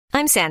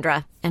I'm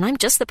Sandra, and I'm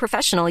just the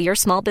professional your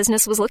small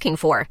business was looking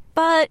for.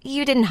 But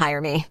you didn't hire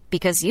me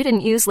because you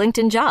didn't use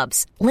LinkedIn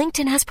Jobs.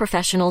 LinkedIn has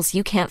professionals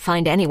you can't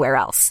find anywhere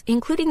else,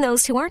 including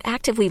those who aren't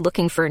actively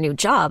looking for a new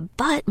job,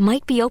 but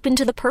might be open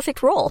to the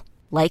perfect role,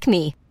 like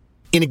me.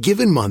 In a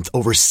given month,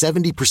 over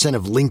 70%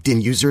 of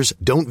LinkedIn users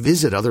don't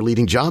visit other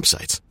leading job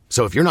sites.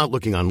 So if you're not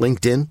looking on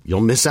LinkedIn,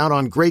 you'll miss out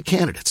on great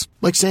candidates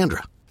like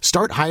Sandra.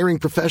 Start hiring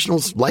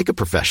professionals like a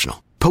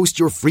professional. Post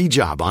your free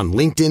job on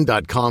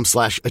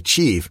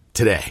linkedin.com/achieve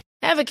today.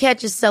 Ever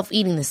catch yourself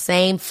eating the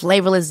same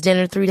flavorless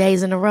dinner 3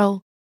 days in a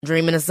row?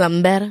 Dreaming of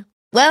something better?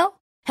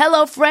 Well,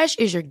 HelloFresh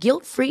is your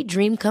guilt-free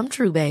dream come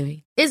true,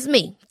 baby. It's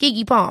me,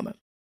 Keke Palmer.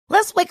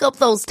 Let's wake up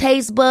those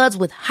taste buds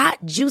with hot,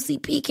 juicy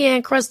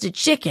pecan-crusted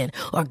chicken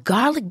or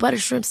garlic butter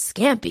shrimp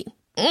scampi.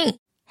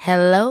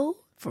 Hello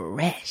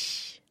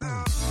Fresh.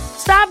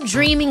 Stop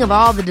dreaming of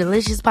all the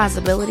delicious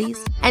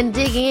possibilities and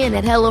dig in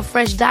at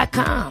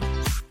HelloFresh.com.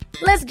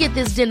 Let's get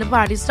this dinner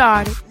party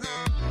started.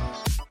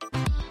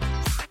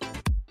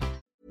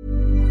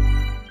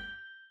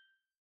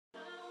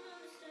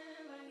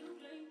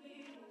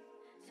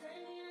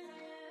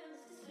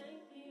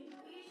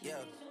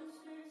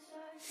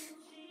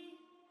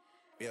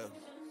 Yeah.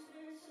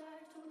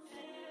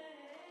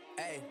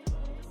 Hey,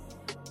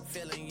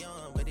 feeling young,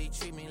 but they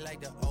treat me like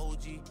the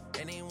OG.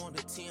 And they want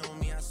the T on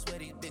me, I swear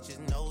these bitches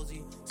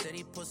nosy. Said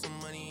he put some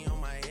money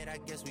on my head, I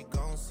guess we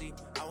gon' see.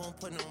 I won't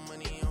put no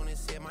money on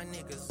his head, my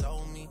niggas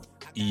owe me.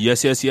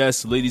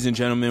 Yes, ladies and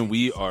gentlemen,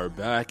 we are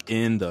back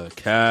in the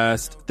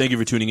cast. Thank you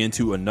for tuning in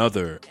to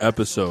another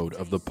episode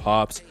of the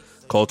Pops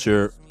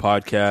Culture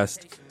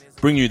Podcast,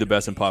 bringing you the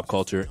best in pop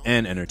culture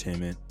and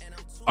entertainment.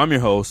 I'm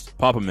your host,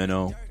 Papa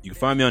Minnow. You can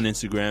find me on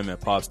Instagram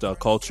at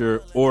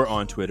pops.culture or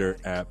on Twitter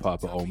at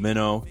Papa O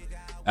Minnow.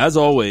 As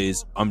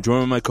always, I'm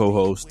joined with my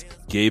co-host,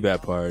 Gabe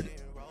Appard.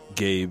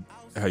 Gabe,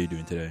 how are you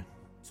doing today?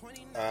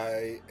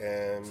 I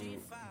am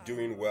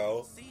doing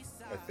well,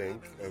 I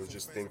think. I was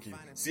just thinking.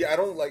 See, I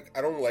don't like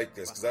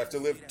this because I have to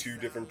live two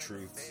different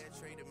truths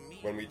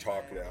when we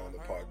talk now on the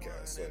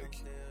podcast. Like,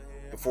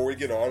 before we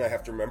get on, I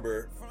have to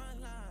remember,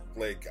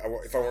 like,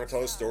 if I want to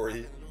tell a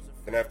story,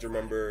 then I have to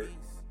remember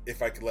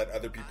if I could let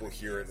other people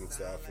hear it and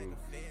stuff. And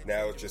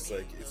now it's just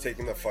like, it's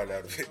taking the fun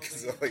out of it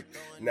because like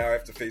now I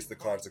have to face the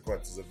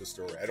consequences of the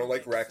story. I don't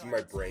like racking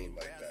my brain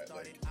like that.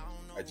 Like,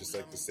 I just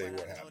like to say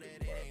what happened.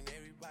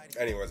 But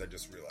anyways, I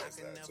just realized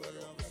that, so I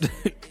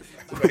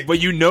don't like, but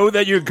you know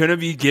that you're gonna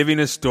be giving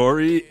a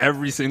story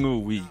every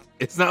single week.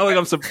 It's not like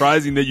I'm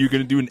surprising that you're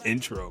gonna do an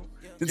intro.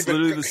 It's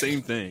literally the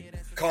same thing.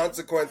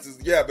 Consequences,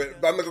 yeah, but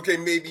I'm like, okay,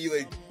 maybe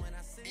like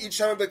each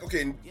time I'm like,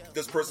 okay,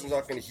 this person's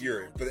not going to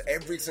hear it, but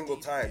every single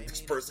time this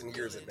person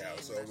hears it now.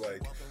 So I'm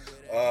like,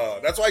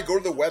 that's why I go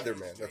to the weather,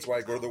 man. That's why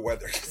I go to the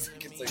weather. It's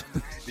like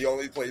the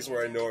only place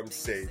where I know I'm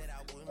safe.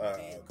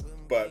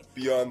 But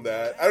beyond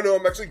that, I don't know.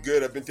 I'm actually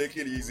good. I've been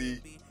taking it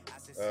easy.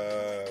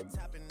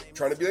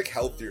 Trying to be like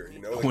healthier, you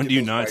know. Like, when do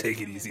you not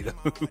take it easy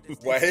though?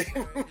 What?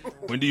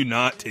 When do you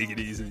not take it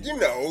easy? You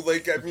know,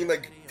 like I mean,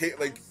 like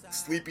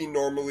sleeping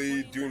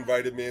normally, doing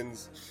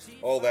vitamins,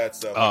 all that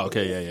stuff. Oh,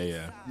 okay,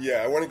 yeah.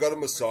 Yeah, I went and got a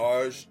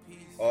massage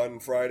on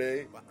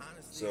Friday,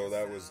 so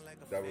that was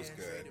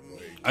good.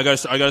 Like, I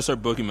gotta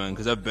start booking mine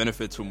because I have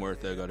benefits from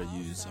work that I gotta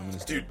use.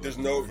 Dude, there's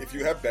no. If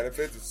you have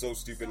benefits, it's so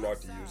stupid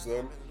not to use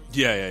them.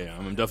 Yeah.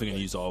 I'm definitely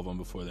gonna use all of them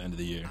before the end of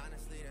the year.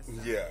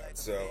 Yeah,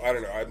 so I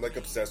don't know. I'm like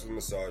obsessed with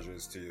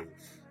massages too.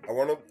 I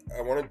want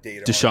to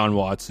date Deshaun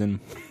Watson.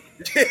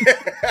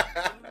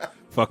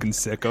 Fucking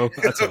sicko.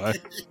 That's why.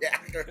 Yeah,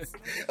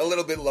 a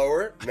little bit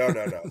lower. No,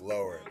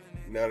 lower.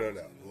 No,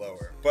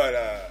 lower.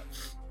 But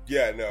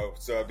yeah, no.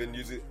 So I've been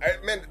using.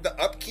 Man, the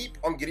upkeep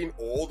on getting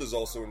old is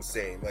also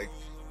insane. Like,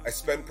 I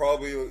spent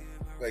probably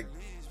like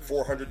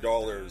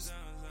 $400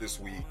 this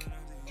week,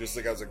 just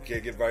like I was like,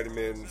 okay, get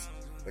vitamins.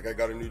 Like, I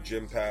got a new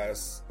gym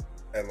pass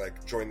and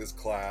like joined this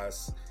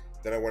class.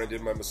 Then I went and did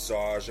my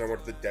massage. And I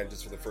went to the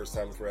dentist for the first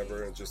time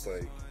forever, and just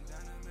like,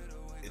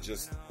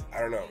 I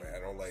don't know, man. I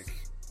don't like.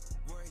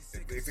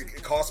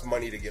 It costs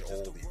money to get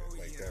old, even.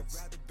 Like that's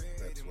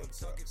what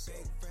sucks. So.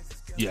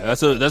 Yeah, that's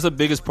the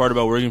biggest part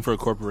about working for a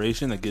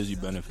corporation that gives you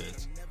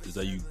benefits, is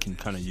that you can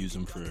kind of use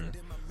them for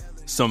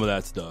some of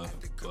that stuff.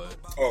 But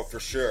for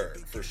sure.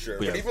 But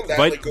yeah, even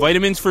that,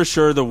 vitamins for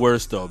sure the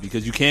worst though,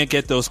 because you can't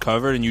get those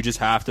covered and you just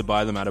have to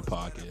buy them out of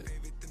pocket.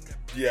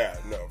 Yeah,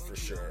 no, for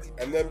sure.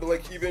 And then, but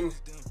like even,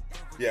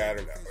 yeah, I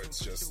don't know. It's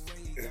just,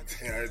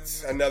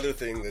 it's another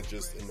thing that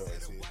just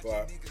annoys me.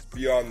 But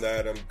beyond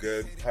that, I'm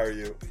good. How are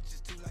you?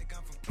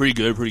 Pretty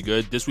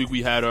good. This week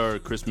we had our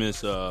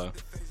Christmas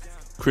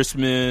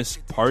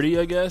party,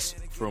 I guess,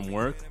 from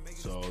work.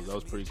 So that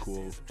was pretty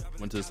cool.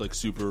 Went to this like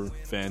super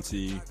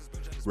fancy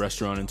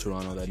restaurant in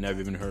Toronto that I'd never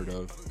even heard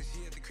of.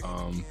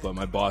 But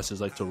my bosses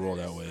like to roll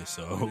that way,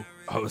 so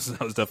I was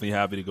definitely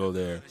happy to go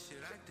there.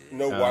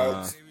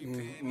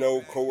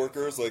 No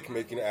coworkers like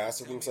making an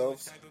ass of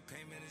themselves?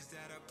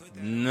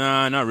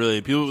 Nah, not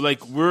really. People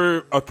like,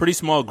 we're a pretty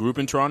small group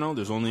in Toronto.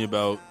 There's only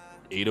about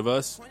 8 of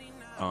us.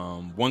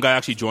 One guy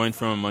actually joined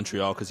from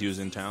Montreal because he was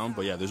in town.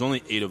 But yeah, there's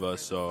only 8 of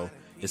us, so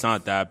It's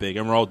not that big,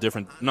 and we're all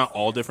different. Not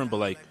all different, but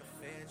like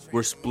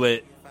we're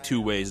split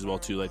 2 ways as well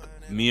too. Like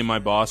me and my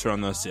boss are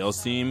on the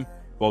sales team.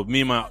 Well,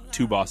 me and my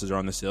 2 bosses are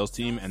on the sales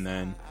team, and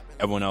then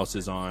everyone else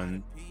is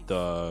on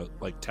the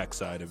like tech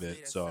side of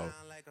it. So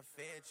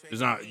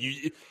it's not.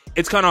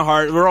 It's kind of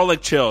hard. We're all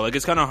like chill. Like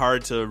it's kind of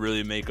hard to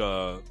really make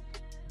a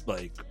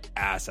like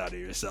ass out of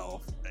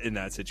yourself in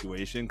that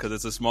situation because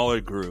it's a smaller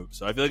group.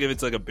 So I feel like if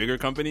it's like a bigger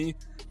company,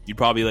 you'd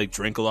probably like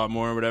drink a lot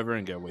more or whatever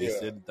and get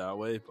wasted that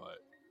way.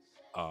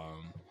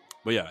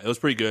 But yeah, it was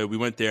pretty good. We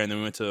went there and then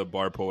we went to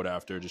Bar Poet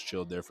after, just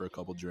chilled there for a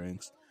couple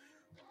drinks.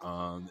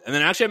 And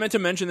then actually I meant to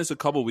mention this a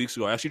couple weeks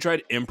ago. I actually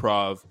tried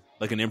improv,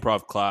 like an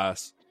improv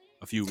class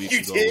a few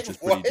weeks ago, which is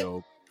pretty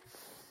dope.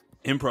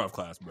 Improv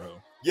class, bro.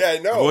 Yeah, I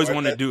know. I've always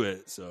wanted to do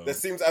it. So that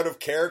seems out of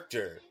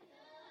character.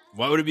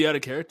 Why would it be out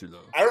of character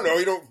though? I don't know.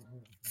 I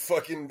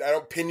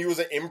don't pin you as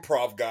an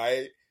improv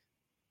guy.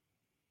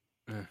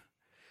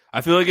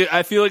 I feel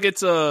like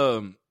it's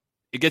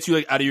it gets you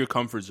like out of your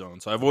comfort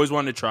zone. So I've always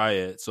wanted to try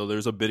it. So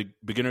there's a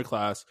beginner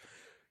class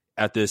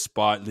at this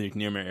spot like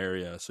near my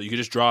area. So you can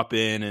just drop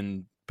in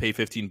and pay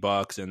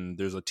 $15, and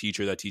there's a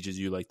teacher that teaches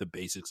you like the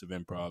basics of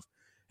improv.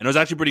 And it was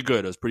actually pretty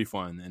good. It was pretty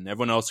fun, and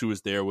everyone else who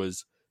was there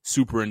was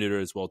super into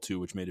it as well too,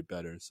 which made it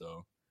better.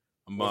 So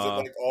was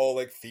it like all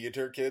like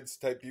theater kids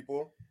type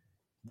people?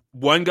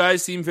 One guy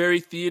seemed very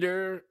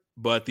theater,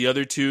 but the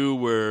other 2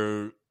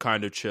 were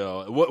kind of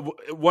chill.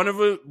 One of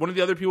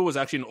the other people was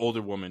actually an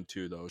older woman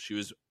too, though. She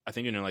was, I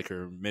think, in like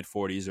her mid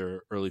 40s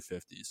or early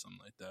 50s, something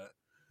like that.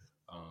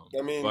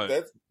 I mean,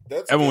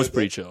 that's everyone was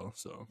pretty chill.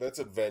 So that's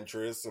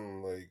adventurous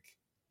and like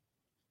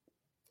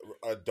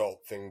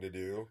adult thing to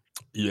do.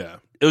 Yeah,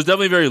 it was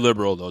definitely very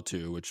liberal though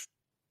too, which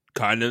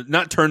kind of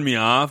not turned me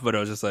off, but I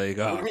was just like,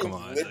 oh, come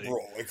on.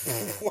 Liberal?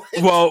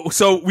 Well,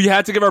 so we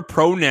had to give our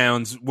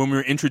pronouns when we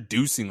were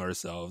introducing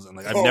ourselves, and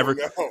like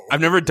I've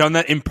never done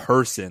that in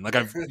person. Like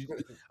I've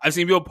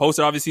seen people post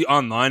it obviously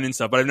online and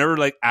stuff, but I've never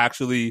like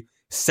actually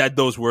said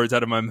those words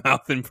out of my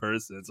mouth in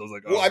person. So I was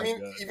like, oh, well, I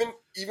mean,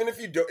 even if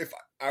you don't, if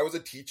I was a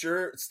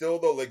teacher, still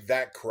though, like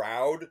that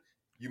crowd,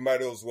 you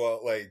might as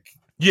well like.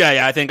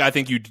 Yeah, I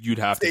think you'd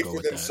have to go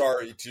with that.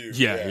 Sorry too.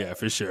 Yeah,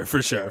 for sure.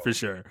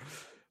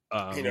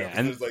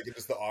 And there's like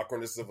just the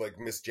awkwardness of like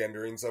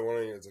misgendering someone,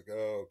 and it's like,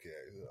 oh, okay,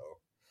 so.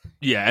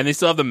 Yeah, and they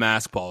still have the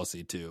mask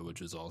policy too,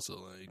 which is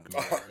also like,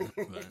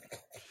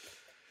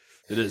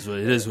 it is what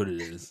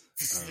it is.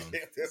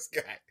 This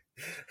guy.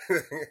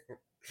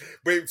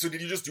 Wait, so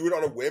did you just do it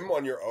on a whim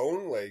on your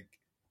own? Like,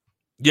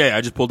 yeah,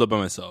 I just pulled up by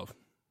myself.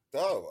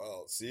 Oh,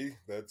 well, see,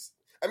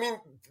 I mean,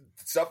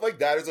 stuff like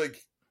that is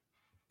like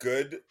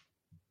good,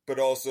 but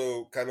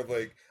also kind of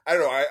like, I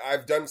don't know,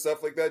 I've done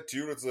stuff like that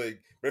too. It's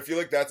like, but I feel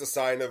like that's a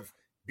sign of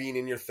being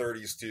in your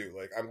 30s too.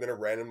 Like, I'm gonna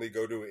randomly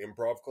go to an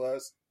improv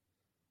class.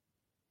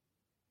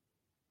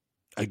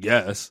 I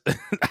guess.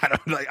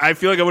 I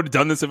feel like I would have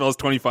done this if I was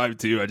 25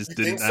 too. I just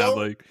didn't have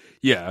like,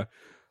 yeah.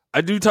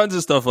 I do tons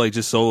of stuff like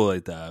just solo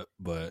like that,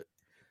 but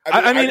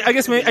I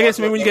guess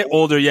maybe when you get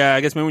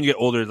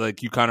older,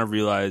 like you kind of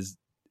realize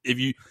if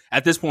you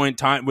at this point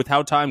time with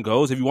how time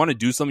goes, if you want to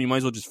do something, you might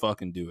as well just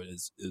fucking do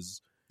it.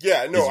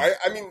 I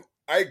mean,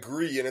 I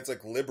agree, and it's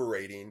like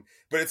liberating,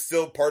 but it's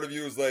still part of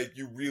you is like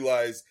you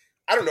realize.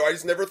 I don't know. I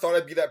just never thought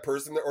I'd be that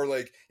person or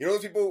like, you know,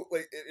 those people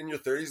like in your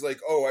 30s, like,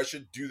 oh, I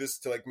should do this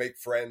to like make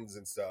friends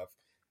and stuff.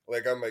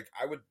 Like, I'm like,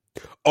 I would.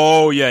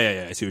 Oh,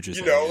 yeah. I see what you're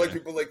saying. You know, like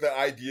people like the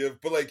idea of,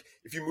 but like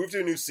if you move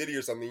to a new city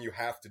or something, you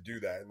have to do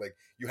that. And like,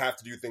 you have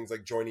to do things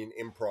like joining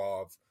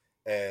improv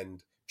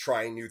and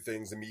trying new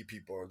things and meet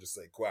people and just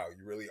like, wow,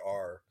 you really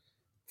are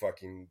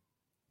fucking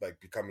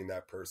like becoming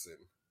that person.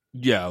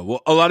 Yeah.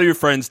 Well, a lot of your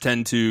friends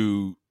tend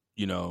to,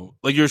 you know,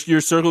 like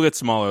your circle gets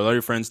smaller. A lot of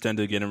your friends tend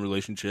to get in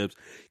relationships,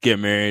 get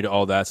married,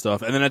 all that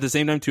stuff. And then at the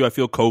same time too, I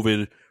feel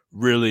COVID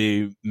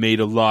really made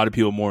a lot of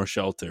people more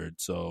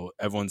sheltered. So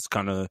everyone's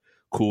kind of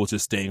cool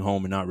just staying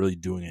home and not really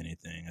doing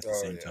anything at the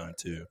same time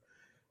too.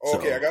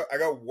 Okay, I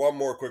got one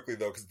more quickly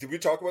though, because did we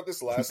talk about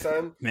this last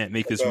time? Man,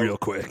 make this real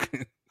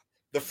quick.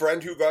 The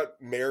friend who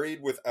got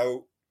married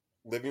without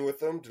living with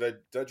them. Did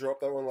I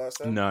drop that one last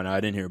time? No, I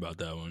didn't hear about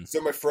that one.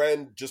 So my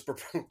friend just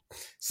proposed.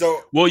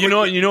 So well, you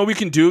know what we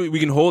can do? We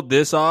can hold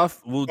this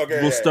off. We'll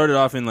start it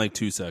off in like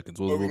 2 seconds.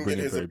 We'll bring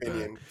it right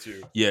back.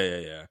 Too.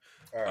 Yeah.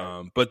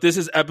 All right. But this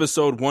is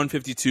episode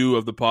 152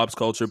 of the Pops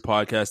Culture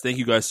Podcast. Thank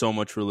you guys so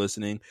much for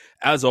listening.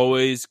 As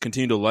always,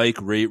 continue to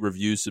like, rate,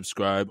 review,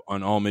 subscribe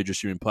on all major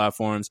streaming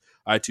platforms: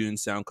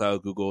 iTunes,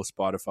 SoundCloud, Google,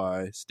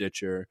 Spotify,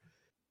 Stitcher.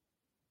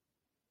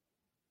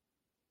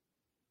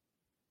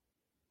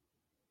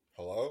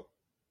 Hello?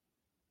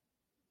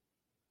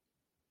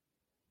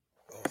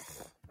 Oh.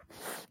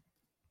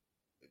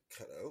 It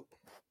cut out.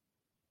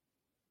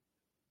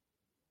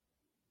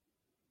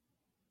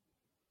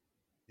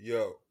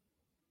 Yo.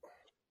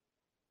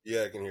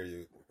 Yeah, I can hear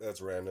you. That's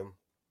random.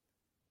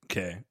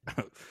 Okay.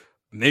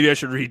 Maybe I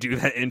should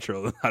redo that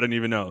intro. I don't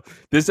even know.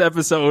 This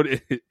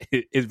episode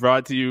is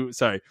brought to you.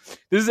 Sorry.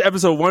 This is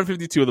episode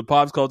 152 of the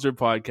Pops Culture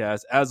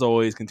Podcast. As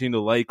always, continue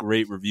to like,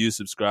 rate, review,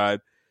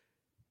 subscribe.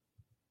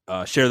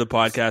 Share the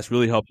podcast.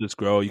 Really helps us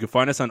grow. You can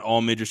find us on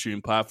all major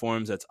streaming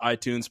platforms. That's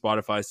iTunes,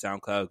 Spotify,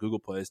 SoundCloud, Google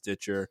Play,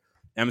 Stitcher,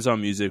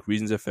 Amazon Music,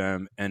 Reasons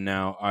FM, and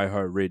now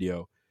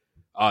iHeartRadio.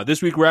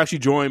 This week, we're actually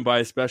joined by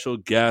a special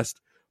guest,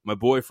 my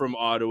boy from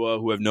Ottawa,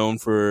 who I've known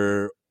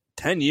for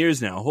 10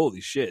 years now.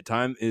 Holy shit,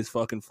 time is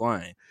fucking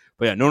flying.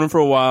 But yeah, known him for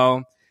a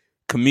while.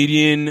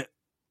 Comedian,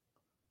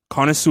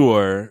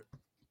 connoisseur,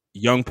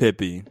 young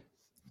Pippy.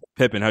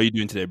 Pippin, how you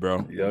doing today,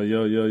 bro?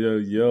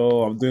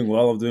 Yo. I'm doing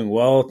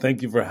well.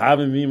 Thank you for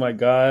having me, my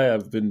guy.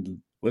 I've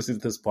been listening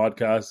to this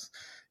podcast,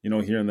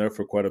 here and there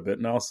for quite a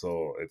bit now.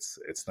 So it's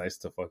nice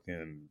to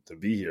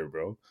be here,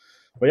 bro.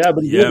 But yeah, I've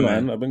been good,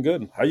 man. I've been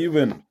good. How you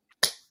been?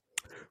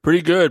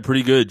 Pretty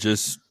good.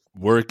 Just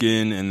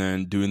working and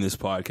then doing this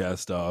podcast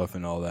stuff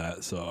and all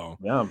that. So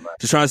yeah, man.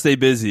 Just trying to stay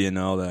busy and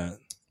all that.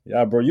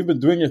 Yeah, bro. You've been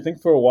doing your thing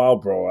for a while,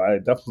 bro. I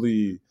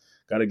definitely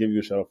gotta give you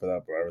a shout out for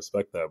that, bro. I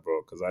respect that,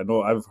 bro, because I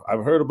know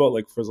I've heard about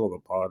first of all the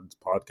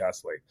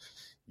podcast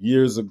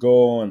years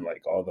ago and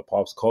all the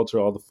pops culture,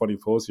 all the funny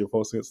posts you're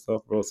posting and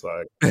stuff, bro. So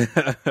I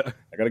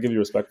gotta give you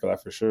respect for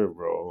that for sure,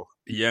 bro.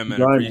 Yeah,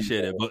 man,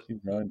 appreciate it. But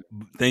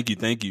thank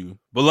you.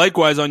 But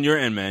likewise on your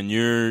end, man,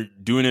 you're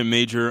doing it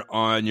major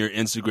on your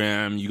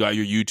Instagram. You got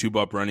your YouTube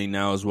up running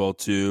now as well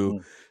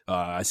too.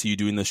 I see you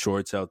doing the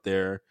shorts out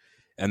there.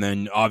 And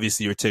then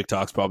obviously your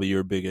TikTok's probably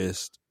your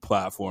biggest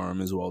platform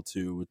as well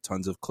too, with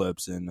tons of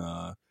clips and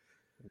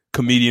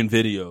comedian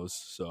videos.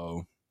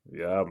 So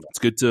yeah, it's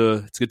good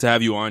to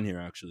have you on here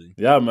actually.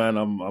 Yeah, man,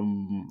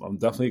 I'm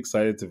definitely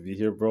excited to be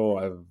here, bro.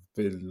 I've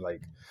been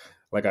like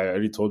I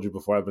already told you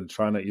before, I've been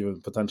trying to even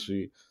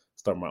potentially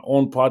start my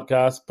own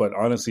podcast, but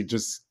honestly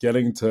just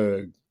getting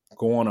to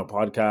go on a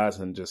podcast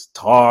and just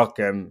talk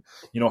and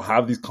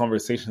have these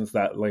conversations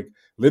that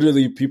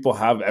literally people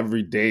have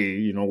every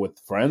day with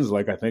friends.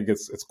 I think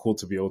it's cool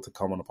to be able to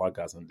come on a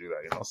podcast and do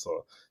that,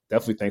 so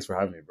definitely thanks for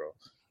having me, bro.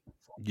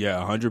 Yeah,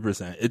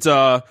 100%. It's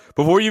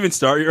before you even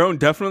start your own,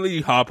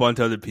 definitely hop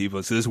onto other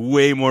people. So it's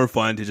way more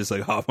fun to just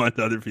hop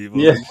onto other people.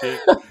 Yeah.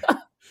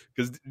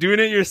 Because doing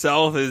it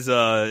yourself is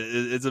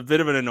it's a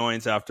bit of an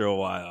annoyance after a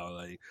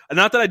while.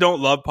 Not that I don't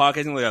love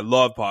podcasting, I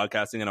love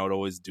podcasting and I would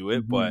always do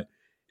it, but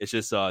it's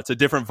just it's a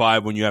different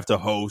vibe when you have to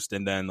host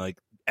and then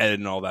edit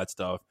and all that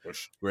stuff.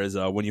 Whereas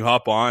when you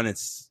hop on,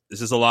 it's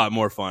just a lot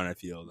more fun. I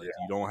feel you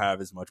don't have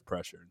as much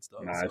pressure and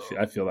stuff. Nah, so.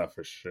 I feel that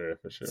for sure.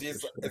 See,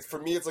 it's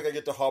for me. It's I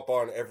get to hop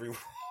on every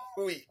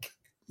week.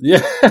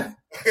 Yeah.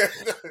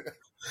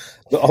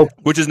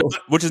 which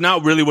is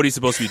not really what he's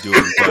supposed to be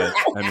doing. But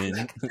I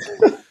mean,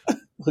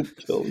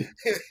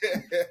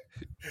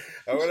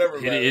 whatever.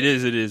 Man. It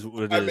is.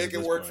 I make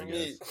it work for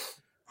me.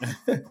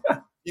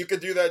 You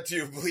could do that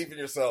too. Believe in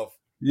yourself.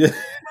 Yeah,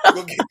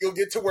 you'll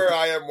get to where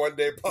I am one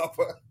day,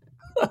 Papa.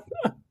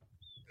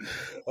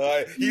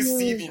 He's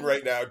seething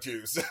right now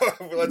too, so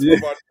let's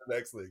move on to the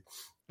next league.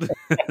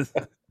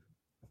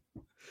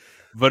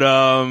 But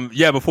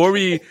before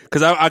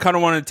because I kind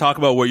of want to talk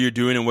about what you're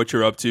doing and what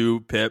you're up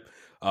to, Pip,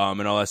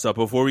 and all that stuff.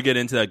 Before we get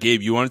into that,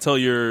 Gabe, you want to tell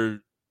your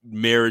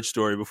marriage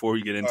story before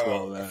we get into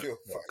all that?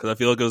 Because I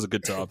feel like it was a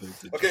good topic.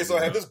 Okay, so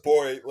I have this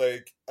boy,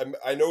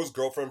 I know his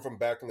girlfriend from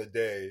back in the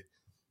day,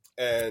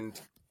 and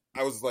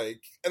I was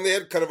and they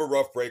had kind of a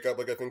rough breakup.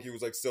 I think he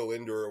was still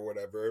into her or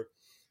whatever,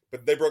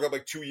 but they broke up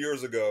 2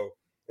 years ago.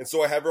 And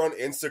so I have her on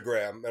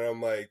Instagram, and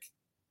I'm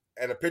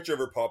and a picture of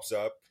her pops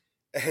up,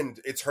 and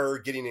it's her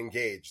getting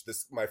engaged.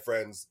 This my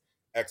friend's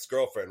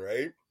ex-girlfriend,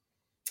 right?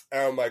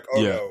 And I'm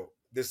no,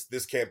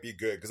 this can't be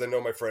good because I know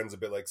my friend's a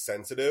bit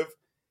sensitive.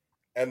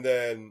 And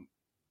then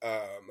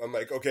I'm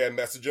okay, I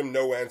message him,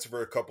 no answer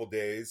for a couple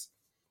days,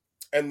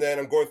 and then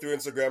I'm going through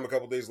Instagram a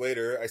couple days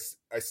later.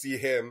 I see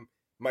him,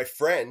 my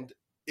friend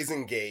is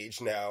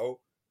engaged now,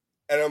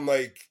 and I'm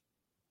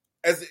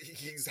as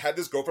he's had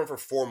this girlfriend for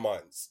 4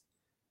 months,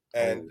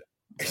 and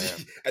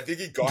I think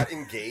he got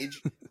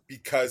engaged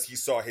because he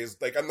saw his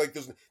I'm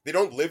they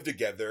don't live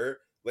together.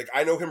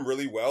 I know him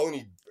really well, and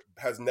he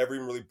has never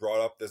even really brought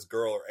up this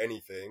girl or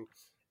anything.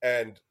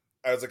 And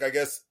I was I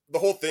guess the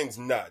whole thing's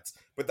nuts,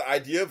 but the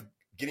idea of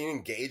getting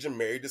engaged and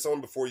married to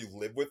someone before you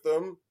live with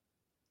them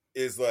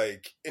is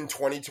in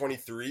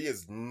 2023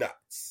 is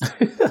nuts.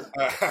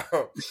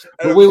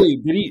 But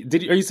wait,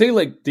 did he are you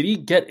saying did he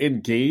get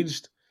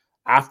engaged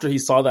after he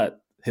saw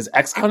that his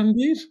ex got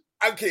engaged?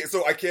 Okay,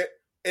 so I can't,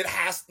 it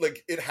has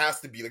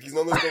to be he's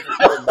known this girl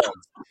for 4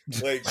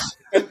 months.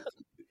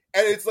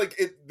 And it's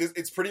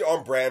it's pretty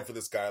on brand for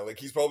this guy.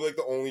 He's probably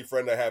the only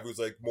friend I have who's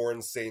more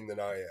insane than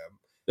I am.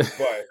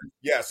 But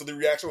yeah, so the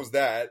reaction was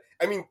that.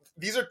 I mean,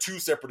 these are two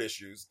separate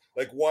issues.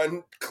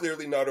 One,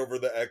 clearly not over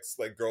the ex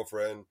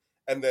girlfriend,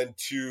 and then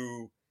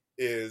two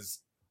is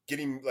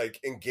getting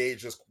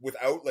engaged just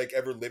without like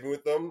ever living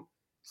with them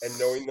and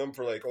knowing them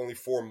for like only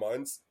 4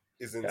 months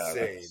is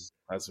insane. Yeah,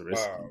 that's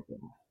risky.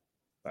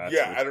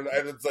 Yeah, I don't know.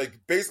 It's like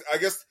basically, I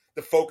guess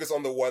the focus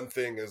on the one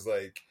thing is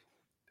like,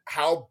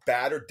 how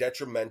bad or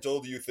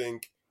detrimental do you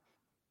think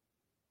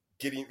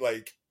getting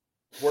like?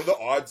 What are the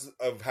odds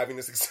of having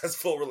a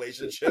successful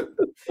relationship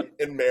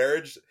in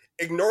marriage?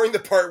 Ignoring the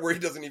part where he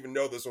doesn't even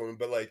know this woman,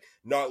 but like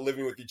not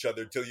living with each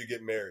other until you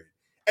get married.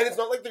 and it's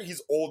not like that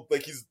he's old.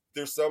 Like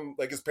there's some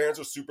like his parents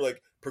are super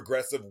like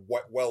progressive,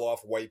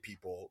 well-off white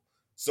people.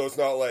 So it's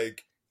not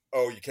like,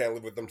 oh, you can't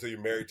live with them until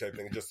you're married type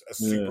thing. It's just a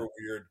super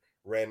weird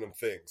random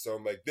thing. So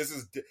I'm like,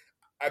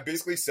 I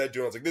basically said to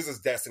him, I was like, this is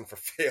destined for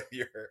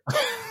failure.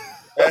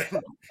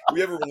 And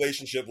we have a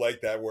relationship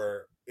like that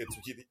where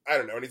I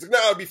don't know. And he's like, no,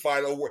 it'll be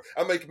fine. It'll work.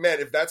 I'm like, man,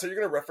 if that's how you're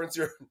going to reference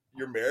your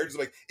marriage, he's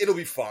like, it'll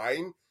be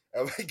fine.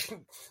 I'm like,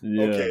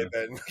 okay,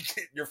 then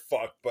you're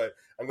fucked, but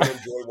I'm going to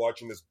enjoy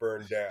watching this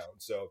burn down.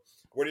 So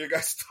what are your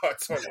guys'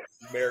 thoughts on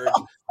marriage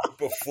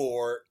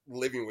before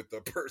living with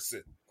the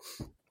person?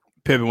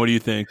 Pippin, what do you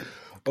think?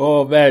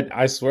 Oh man,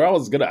 I swear I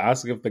was gonna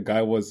ask if the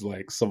guy was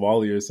like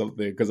Somali or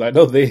something, because I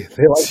know they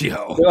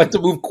like to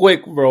move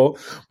quick, bro.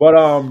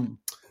 But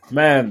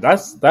man,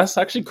 that's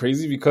actually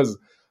crazy, because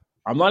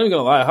I'm not even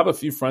gonna lie, I have a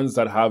few friends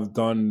that have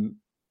done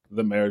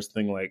the marriage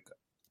thing, like,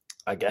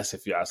 I guess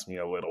if you ask me,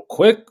 a little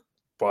quick.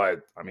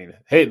 But I mean,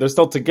 hey, they're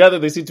still together.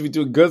 They seem to be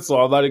doing good,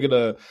 so I'm not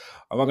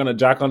gonna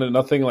jack on it,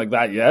 nothing like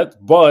that yet.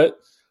 But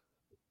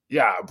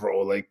yeah,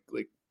 bro, like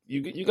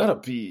you gotta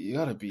be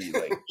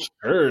like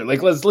sure.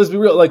 Like let's be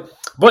real. Like,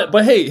 but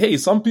hey,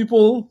 some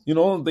people, you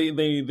know, they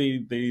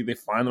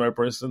find the right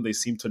person. They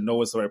seem to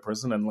know it's the right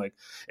person, and like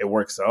it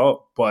works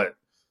out. But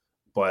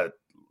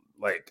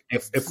like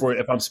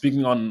if I'm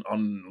speaking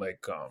on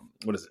like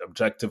what is it,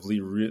 objectively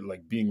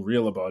like being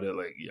real about it,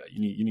 like yeah,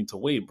 you need to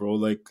wait, bro.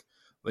 Like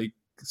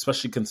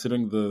especially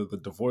considering the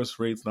divorce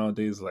rates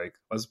nowadays, like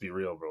let's be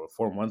real, bro.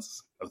 4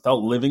 months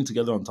without living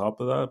together on top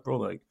of that, bro,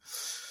 like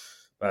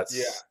that's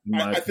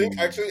I think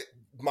actually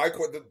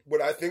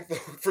what I think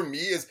for me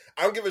is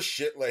I don't give a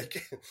shit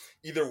like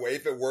either way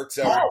if it works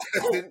out or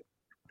doesn't.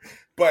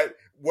 But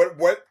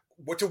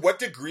to what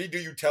degree do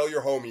you tell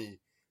your homie,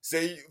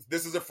 say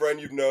this is a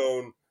friend you've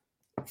known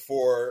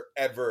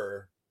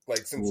forever,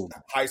 like since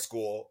high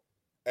school,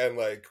 and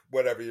like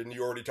whatever, and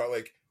you already talk,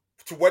 like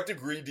to what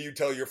degree do you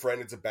tell your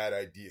friend it's a bad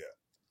idea?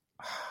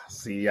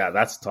 See, yeah,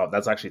 that's tough.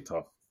 That's actually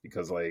tough,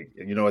 because like,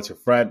 you know, it's your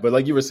friend, but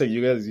like you were saying,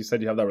 you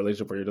said you have that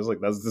relationship where you're just like,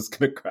 that's just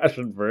gonna crash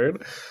and burn.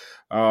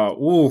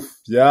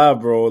 Yeah,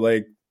 bro.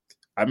 Like,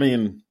 I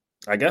mean,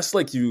 I guess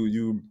like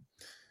you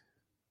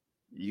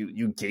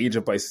gauge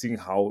it by seeing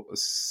how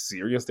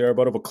serious they are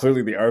about it, but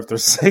clearly they are if they're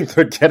saying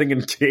they're getting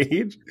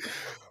engaged.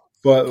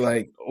 But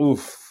like,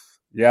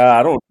 yeah,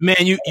 I don't. Man,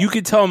 you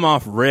could tell him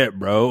off rip,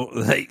 bro.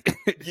 Like,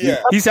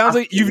 yeah, he sounds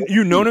like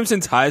you've known him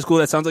since high school.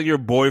 That sounds like your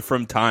boy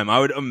from time. I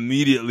would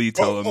immediately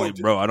tell him, like,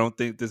 bro, I don't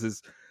think this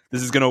is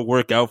gonna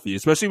work out for you,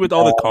 especially with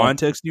all the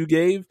context you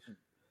gave.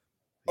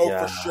 Oh,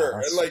 yeah, for sure.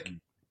 And like,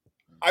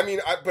 I mean,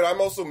 but I'm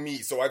also me,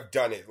 so I've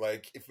done it.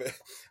 Like,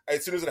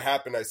 as soon as it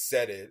happened, I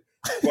said it.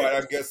 But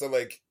I guess I'm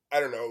like, I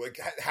don't know, like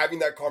having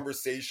that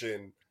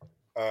conversation,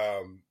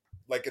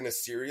 like in a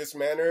serious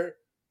manner.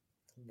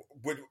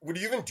 Would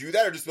you even do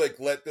that, or just like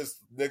let this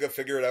nigga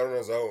figure it out on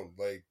his own?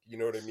 Like, you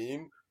know what I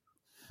mean?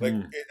 Like,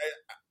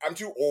 I'm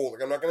too old.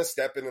 Like, I'm not gonna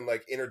step in and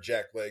like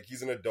interject. Like,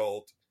 he's an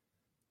adult.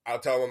 I'll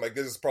tell him like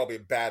this is probably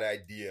a bad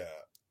idea.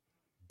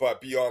 But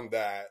beyond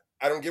that,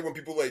 I don't get when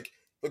people like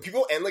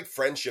people end like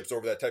friendships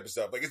over that type of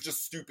stuff. Like, it's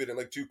just stupid and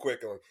like too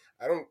quick. And like,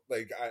 I don't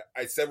like.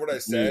 I said what I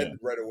said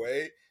right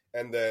away,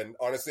 and then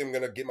honestly, I'm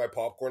gonna get my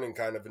popcorn and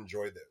kind of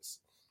enjoy this.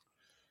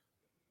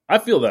 I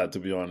feel that, to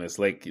be honest,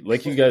 like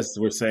you guys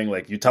were saying,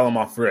 like you tell him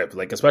off rip,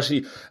 like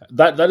especially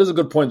that is a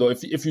good point though.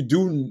 If you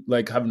do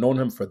like have known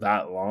him for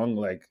that long,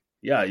 like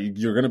yeah,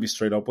 you're gonna be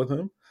straight up with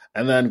him,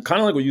 and then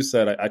kind of like what you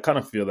said, I kind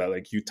of feel that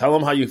like you tell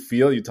him how you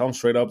feel, you tell him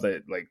straight up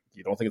that like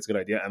you don't think it's a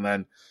good idea, and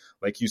then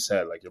like you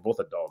said, like you're both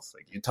adults,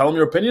 like you tell him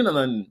your opinion, and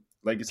then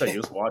like you said, you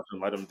just watch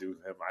and let him do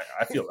him.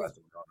 I feel that, to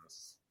be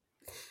honest.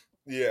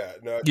 Yeah,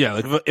 no. Yeah,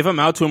 like if I'm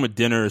out to him at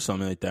dinner or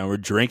something like that, and we're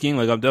drinking,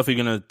 like I'm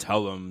definitely gonna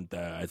tell him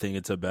that I think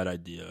it's a bad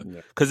idea,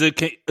 because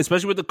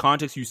especially with the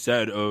context you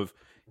said of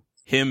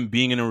him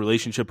being in a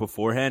relationship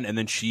beforehand, and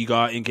then she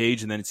got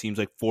engaged, and then it seems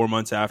like 4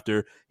 months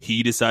after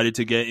he decided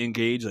to get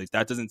engaged. Like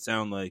that doesn't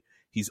sound like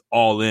he's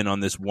all in on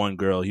this one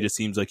girl. He just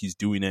seems like he's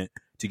doing it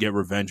to get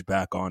revenge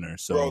back on her.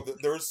 So, bro,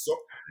 there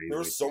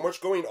was so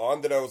much going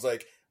on that I was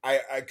like,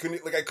 I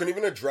couldn't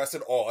even address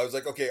it all. I was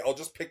like, okay, I'll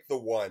just pick the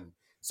one.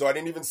 So I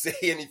didn't even say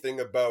anything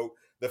about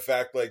the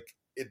fact, like,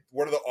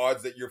 what are the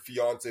odds that your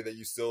fiance that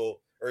you still,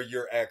 or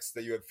your ex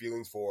that you had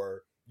feelings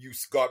for, you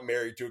got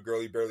married to a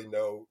girl you barely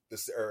know,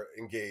 or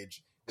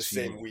engaged the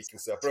same week and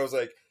stuff. But I was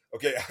like,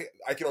 okay,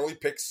 I can only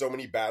pick so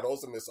many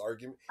battles in this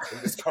argument, in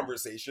this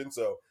conversation.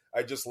 So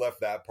I just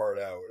left that part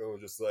out. It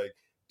was just like,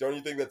 don't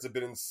you think that's a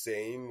bit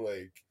insane?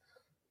 Like,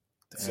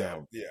 damn.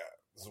 So yeah,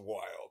 it's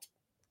wild.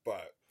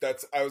 But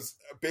I was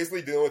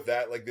basically dealing with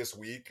that like this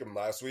week and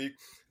last week,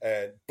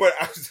 but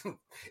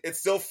it's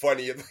still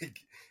funny. And like,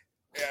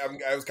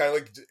 I was kind of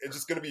like, it's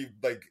just gonna be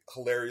like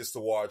hilarious to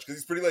watch because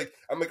he's pretty like,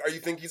 I'm like, are you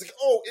thinking? He's like,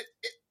 oh,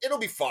 it'll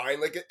be fine.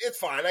 Like it's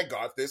fine. I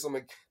got this. I'm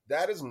like,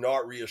 that is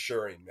not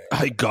reassuring, man.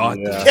 I got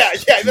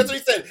this. Yeah, that's what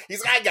he said.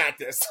 He's like, I got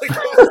this. Like,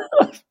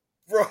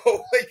 bro,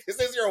 like this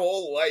is your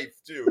whole life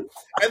too.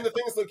 And the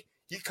thing is, like,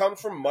 he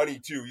comes from money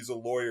too. He's a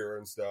lawyer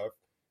and stuff.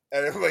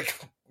 And I'm like,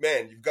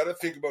 man, you've got to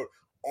think about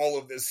all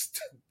of this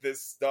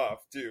stuff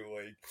too.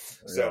 Like,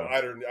 so Yeah.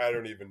 I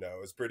don't even know.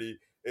 It's pretty.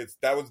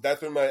 That's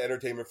been my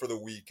entertainment for the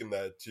week and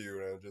that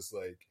too. And I'm just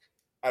like,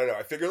 I don't know.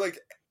 I figure like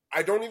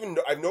I don't even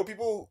know. I know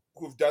people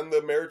who've done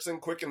the marriage thing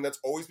quick, and that's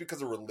always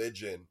because of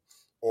religion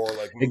or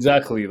like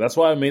Exactly. That's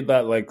why I made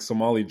that like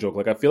Somali joke.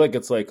 Like I feel like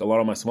it's like a lot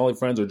of my Somali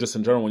friends, or just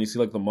in general, when you see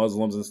like the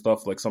Muslims and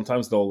stuff, like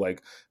sometimes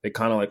they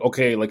kind of like,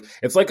 okay, like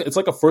it's like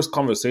a first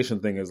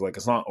conversation thing. Is like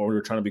it's not, or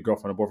you're trying to be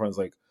girlfriend or boyfriend. It's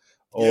like,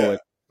 oh, Yeah. like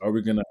are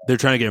we gonna? They're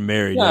trying to get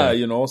married. Yeah,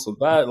 you know. So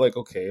that like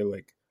okay,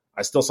 like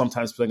I still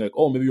sometimes think like,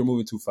 oh, maybe you're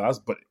moving too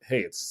fast, but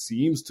hey, it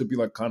seems to be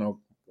like kind of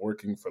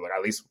working for like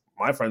at least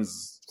my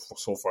friends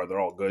so far.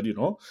 They're all good, you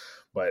know.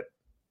 But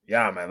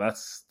yeah, man,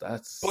 that's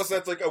plus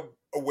that's like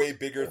a way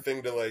bigger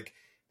thing to like.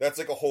 That's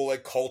like a whole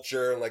like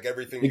culture and like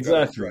everything you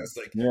Exactly. gotta address.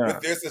 Like Yeah. with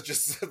this, it's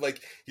just like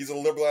he's a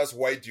liberal ass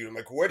white dude. I'm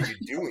like, what are you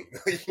doing?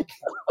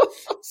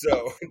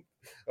 So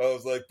I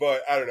was like,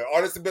 but I don't know.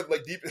 Honestly, but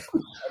like deep,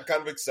 I'm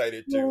kind of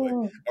excited too.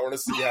 Like I want to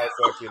see how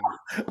fucking.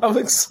 I'm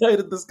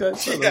excited. This guy.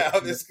 Yeah, how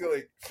this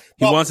like.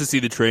 He wants to see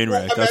the train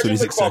Well, wreck. That's what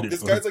he's like, excited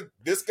this for. guy's like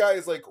this guy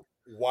is like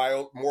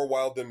wild, more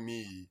wild than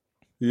me.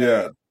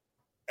 Yeah.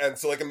 And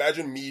so, like,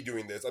 imagine me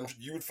doing this.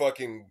 You would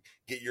fucking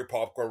get your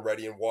popcorn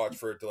ready and watch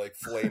for it to like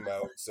flame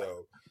out.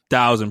 So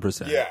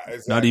 1000%. yeah,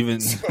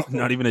 exactly.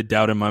 Not even a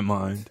doubt in my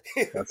mind.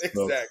 That's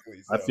dope. Exactly.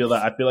 I So. feel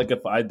like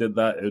if I did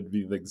that, it would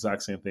be the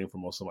exact same thing for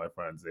most of my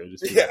friends. They would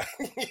just be Yeah.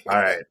 like, all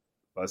right,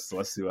 let's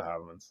see what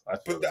happens. I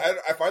feel But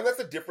I find that's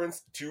the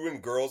difference too in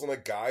girls and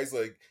like guys.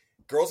 Like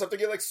girls have to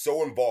get like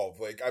so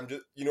involved. Like I'm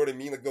just, you know what I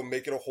mean? Like they'll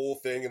make it a whole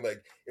thing and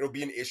like it'll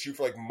be an issue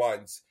for like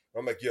months.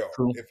 I'm like, yo,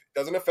 True. if it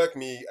doesn't affect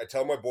me, I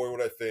tell my boy what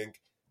I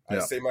think. I Yeah.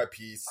 say my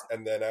piece,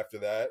 and then after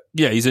that,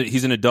 Yeah, he's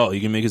an adult. He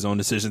can make his own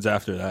decisions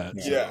after that.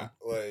 yeah,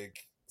 like,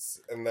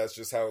 and that's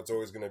just how it's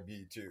always gonna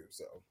be too.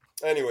 So,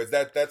 anyways,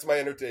 that's my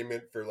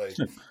entertainment for like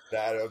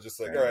that. I was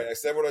just like, all right, I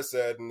said what I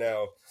said, and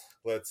now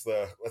let's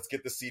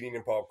get the seating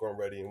and popcorn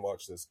ready and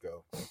watch this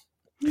go.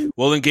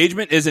 Well,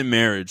 engagement isn't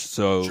marriage,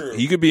 so True.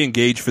 he could be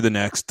engaged for the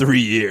next 3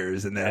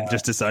 years and then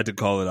just decide to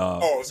call it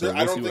off. Oh, So I we'll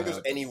don't see think what there's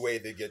happens. any way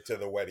they get to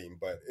the wedding,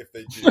 but if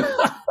they do,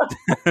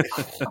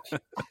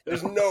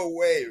 there's no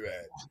way,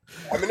 man.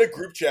 I'm in a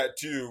group chat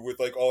too with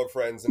like all our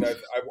friends, and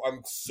I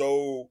want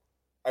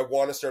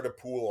to start a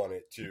pool on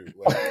it too.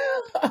 Like,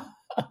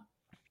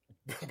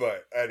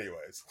 but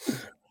anyways,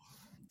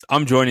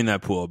 I'm joining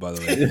that pool, by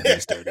the way. I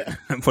started.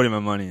 I'm putting my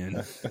money in.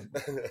 all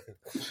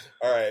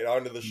right,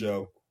 on to the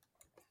show.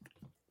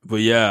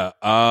 But yeah,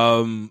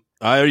 I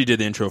already did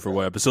the intro for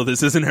what episode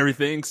this is and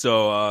everything.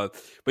 So,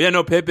 but yeah,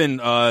 no, Pippin,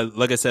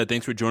 like I said,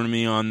 thanks for joining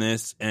me on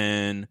this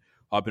and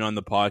hopping on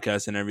the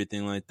podcast and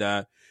everything like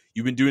that.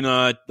 You've been doing,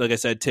 like I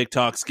said,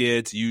 TikTok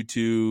skits,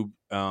 YouTube,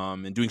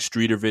 and doing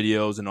streeter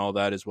videos and all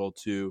that as well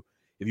too.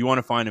 If you want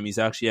to find him, he's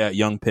actually at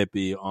Young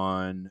Pippi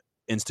on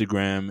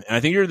Instagram, and I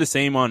think you're the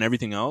same on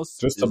everything else.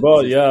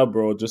 Yeah,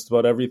 bro. Just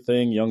about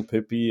everything. Young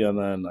Pippi, and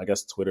then I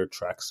guess Twitter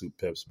Tracksuit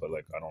Pips, but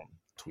like I don't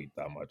tweet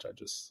that much. I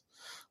just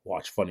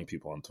watch funny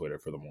people on Twitter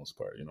for the most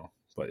part, you know.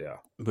 But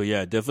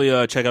yeah,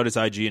 definitely check out his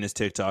IG and his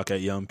TikTok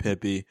at Young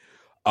Pippi.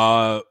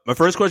 My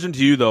first question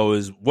to you though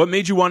is, what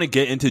made you want to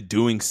get into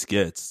doing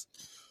skits?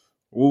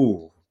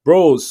 Ooh,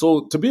 bro.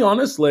 So to be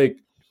honest, like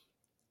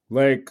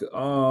I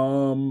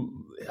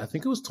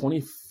think it was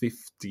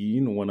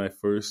 2015 when I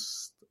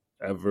first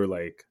ever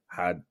like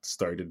had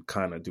started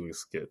kind of doing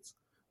skits.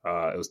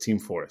 It was Team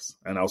Force,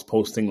 and I was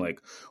posting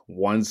like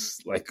once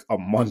like a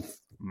month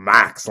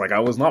max. Like I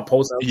was not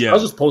posting. I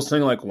was just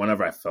posting like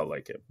whenever I felt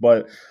like it.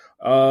 But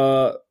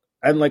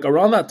and like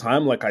around that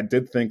time, like I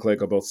did think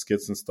like about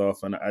skits and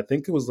stuff, and I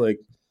think it was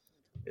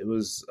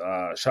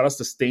shout outs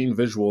to Stain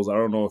Visuals. I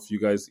don't know if you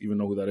guys even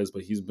know who that is,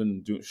 but he's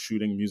been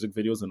shooting music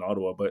videos in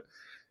Ottawa. But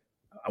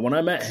when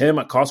I met him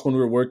at Costco when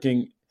we were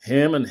working,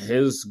 him and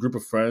his group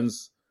of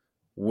friends,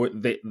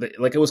 they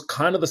like it was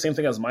kind of the same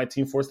thing as my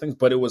Team Force things,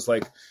 but it was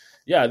like,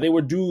 yeah, they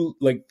would do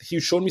like,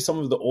 he showed me some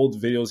of the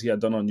old videos he had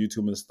done on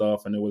YouTube and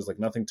stuff, and it was like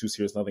nothing too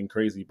serious, nothing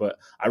crazy. But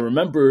I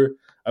remember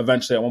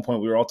eventually at one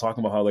point we were all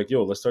talking about how like,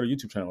 yo, let's start a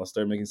YouTube channel, let's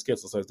start making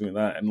skits, let's start doing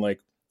that. And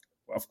like,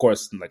 of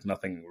course, like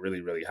nothing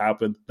really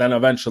happened. Then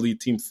eventually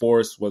Team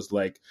Force was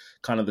like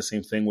kind of the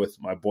same thing with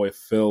my boy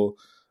Phil.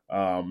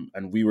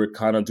 And we were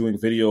kind of doing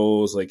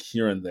videos like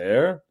here and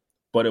there,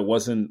 but it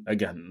wasn't,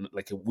 again,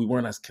 like we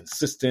weren't as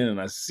consistent and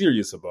as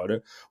serious about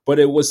it, but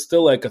it was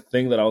still like a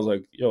thing that I was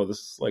like, yo, this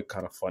is like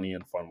kind of funny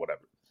and fun,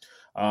 whatever.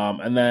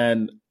 And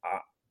then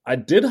I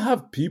did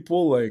have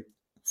people like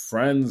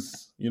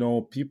friends, you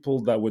know,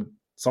 people that would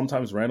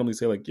sometimes randomly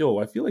say like, yo,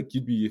 I feel like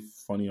you'd be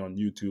funny on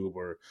YouTube,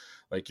 or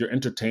like you're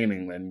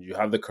entertaining and you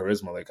have the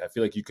charisma. Like, I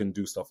feel like you can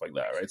do stuff like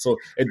that. Right. So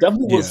it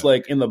definitely was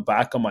like in the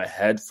back of my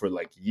head for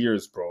like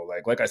years, bro.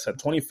 Like I said,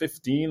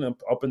 2015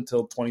 up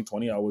until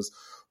 2020, I was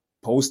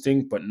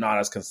posting, but not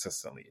as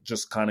consistently,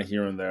 just kind of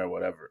here and there,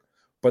 whatever.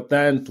 But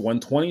then when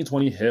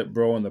 2020 hit,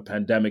 bro, and the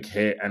pandemic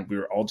hit, and we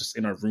were all just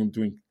in our room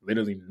doing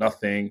literally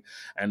nothing.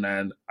 And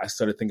then I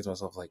started thinking to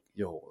myself like,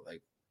 yo,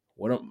 like,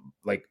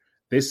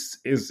 this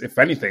is, if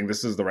anything,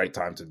 this is the right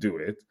time to do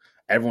it.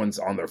 everyone's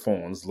on their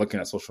phones looking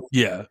at social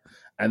media.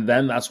 And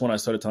then that's when I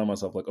started telling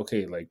myself, like,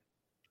 okay, like,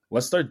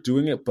 let's start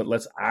doing it, but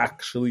let's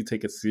actually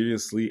take it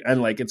seriously.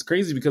 And like, it's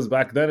crazy because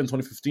back then in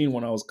 2015,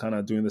 when I was kind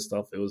of doing this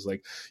stuff, it was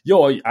like,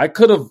 yo, I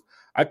could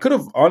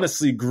have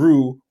honestly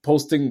grew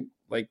posting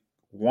like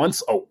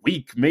once a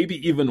week, maybe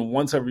even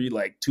once every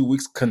like 2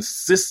 weeks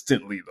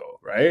consistently though,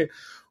 right?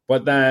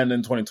 But then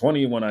in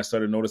 2020, when I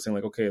started noticing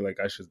like, okay, like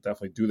I should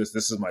definitely do this.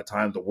 This is my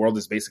time. The world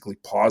is basically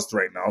paused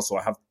right now, so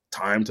I have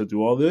time to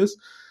do all this.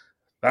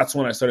 That's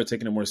when I started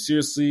taking it more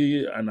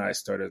seriously, and I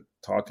started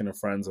talking to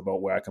friends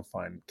about where I can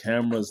find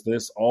cameras,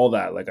 this, all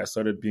that. Like I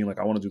started being like,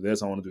 I want to do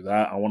this, I want to do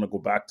that. I want to go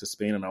back to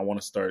Spain and I want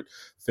to start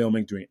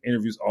filming, doing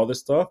interviews, all this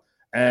stuff.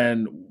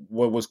 And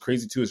what was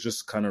crazy too is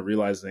just kind of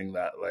realizing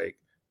that like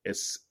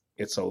it's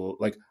a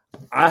like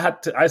I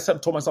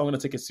told myself I'm going to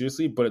take it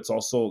seriously, but it's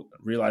also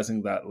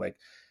realizing that like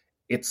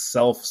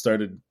itself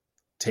started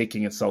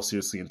taking itself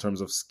seriously in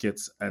terms of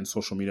skits and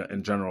social media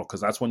in general,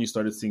 because that's when you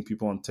started seeing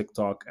people on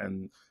TikTok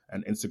and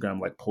Instagram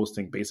like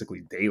posting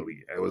basically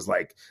daily. It was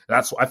like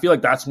I feel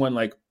like that's when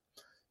like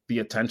the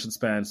attention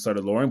span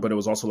started lowering, but it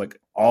was also like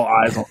all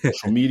eyes on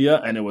social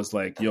media, and it was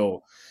like,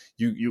 yo,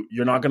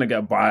 you're not gonna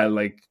get by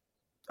like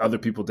other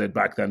people did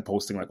back then,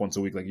 posting like once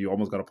a week. Like you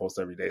almost got to post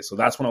every day. So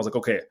that's when I was like,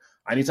 okay,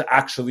 I need to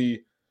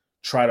actually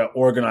try to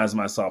organize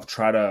myself,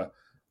 try to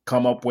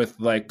come up with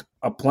like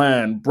a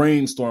plan,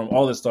 brainstorm,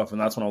 all this stuff.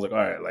 And that's when I was like, all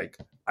right, like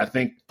I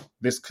think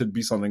this could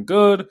be something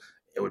good.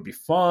 It would be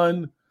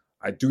fun.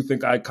 I do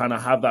think I kind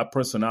of have that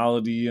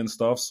personality and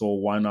stuff. So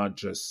why not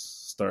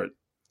just start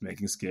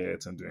making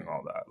skits and doing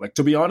all that? Like,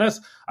 to be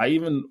honest, I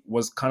even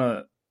was kind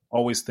of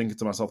always thinking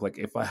to myself, like,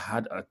 if I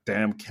had a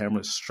damn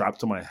camera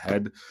strapped to my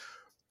head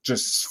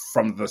just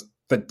from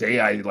the day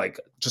I like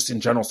just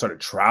in general started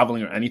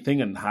traveling or anything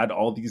and had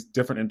all these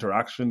different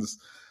interactions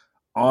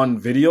on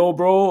video,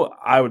 bro,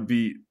 I would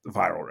be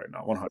viral right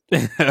now.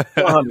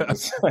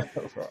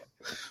 100%.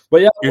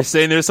 But yeah, you're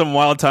saying there's some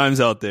wild times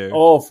out there.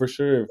 Oh, for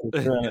sure.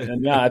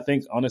 And yeah, I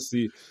think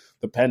honestly,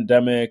 the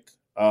pandemic,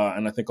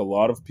 and I think a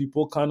lot of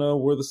people kind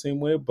of were the same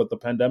way, but the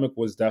pandemic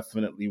was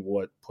definitely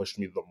what pushed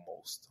me the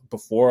most.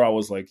 Before I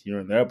was like here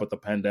and there, but the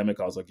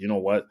pandemic, I was like, you know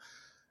what?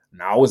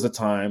 Now is the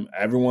time.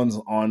 Everyone's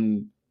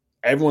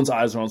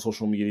eyes are on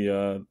social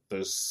media.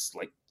 There's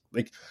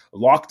like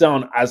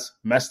lockdown, as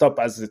messed up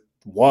as it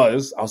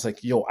was, I was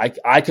like, yo,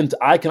 I can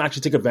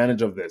actually take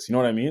advantage of this. You know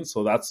what I mean?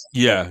 So that's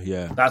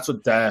that's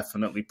what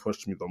definitely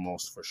pushed me the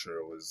most for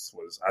sure. Was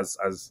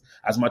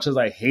as much as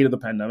I hated the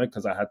pandemic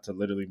because I had to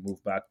literally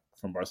move back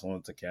from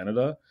Barcelona to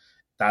Canada.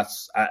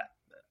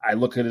 I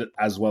look at it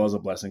as well as a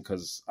blessing,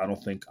 because I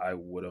don't think I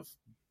would have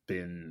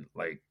been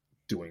like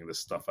doing this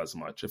stuff as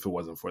much if it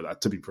wasn't for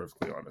that, to be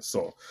perfectly honest.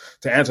 So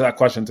to answer that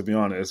question, to be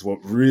honest, what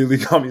really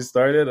got me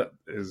started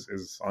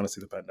is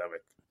honestly the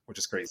pandemic, which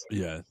is crazy.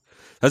 Yeah.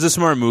 That's a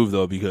smart move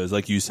though, because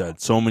like you said,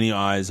 so many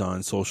eyes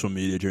on social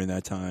media during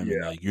that time.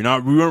 Yeah. Like we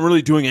weren't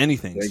really doing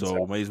anything. Exactly.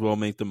 So might as well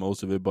make the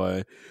most of it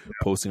by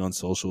posting on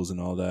socials and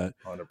all that.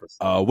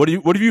 100%.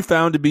 What have you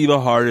found to be the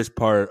hardest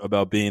part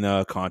about being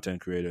a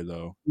content creator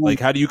though? Like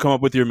how do you come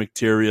up with your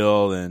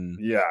material and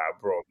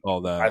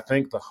all that? I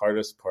think the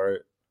hardest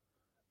part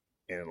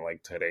in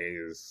like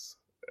today's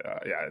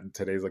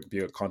like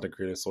being a content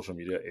creator, social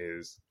media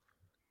is,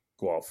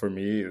 well, for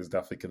me is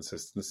definitely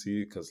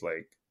consistency, because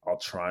like I'll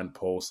try and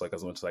post like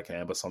as much as I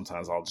can, but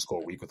sometimes I'll just go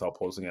a week without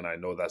posting, and I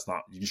know that's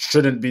not, you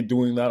shouldn't be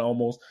doing that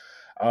almost.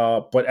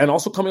 And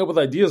also coming up with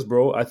ideas,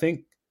 bro. I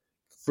think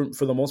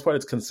for the most part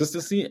it's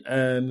consistency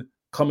and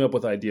coming up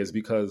with ideas,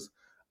 because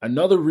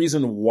another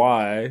reason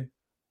why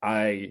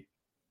I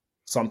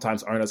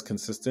sometimes aren't as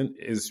consistent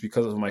is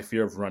because of my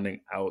fear of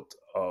running out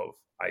of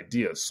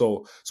ideas.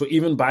 So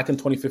even back in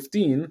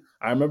 2015,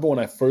 I remember when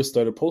I first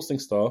started posting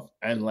stuff,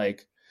 and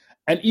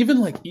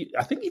even like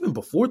I think even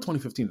before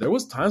 2015, there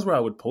was times where I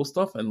would post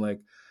stuff and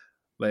like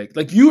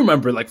you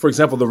remember, like for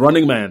example, the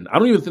Running Man. I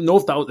don't even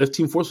know if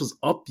Team Force was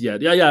up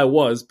yet. Yeah, it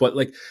was. But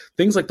like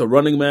things like the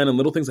Running Man and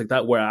little things like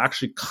that, where I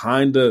actually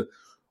kind of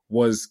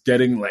was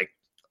getting like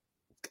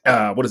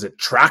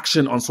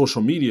traction on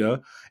social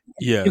media.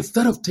 Yeah.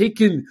 Instead of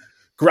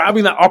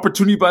grabbing that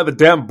opportunity by the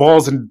damn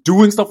balls and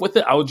doing stuff with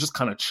it, I would just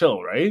kind of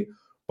chill, right?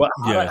 But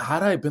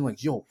had I been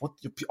like, yo, what?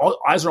 All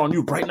eyes are on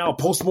you right now.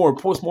 Post more,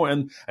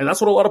 and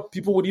that's what a lot of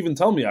people would even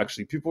tell me.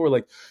 Actually, people were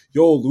like,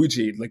 yo,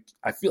 Luigi, like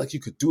I feel like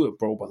you could do it,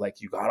 bro, but like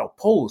you gotta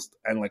post.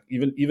 And like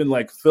even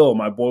like Phil,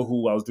 my boy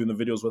who I was doing the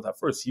videos with at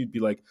first, he'd be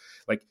like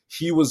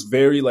he was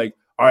very like,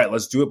 all right,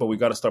 let's do it, but we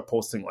got to start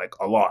posting like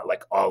a lot.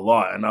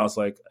 And I was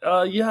like,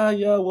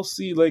 yeah, we'll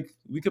see. Like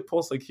we could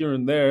post like here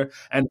and there.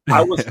 And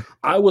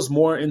I was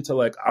more into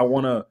like, I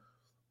want to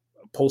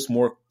post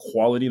more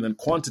quality than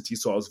quantity.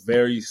 So I was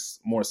very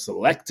more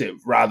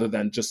selective rather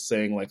than just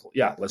saying like,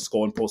 yeah, let's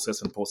go and post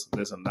this and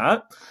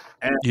that.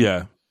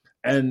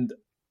 And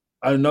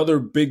another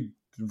big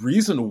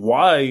reason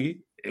why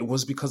it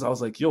was because I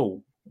was like,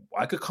 yo,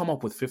 I could come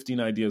up with 15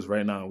 ideas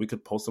right now. We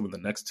could post them in the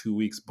next 2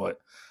 weeks, but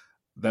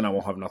then I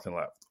won't have nothing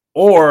left.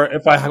 Or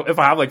if I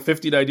have like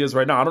 15 ideas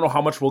right now, I don't know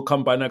how much will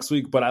come by next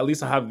week, but at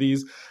least I have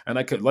these, and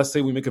I could, let's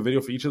say we make a video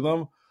for each of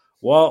them.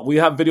 Well, we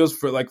have videos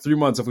for like 3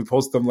 months if we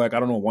post them like, I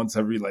don't know, once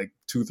every like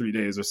 2-3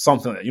 days or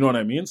something. You know what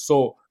I mean?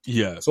 So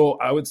Yeah. So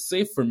I would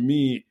say for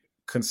me,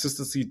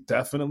 consistency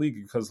definitely,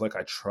 because like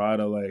I try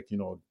to like, you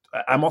know,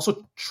 I'm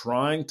also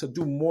trying to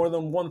do more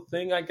than one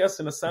thing, I guess,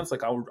 in a sense.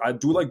 Like I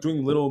do like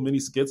doing little mini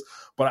skits,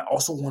 but I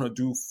also want to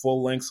do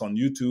full lengths on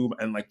YouTube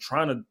and like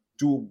trying to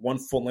do one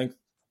full length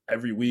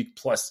every week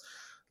plus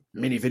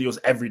mini videos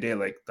every day.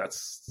 Like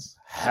that's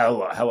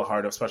hella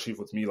hard, especially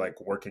with me like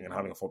working and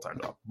having a full-time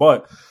job.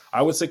 But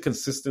I would say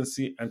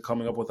consistency and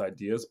coming up with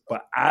ideas.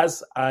 But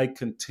as I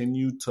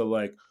continue to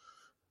like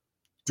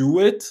do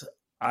it,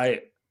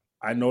 I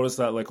noticed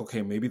that like,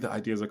 okay, maybe the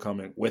ideas are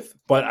coming with,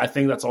 but I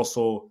think that's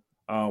also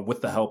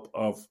with the help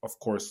of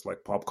course,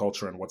 like pop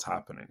culture and what's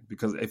happening.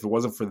 Because if it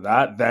wasn't for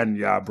that, then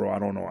yeah, bro, I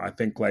don't know. I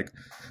think like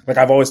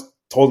I've always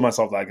told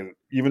myself like,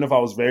 even if I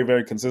was very,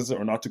 very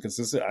consistent or not too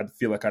consistent, I'd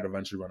feel like I'd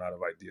eventually run out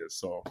of ideas.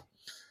 So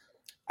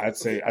I'd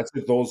say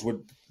those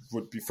would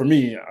be, for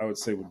me, I would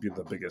say would be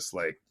the biggest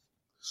like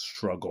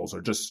struggles,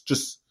 or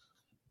just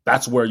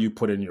that's where you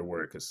put in your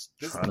work, is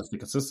trying to stay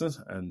consistent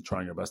and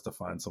trying your best to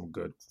find some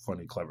good,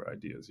 funny, clever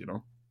ideas, you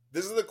know?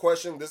 This is the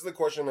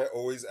question I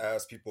always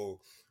ask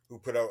people who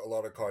put out a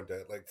lot of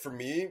content. Like for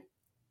me,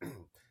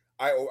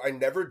 I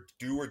never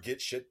do or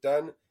get shit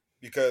done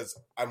because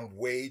I'm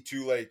way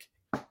too like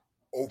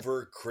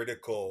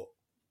overcritical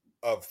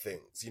of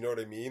things. You know what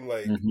I mean?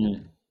 Like,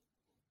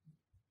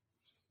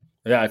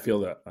 yeah, I feel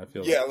that.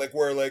 Yeah, like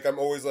where like I'm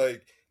always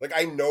like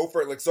I know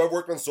for like, so I've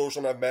worked on social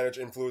and I've managed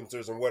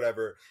influencers and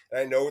whatever, and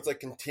I know it's like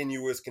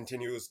continuous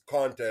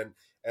content,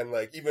 and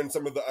like even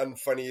some of the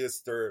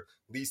unfunniest or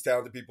least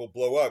talented people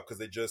blow up because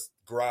they just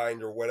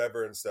grind or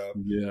whatever and stuff.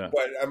 Yeah,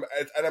 but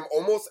I'm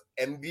almost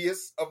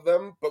envious of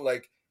them. But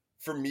like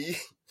for me,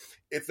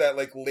 it's that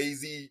like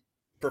lazy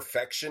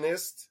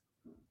perfectionist.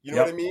 You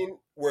know what I mean?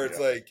 Where it's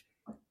like,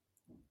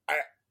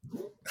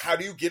 how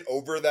do you get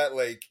over that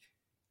like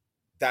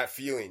that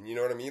feeling? You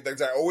know what I mean?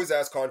 Like I always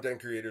ask content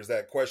creators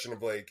that question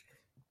of like,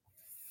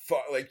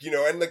 you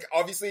know, and like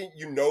obviously,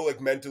 you know,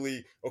 like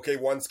mentally, okay,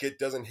 one skit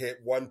doesn't hit,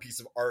 one piece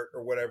of art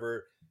or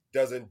whatever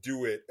doesn't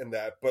do it, and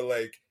that, but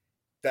like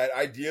that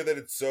idea that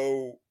it's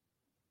so,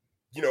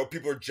 you know,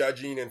 people are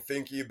judging and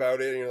thinking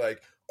about it, and you're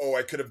like, oh,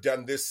 I could have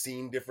done this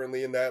scene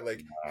differently in that.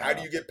 Like, how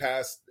do you get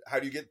past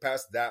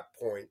that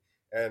point?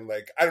 And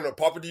like, I don't know,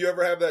 Papa, do you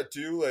ever have that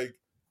too? Like,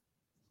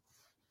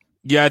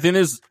 yeah, I think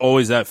there's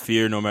always that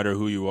fear, no matter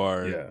who you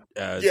are.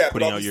 Yeah,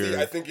 but obviously,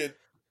 I think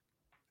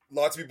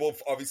lots of people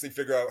obviously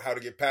figure out how to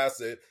get past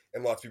it,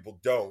 and lots of people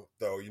don't,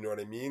 though. You know what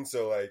I mean?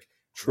 So, like,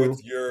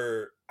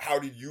 how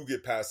did you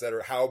get past that,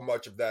 or how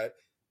much of that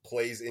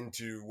plays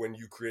into when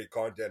you create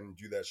content and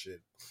do that shit?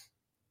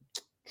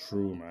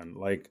 True, man.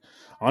 Like,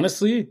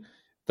 honestly,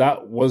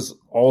 that was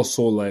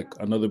also like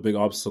another big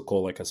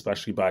obstacle, like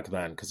especially back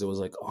then, because it was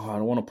like, oh, I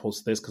don't want to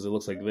post this because it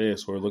looks like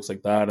this or it looks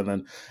like that,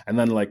 and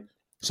then like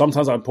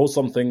sometimes I'd post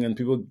something and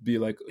people would be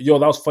like, yo,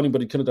 that was funny,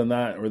 but you could have done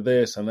that or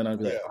this, and then I'd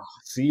be like, oh,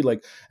 see,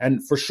 like,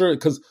 and for sure,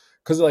 because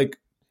like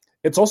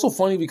it's also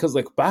funny because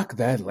like back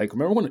then, like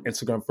remember when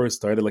Instagram first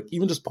started, like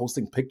even just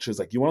posting pictures,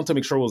 like you wanted to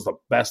make sure it was the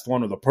best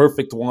one or the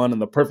perfect one and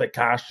the perfect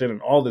caption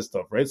and all this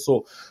stuff, right?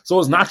 So it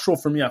was natural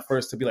for me at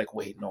first to be like,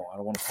 wait, no, I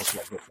don't want to post it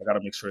like this. I got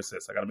to make sure it's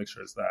this. I got to make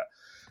sure it's that.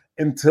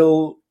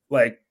 Until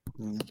like,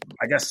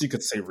 I guess you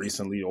could say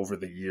recently, over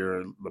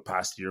the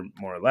past year,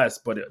 more or less.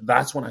 But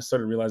that's when I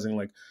started realizing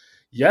like,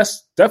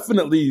 yes,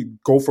 definitely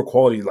go for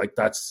quality. Like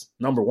that's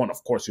number one.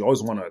 Of course, you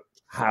always want to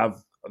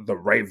have the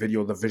right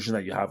video, the vision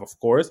that you have, of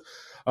course.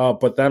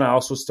 But then I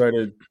also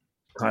started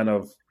kind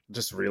of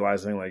just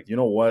realizing like, you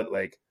know what,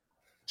 like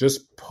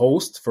just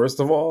post first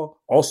of all.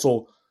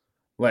 Also,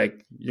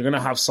 like you're going to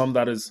have some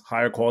that is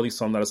higher quality,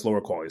 some that is lower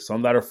quality,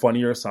 some that are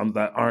funnier, some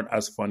that aren't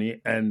as funny.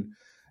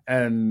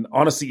 And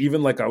honestly,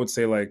 even like I would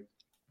say like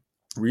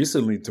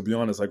recently, to be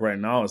honest, like right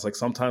now, it's like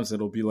sometimes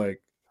it'll be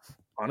like,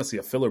 honestly,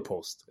 a filler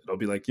post. It'll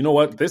be like, you know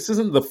what, this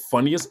isn't the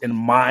funniest in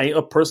my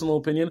personal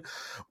opinion,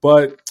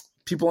 but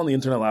people on the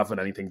internet laugh at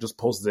anything. Just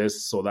post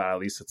this so that at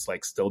least it's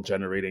like still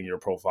generating your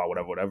profile,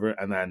 whatever.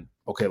 And then,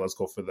 okay, let's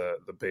go for the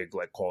big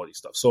like quality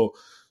stuff. So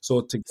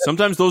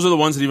sometimes those are the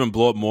ones that even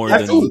blow up more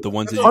than the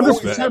ones that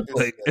you expect.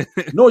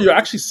 Like, no, you're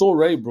actually so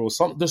right, bro.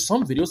 There's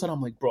some videos that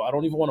I'm like, bro, I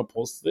don't even want to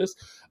post this.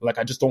 Like,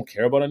 I just don't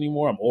care about it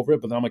anymore. I'm over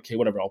it. But then I'm like, okay,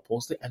 whatever, I'll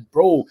post it. And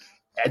bro,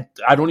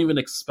 I don't even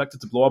expect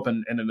it to blow up,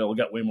 and it'll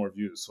get way more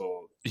views.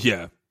 So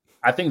yeah,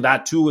 I think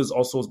that too is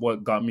also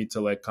what got me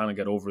to like kind of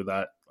get over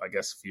that, I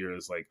guess, fear.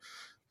 Is like,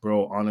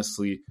 bro,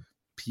 honestly,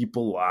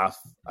 people laugh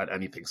at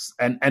anything,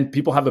 and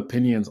people have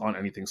opinions on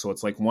anything. So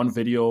it's like one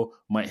video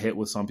might hit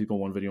with some people,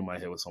 one video might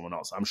hit with someone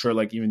else. I'm sure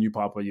like even you,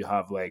 Papa, you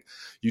have like,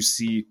 you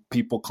see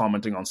people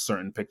commenting on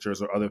certain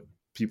pictures or other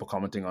people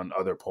commenting on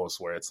other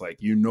posts where it's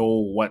like, you know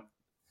what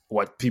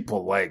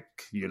people like,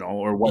 you know,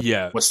 or what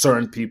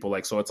certain people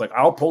like. So it's like,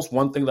 I'll post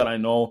one thing that I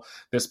know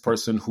this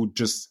person who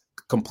just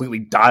completely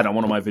died on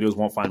one of my videos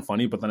won't find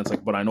funny, but then it's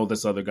like, but I know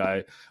this other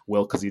guy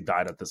will because he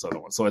died at this other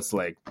one. So it's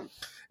like,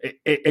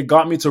 it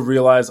got me to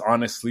realize,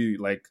 honestly,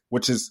 like,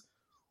 which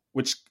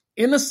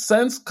in a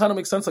sense kind of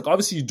makes sense. Like,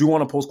 obviously you do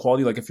want to post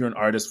quality. Like, if you're an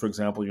artist, for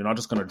example, you're not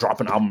just going to drop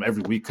an album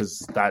every week because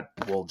that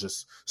will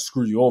just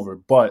screw you over.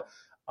 But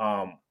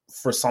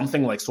for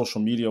something like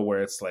social media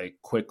where it's like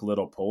quick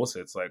little posts,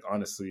 it's like,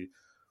 honestly,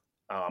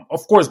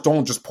 of course,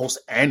 don't just post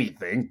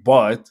anything,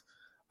 but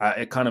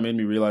it kind of made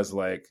me realize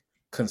like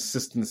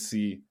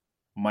consistency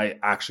might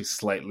actually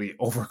slightly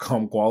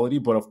overcome quality,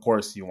 but of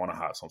course you want to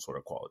have some sort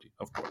of quality,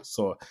 of course.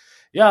 So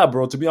yeah,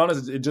 bro, to be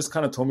honest, it just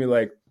kind of told me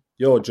like,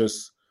 yo,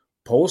 just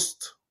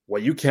post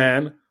what you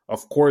can.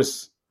 Of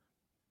course,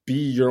 be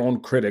your own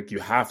critic. You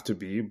have to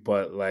be,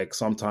 but like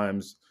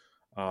sometimes,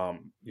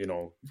 you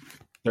know,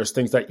 there's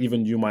things that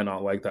even you might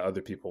not like that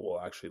other people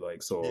will actually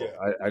like. So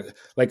yeah.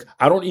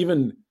 I don't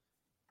even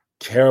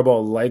care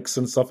about likes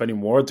and stuff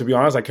anymore. To be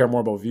honest, I care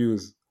more about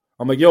views.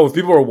 I'm like, yo, if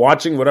people are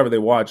watching whatever they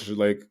watch,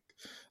 like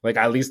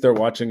at least they're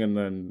watching, and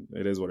then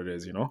it is what it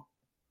is, you know?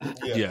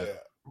 Yeah,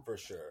 for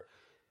sure.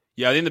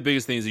 Yeah, I think the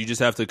biggest thing is you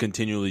just have to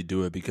continually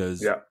do it,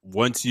 because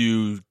once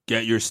you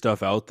get your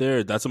stuff out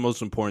there, that's the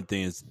most important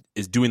thing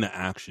is doing the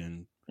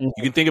action. Mm-hmm.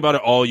 You can think about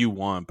it all you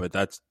want, but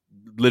that's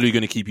literally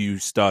going to keep you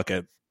stuck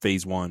at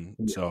phase one.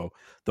 Yeah. So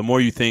the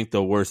more you think,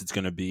 the worse it's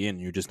going to be, and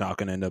you're just not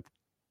going to end up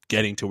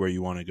getting to where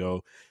you want to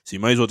go. So you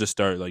might as well just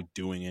start like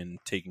doing and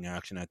taking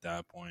action at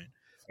that point.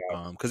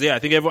 Because I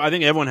think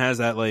everyone has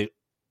that like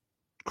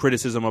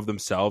criticism of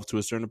themselves to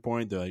a certain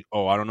point. They're like,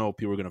 oh, I don't know if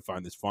people are going to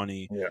find this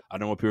funny. Yeah. I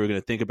don't know what people are going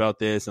to think about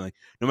this. And like,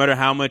 no matter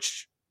how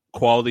much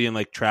quality and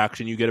like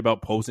traction you get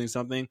about posting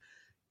something,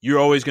 you're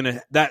always going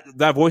to,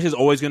 that voice is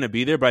always going to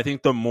be there. But I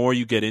think the more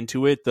you get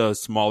into it, the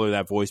smaller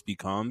that voice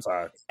becomes.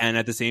 And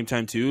at the same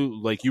time too,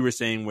 like you were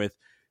saying with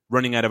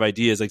running out of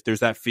ideas, like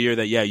there's that fear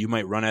that, yeah, you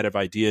might run out of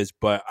ideas.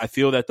 But I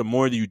feel that the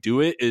more that you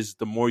do it is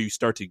the more you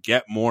start to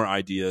get more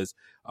ideas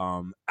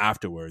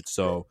afterwards.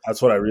 So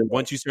that's what I realized.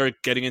 Once you start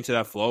getting into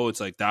that flow, it's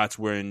like that's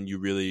when you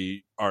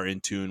really are in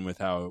tune with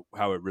how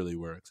it really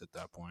works at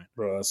that point.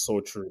 Bro, that's so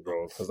true,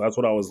 bro. Because that's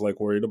what I was like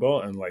worried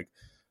about, and like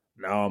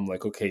now I'm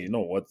like, okay, you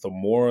know what? The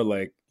more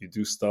like you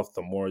do stuff,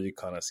 the more you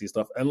kind of see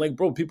stuff. And like,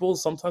 bro, people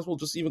sometimes will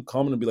just even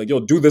comment and be like,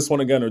 yo, do this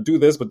one again, or do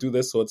this, but do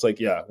this. So it's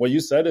like, yeah, what you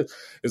said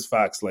is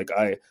facts. Like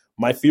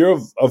my fear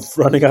of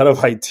running out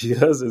of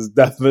ideas is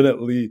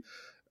definitely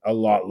a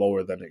lot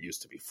lower than it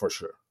used to be, for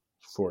sure.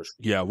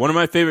 Yeah, one of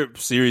my favorite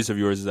series of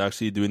yours is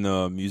actually doing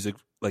the music,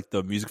 like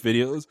the music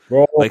videos,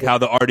 bro, like how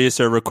the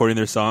artists are recording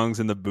their songs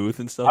in the booth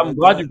and stuff. I'm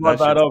glad you brought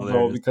that up,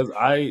 bro, because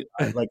I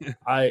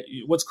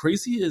what's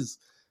crazy is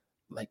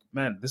like,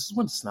 man, this is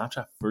when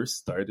Snapchat first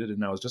started,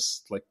 and I was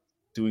just like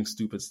doing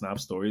stupid Snap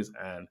stories,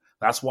 and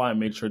that's why I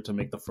made sure to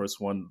make the first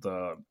one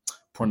the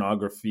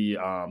pornography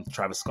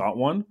Travis Scott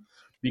one.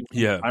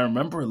 Yeah, I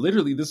remember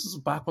literally this was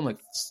back when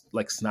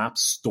like Snap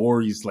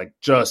stories like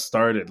just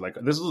started. Like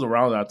this was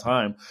around that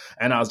time,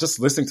 and I was just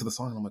listening to the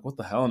song and I'm like, what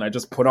the hell? And I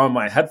just put on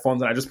my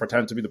headphones and I just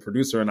pretended to be the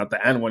producer. And at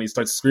the end, when he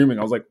starts screaming,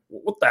 I was like,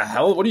 what the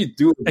hell? What are you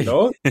doing? You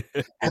know?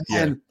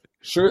 And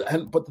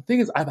but the thing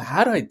is, I've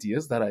had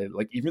ideas that I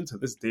like even to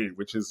this day,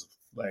 which is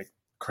like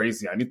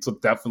crazy. I need to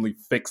definitely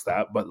fix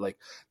that, but like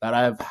that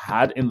I've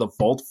had in the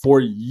vault for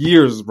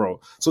years, bro.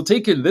 So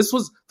this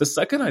was the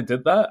second I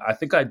did that. I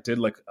think I did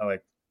like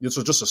this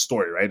was just a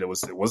story, right? It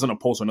wasn't a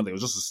post or nothing. It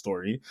was just a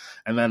story.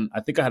 And then I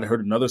think I had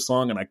heard another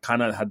song, and I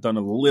kind of had done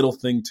a little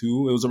thing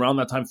too. It was around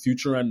that time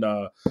Future and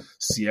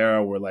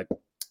Sierra were like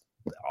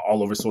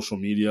all over social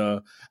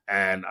media,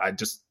 and I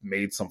just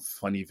made some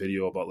funny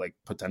video about like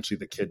potentially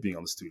the kid being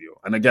on the studio.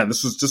 And again,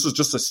 this was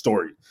just a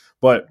story.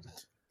 But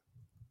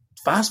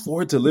fast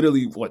forward to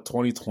literally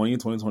 2020,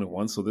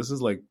 2021. So this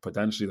is like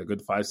potentially a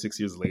good 5-6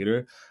 years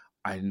later.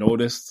 I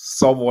noticed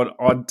someone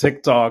on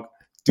TikTok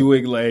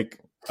doing like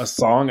a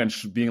song and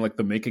being like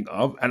the making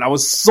of, and I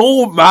was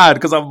so mad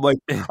because I'm like,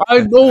 I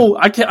know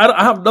I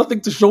have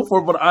nothing to show for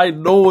it, but I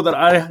know that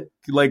I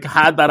like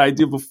had that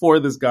idea before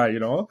this guy, you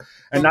know,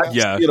 and I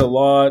see it a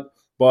lot.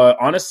 But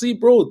honestly,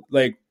 bro,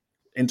 like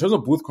in terms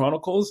of Booth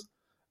Chronicles,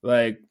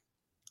 like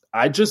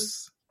I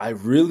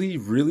really,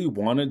 really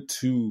wanted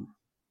to.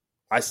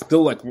 I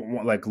still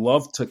like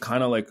love to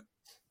kind of like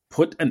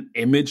put an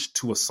image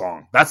to a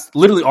song. That's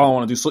literally all I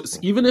want to do. So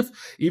even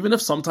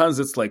if sometimes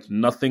it's like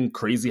nothing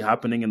crazy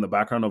happening in the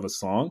background of a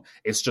song,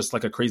 it's just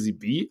like a crazy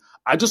beat.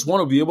 I just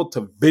want to be able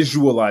to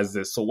visualize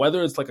this. So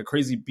whether it's like a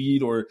crazy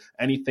beat or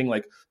anything,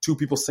 like two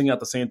people singing at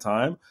the same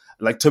time,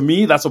 like to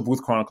me, that's what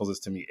Booth Chronicles is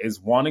to me,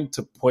 is wanting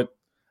to put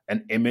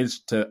an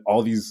image to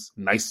all these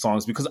nice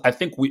songs, because I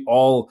think we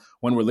all,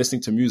 when we're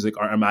listening to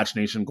music, our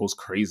imagination goes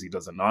crazy,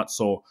 does it not?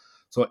 So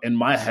in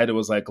my head, it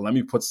was like, let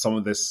me put some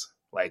of this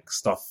like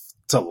stuff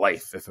to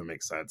life, if it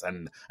makes sense.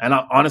 And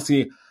I,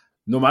 honestly,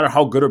 no matter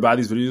how good or bad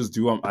these videos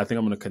do, I think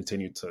I'm going to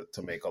continue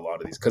to make a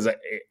lot of these, because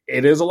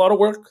it is a lot of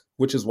work,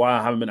 which is why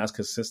I haven't been as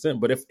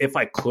consistent. But if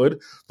I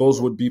could, those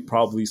would be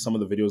probably some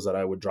of the videos that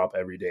I would drop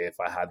every day if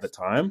I had the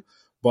time.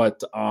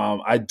 But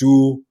I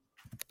do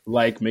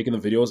like making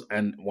the videos,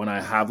 and when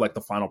I have like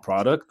the final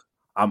product,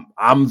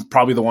 I'm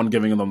probably the one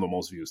giving them the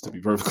most views, to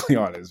be perfectly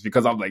honest,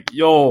 because I'm like,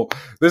 yo,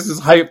 this is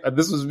hype, and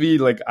this was me.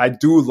 Like, I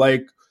do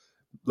like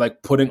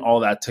putting all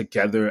that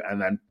together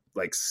and then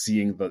like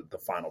seeing the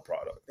final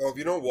product. Oh, if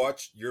you don't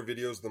watch your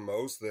videos the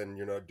most, then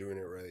you're not doing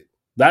it right.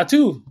 That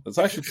too. That's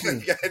actually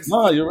true. Yeah,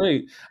 No, you're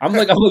right. I'm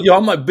like, yo,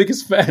 I'm my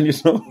biggest fan, you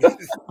know?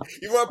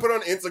 Even when I put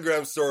on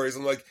Instagram stories,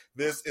 I'm like,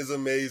 this is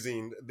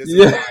amazing. This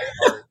is my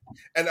art.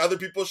 And other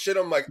people's shit,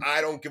 I'm like,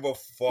 I don't give a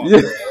fuck.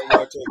 Yeah.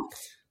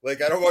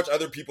 I don't watch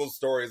other people's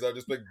stories. I'll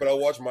just like, but I'll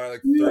watch mine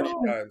like 30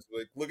 times.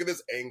 Like, look at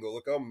this angle.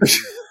 Look how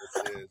amazing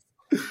this is.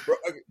 Bro,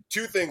 okay,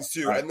 two things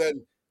too. And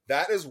then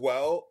that as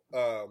well,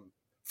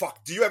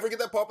 fuck, do you ever get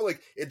that pop-up?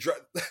 Like,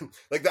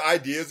 like the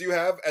ideas you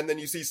have, and then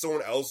you see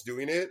someone else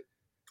doing it.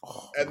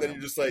 And then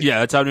you're just like, yeah,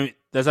 that's happened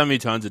to me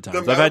tons of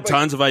times. I've had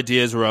tons of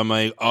ideas where I'm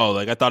like, oh,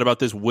 like I thought about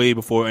this way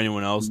before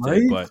anyone else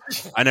did, but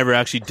I never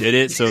actually did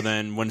it. So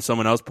then when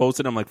someone else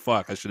posted, I'm like,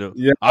 fuck, I should have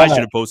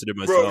posted it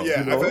myself. Bro,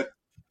 yeah,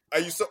 I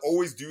used to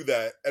always do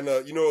that. And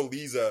you know,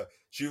 Eliza,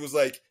 she was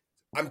like,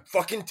 I'm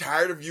fucking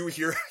tired of you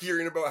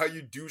hearing about how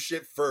you do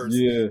shit first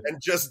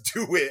and just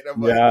do it. I'm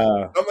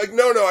like,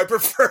 no, I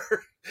prefer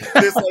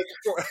this.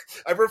 Like,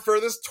 I prefer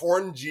this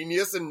torn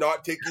genius and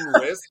not taking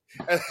risks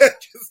and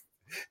just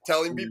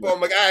telling people. I'm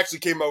like, I actually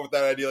came up with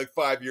that idea like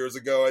 5 years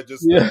ago. I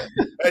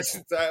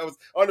was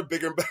on to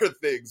bigger and better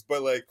things,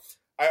 but like,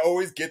 I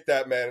always get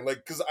that, man.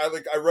 Like, cause I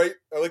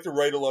like to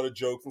write a lot of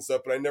jokes and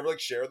stuff, but I never like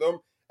share them.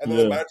 And then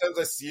the amount of times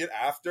I see it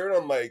after, and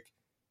I'm like,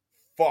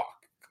 fuck.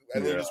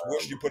 And then you just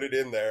wish you put it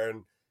in there,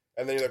 and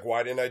then you're like,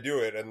 why didn't I do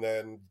it? And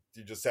then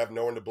you just have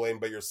no one to blame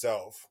but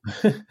yourself.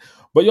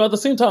 But at the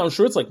same time, I'm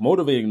sure it's like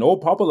motivating. No,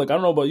 Papa, like I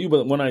don't know about you,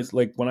 but when I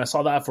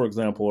saw that, for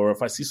example, or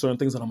if I see certain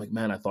things and I'm like,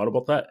 man, I thought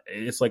about that.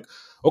 It's like,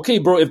 okay,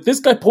 bro, if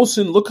this guy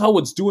posted, look how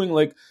it's doing.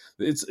 Like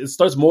it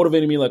starts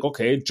motivating me. Like,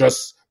 okay,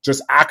 just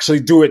actually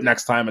do it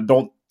next time and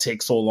don't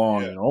take so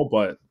long, you know.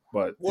 But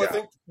well, I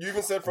think you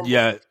even said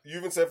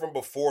from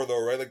before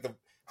though, right? Like the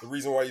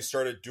reason why you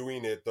started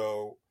doing it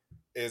though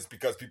is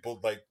because people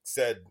like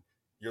said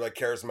you're like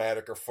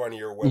charismatic or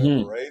funny or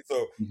whatever, right?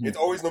 So it's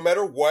always, no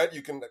matter what,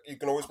 you can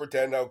always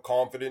pretend how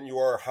confident you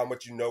are, how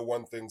much you know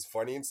one thing's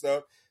funny and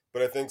stuff.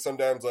 But I think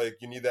sometimes like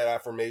you need that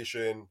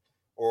affirmation,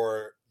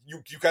 or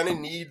you kind of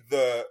need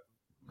the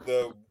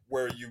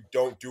where you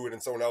don't do it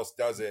and someone else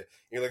does it.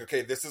 And you're like,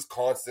 okay, this is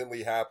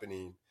constantly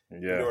happening. Yeah.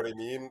 You know what I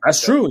mean?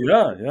 That's true.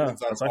 Yeah.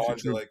 That's actually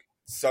true. Like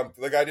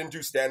something like I didn't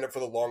do stand up for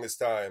the longest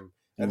time.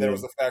 And then it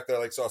was the fact that I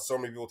like saw so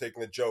many people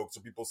taking the joke,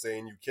 so people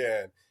saying you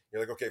can.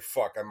 You're like, okay,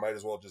 fuck, I might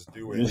as well just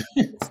do it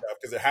and stuff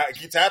because it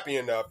keeps happening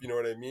enough. You know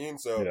what I mean?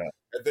 So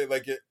I think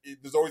like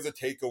there's always a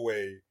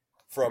takeaway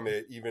from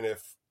it, even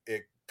if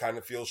it kind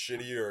of feels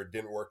shitty or it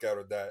didn't work out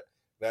at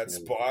that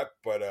spot.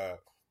 But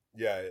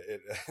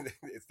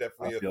it's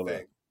definitely a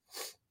thing.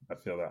 I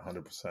feel that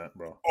 100%,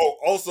 bro. Oh,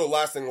 also,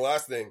 last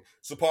thing.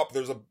 So, Pop,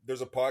 there's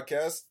a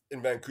podcast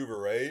in Vancouver,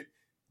 right?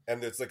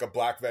 And it's like a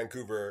Black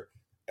Vancouver,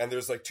 and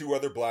there's like 2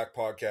 other Black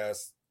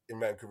podcasts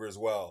in Vancouver as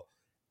well.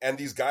 And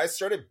these guys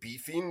started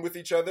beefing with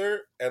each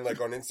other and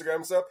like on Instagram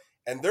and stuff,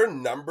 and their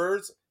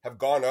numbers have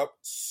gone up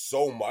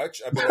so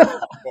much. I've been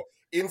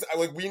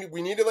like,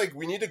 we need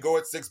to go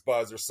at 6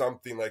 Buzz or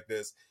something like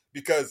this,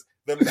 because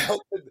the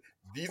amount that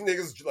these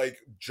niggas like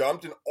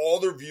jumped in all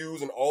their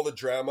views and all the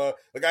drama.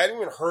 Like I hadn't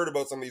even heard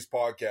about some of these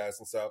podcasts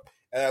and stuff,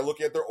 and I look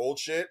at their old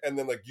shit, and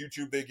then like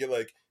YouTube, they get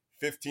like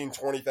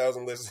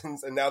 15,000-20,000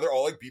 listens, and now they're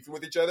all like beefing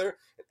with each other.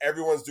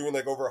 Everyone's doing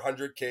like over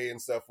 100K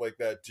and stuff like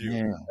that too.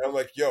 And I'm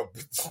like, yo,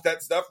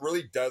 that stuff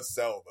really does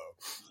sell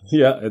though.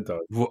 Yeah, it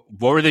does. What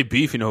were they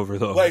beefing over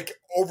though? Like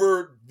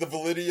over the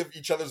validity of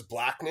each other's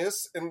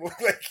blackness, and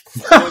like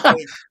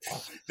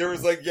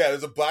there's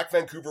a Black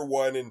Vancouver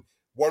one, and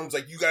one's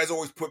like, you guys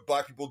always put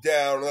Black people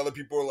down, and other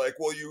people are like,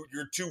 well,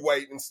 you're too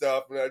white and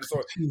stuff. And I just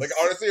like,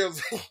 honestly,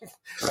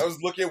 I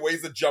was looking at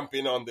ways to jump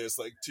in on this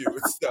like too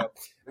and stuff,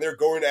 and they're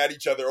going at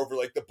each other over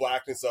like the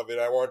blackness of it.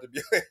 I wanted to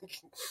be like,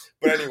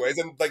 but anyways,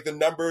 and like the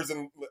numbers,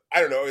 and I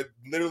don't know, it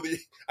literally,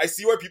 I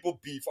see why people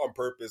beef on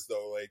purpose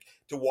though, like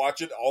to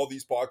watch it, all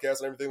these podcasts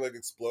and everything like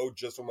explode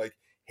just from like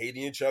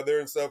hating each other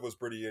and stuff was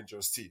pretty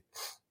interesting.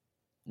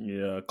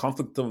 Yeah,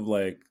 conflict of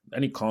like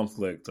any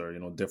conflict or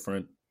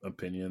different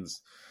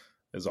opinions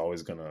is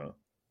always gonna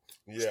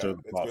stir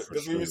the pot.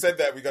 Because we said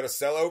that we got to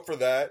sell out for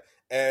that,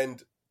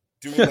 and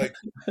doing like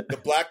the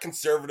Black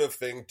conservative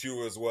thing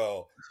too as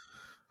well.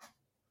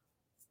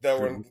 That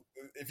one,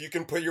 if you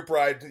can put your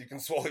pride, you can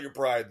swallow your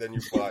pride, then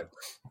you're fine.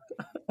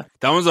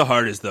 That one's the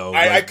hardest though.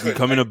 I could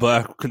becoming a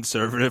Black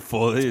conservative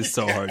fully is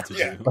so hard to do.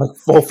 They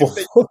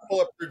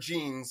pull up their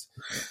jeans,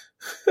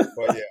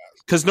 but yeah.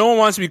 Because no one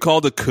wants to be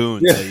called a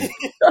coon. Yeah.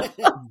 Like,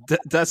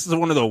 that's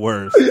one of the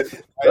worst.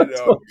 I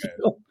know,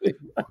 man.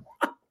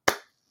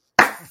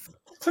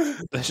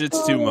 That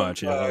shit's too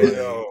much. Yeah. I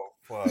know.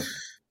 Fuck.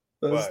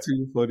 That's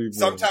too funny, bro.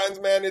 Sometimes,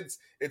 man,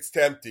 it's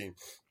tempting.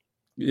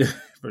 Yeah,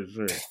 for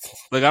sure.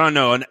 Like, I don't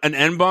know, an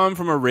N-bomb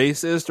from a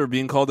racist or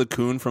being called a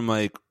coon from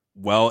like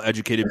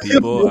well-educated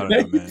people. I don't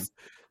know, man.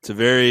 It's a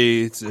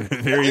very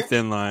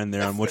thin line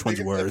there on which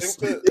one's worse.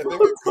 I think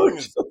a coon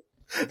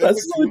I think That's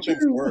the so coon thing's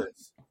true.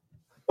 worse.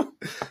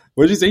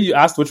 What did you say? You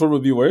asked which one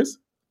would be worse?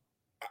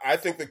 I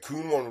think the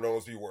coon one would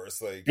almost be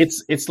worse. Like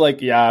It's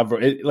like, yeah, bro.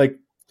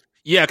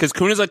 Yeah, because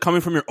coon is like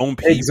coming from your own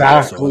people.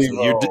 Exactly,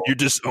 so you're bro. you're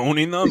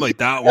disowning them. Like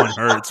that one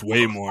hurts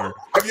way more.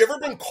 have you ever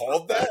been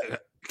called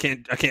that?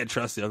 I can't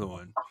trust the other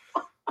one.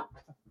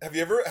 Have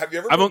you ever I've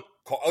been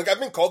called, like I've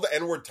been called the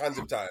N-word tons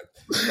of times,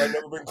 but I've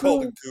never been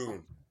called a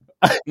coon.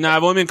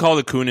 I've only been called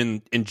a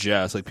coon in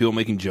jest, like people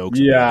making jokes.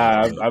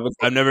 Yeah,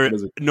 I've never.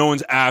 No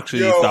one's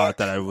actually thought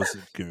that I was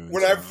a coon.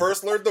 When I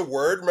first learned the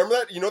word, remember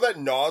that? You know that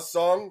Nas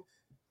song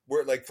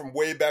where, like, from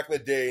way back in the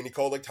day, and he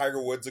called like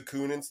Tiger Woods a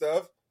coon and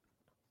stuff.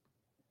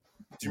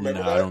 Do you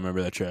remember that? I don't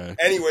remember that track.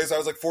 Anyways, I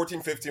was like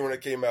 14, 15 when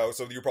it came out,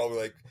 so you're probably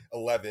like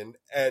 11,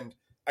 and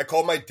I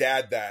called my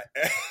dad that.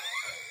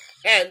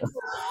 And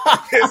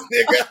this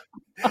nigga,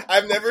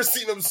 I've never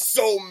seen him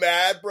so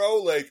mad, bro.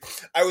 Like,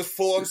 I was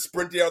full on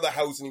sprinting out of the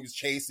house and he was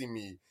chasing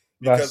me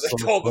because I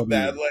told him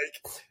that.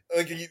 Like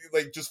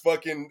just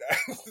fucking.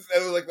 I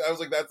was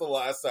like, that's the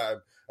last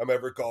time I'm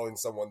ever calling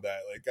someone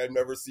that. Like, I've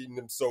never seen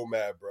him so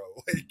mad, bro.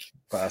 Like,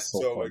 that's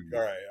so like, all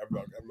right, I'm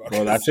not.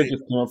 Bro, that shit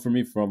just came up for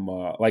me from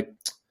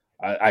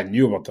I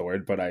knew about the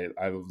word, but I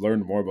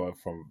learned more about it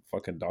from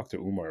fucking Dr.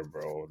 Umar,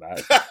 bro.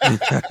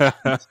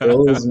 That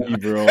kills me,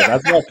 bro.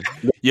 That's not.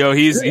 Yo,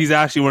 he's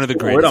actually one of the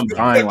greatest. I'm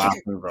dying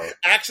laughing, bro.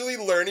 Actually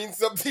learning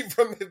something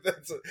from it.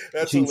 That's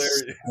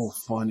hilarious. So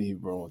funny,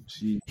 bro.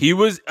 Jeez. He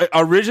was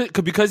originally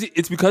because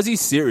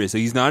he's serious.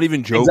 Like, he's not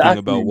even joking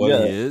about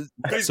what he is.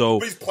 But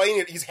he's playing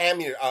it. He's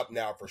hamming it up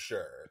now for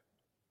sure.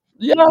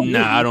 Yeah.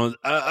 Nah, I don't.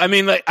 I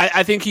mean, like,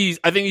 I think he's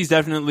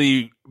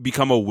definitely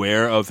become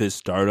aware of his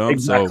stardom.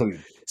 Exactly. So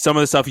some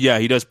of the stuff, yeah,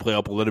 he does play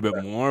up a little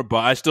bit more, but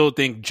I still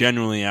think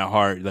genuinely at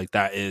heart, like,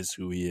 that is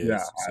who he is.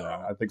 Yeah, so.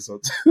 I think so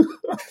too.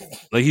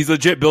 Like, he's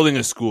legit building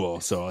a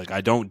school, so like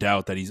I don't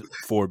doubt that he's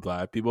for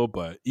black people,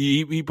 but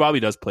he probably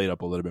does play it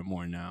up a little bit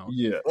more now.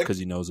 Yeah, because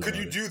he knows. Could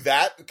you do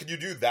that? Could you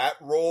do that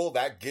role,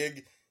 that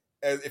gig,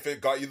 as if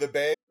it got you the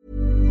bang?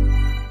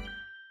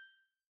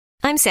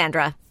 I'm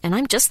Sandra, and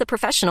I'm just the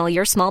professional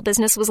your small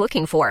business was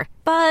looking for.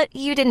 But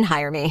you didn't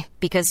hire me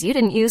because you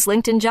didn't use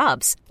LinkedIn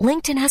Jobs.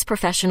 LinkedIn has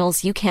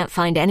professionals you can't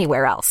find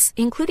anywhere else,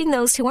 including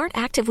those who aren't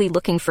actively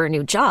looking for a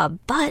new job,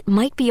 but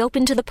might be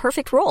open to the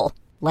perfect role,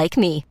 like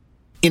me.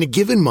 In a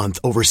given month,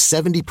 over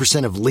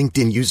 70% of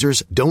LinkedIn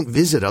users don't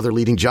visit other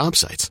leading job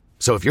sites.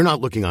 So if you're not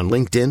looking on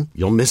LinkedIn,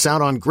 you'll miss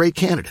out on great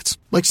candidates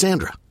like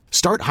Sandra.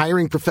 Start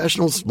hiring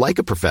professionals like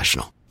a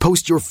professional.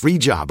 Post your free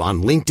job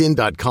on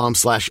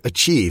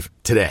linkedin.com/achieve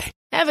today.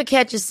 Ever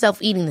catch yourself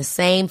eating the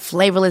same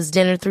flavorless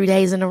dinner 3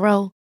 days in a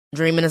row?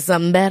 Dreaming of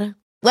something better?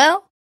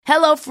 Well,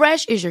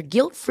 HelloFresh is your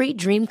guilt-free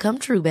dream come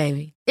true,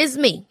 baby. It's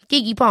me,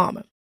 Keke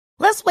Palmer.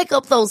 Let's wake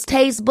up those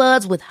taste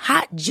buds with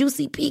hot,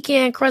 juicy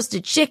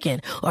pecan-crusted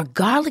chicken or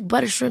garlic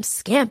butter shrimp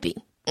scampi.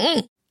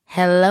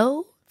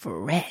 Hello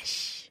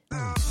Fresh.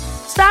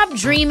 Stop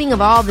dreaming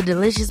of all the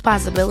delicious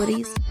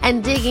possibilities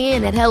and dig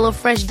in at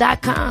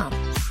HelloFresh.com.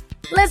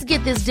 Let's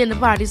get this dinner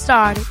party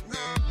started.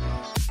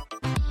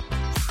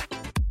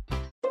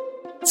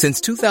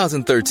 Since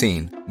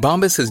 2013,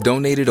 Bombas has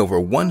donated over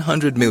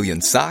 100 million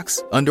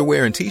socks,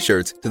 underwear, and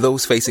T-shirts to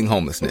those facing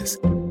homelessness.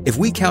 If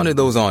we counted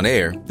those on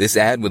air, this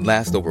ad would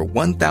last over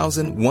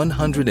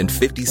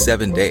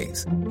 1,157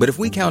 days. But if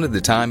we counted the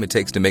time it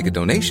takes to make a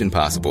donation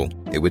possible,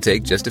 it would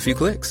take just a few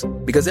clicks.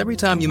 Because every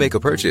time you make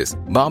a purchase,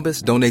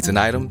 Bombas donates an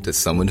item to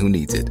someone who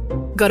needs it.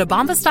 Go to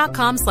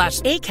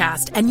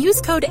bombas.com/ACAST and use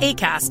code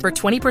ACAST for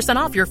 20%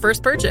 off your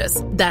first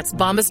purchase. That's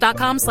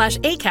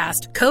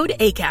bombas.com/ACAST, code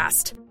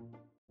ACAST.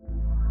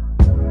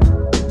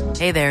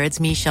 Hey there, it's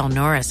Michelle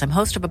Norris. I'm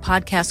host of a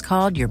podcast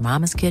called Your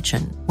Mama's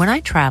Kitchen. When I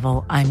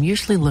travel, I'm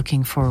usually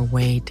looking for a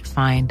way to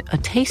find a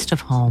taste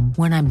of home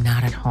when I'm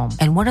not at home.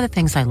 And one of the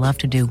things I love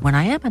to do when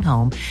I am at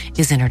home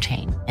is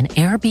entertain. And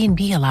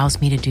Airbnb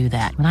allows me to do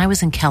that. When I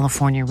was in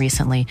California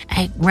recently,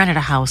 I rented a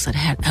house that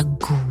had a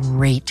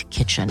great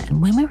kitchen.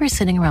 And when we were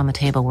sitting around the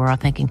table, we're all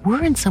thinking,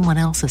 we're in someone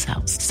else's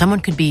house. Someone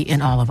could be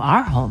in all of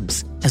our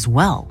homes as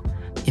well.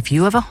 If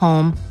you have a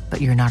home, but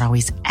you're not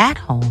always at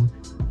home,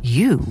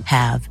 you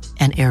have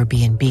an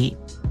Airbnb.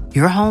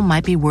 Your home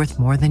might be worth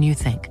more than you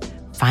think.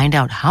 Find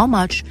out how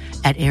much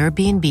at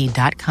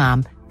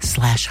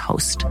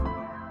airbnb.com/host.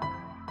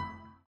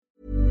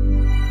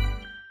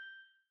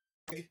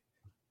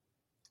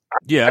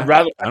 Yeah, I'd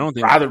rather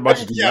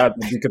much do Yeah. that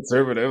than be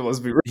conservative. Let's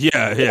be real.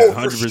 Yeah, Oh,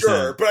 100%. for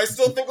sure. But I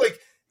still think like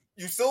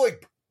you still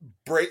like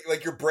break,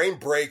 like your brain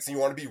breaks and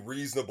you want to be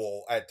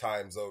reasonable at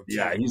times though. Too.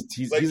 Yeah,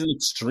 he's like, an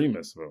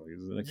extremist, bro.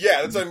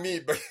 Yeah, that's what I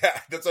mean. But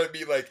yeah, that's what I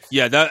mean. Like,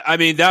 yeah,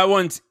 that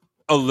one's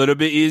a little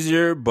bit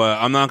easier, but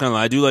I'm not gonna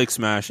lie, I do like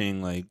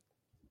smashing like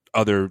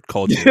other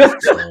cultures.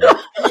 So. I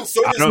mean,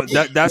 so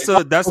does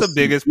he. That's the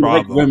biggest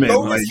problem. Like women,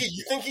 So like, does he.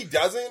 You think he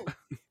doesn't?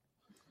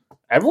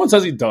 everyone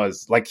says he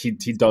does. Like he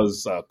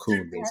does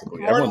coon basically.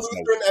 Martin Everyone says.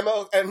 Luther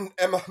and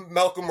Emma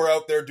Malcolm were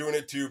out there doing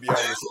it too behind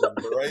the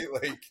scenes, right?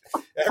 Like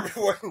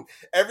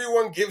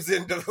everyone gives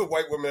in to the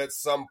white women at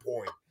some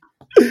point.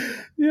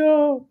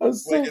 Yeah,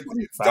 that's so Like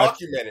funny. it's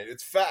documented.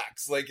 It's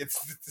facts. Like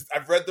it's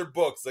I've read their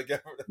books. Like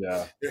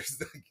Yeah. there's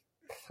like,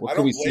 What I can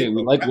don't we say? blame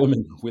We them. like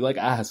women. We like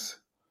ass.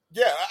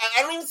 Yeah,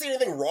 I don't even see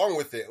anything wrong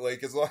with it.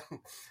 Like as long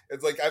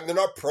it's like they're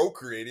not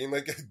procreating.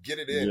 Like get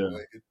it in. Yeah.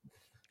 Like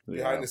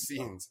behind the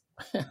scenes.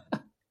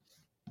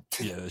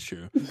 Yeah, that's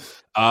true.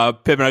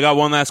 Pippin, I got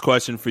one last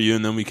question for you,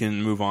 and then we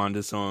can move on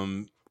to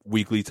some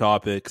weekly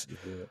topics.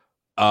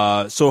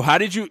 So how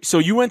did you? So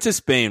you went to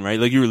Spain, right?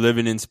 Like you were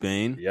living in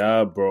Spain.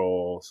 Yeah,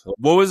 bro. So,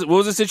 What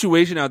was the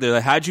situation out there?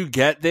 Like, how'd you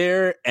get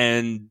there,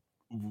 and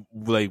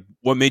like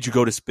what made you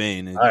go to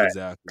Spain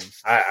exactly?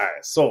 all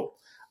right. So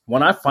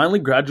when I finally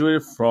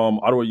graduated from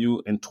Ottawa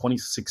U in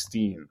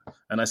 2016,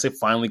 and I say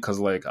finally because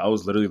like I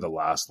was literally the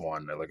last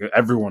one. Like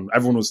everyone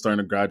was starting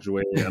to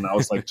graduate, and I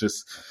was like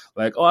just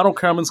like, oh, I don't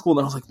care, I'm in school.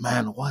 And I was like,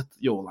 man, what?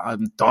 Yo,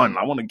 I'm done.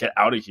 I want to get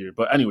out of here.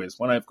 But anyways,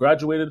 when I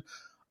graduated,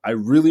 I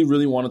really,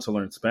 really wanted to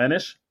learn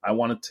Spanish. I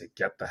wanted to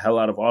get the hell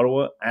out of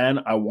Ottawa, and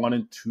I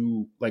wanted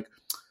to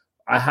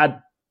I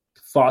had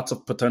thoughts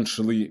of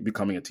potentially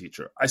becoming a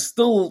teacher. I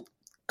still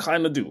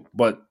kind of do,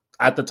 but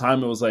at the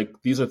time it was like,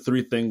 these are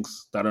three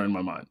things that are in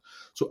my mind.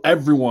 So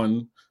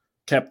everyone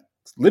kept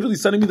literally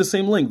sending me the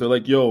same link. They're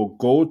like, yo,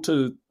 go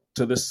to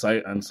this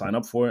site and sign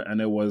up for it.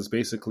 And it was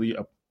basically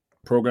a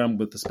program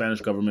with the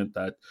Spanish government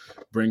that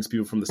brings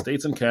people from the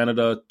States and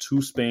Canada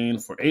to Spain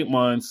for 8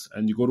 months.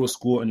 And you go to a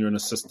school and you're an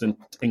assistant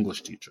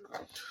English teacher.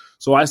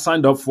 So I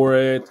signed up for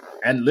it.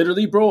 And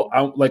literally, bro,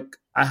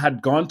 I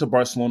had gone to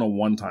Barcelona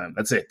one time.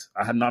 That's it.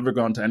 I had never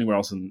gone to anywhere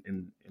else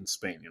in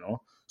Spain, you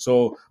know?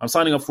 So I'm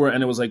signing up for it,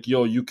 and it was like,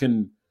 yo, you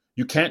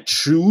can't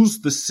choose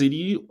the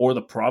city or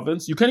the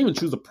province. You can't even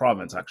choose the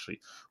province,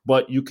 actually,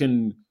 but you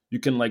can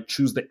like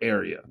choose the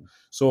area.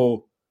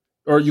 So,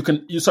 or you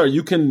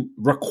can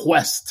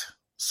request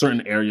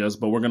certain areas,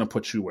 but we're gonna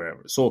put you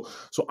wherever. So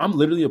I'm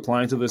literally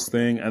applying to this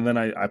thing, and then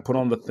I put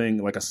on the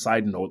thing like a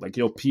side note, like,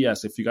 yo,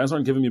 P.S. if you guys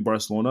aren't giving me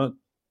Barcelona,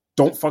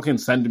 don't fucking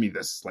send me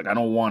this. Like, I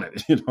don't want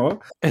it, you know?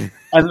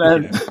 And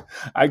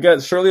then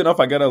surely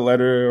enough, I get a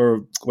letter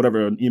or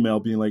whatever, an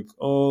email being like,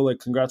 oh, like,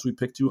 congrats, we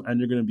picked you,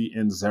 and you're going to be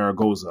in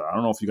Zaragoza. I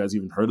don't know if you guys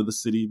even heard of the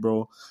city,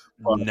 bro.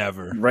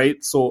 Never.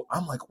 Right? So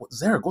I'm like, what,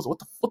 Zaragoza?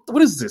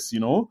 What is this, you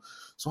know?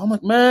 So I'm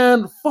like,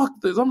 man, fuck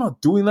this. I'm not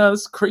doing that.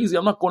 It's crazy.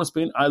 I'm not going to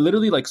Spain. I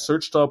literally like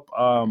searched up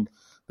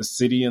the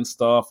city and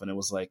stuff, and it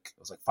was like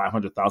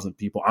 500,000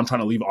 people. I'm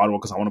trying to leave Ottawa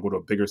because I want to go to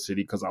a bigger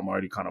city because I'm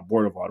already kind of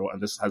bored of Ottawa,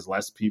 and this has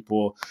less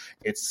people.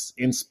 It's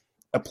in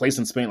a place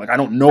in Spain. Like, I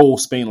don't know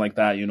Spain like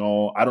that, you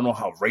know? I don't know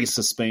how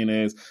racist Spain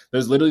is.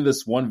 There's literally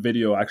this one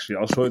video, actually,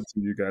 I'll show it to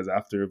you guys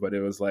after, but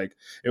it was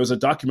a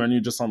documentary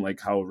just on like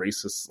how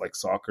racist like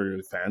soccer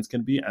fans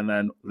can be. And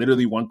then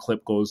literally one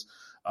clip goes,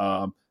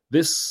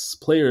 this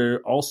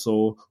player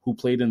also who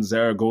played in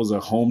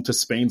Zaragoza, home to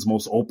Spain's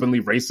most openly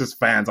racist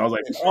fans. I was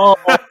like, oh,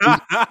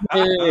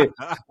 hey.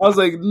 I was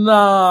like,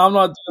 nah, I'm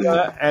not doing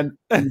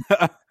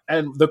that.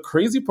 And the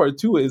crazy part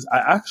too is I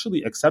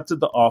actually accepted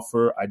the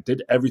offer. I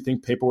did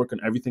everything, paperwork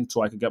and everything,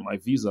 so I could get my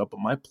visa.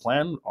 But my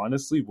plan,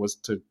 honestly, was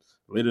to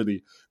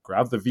literally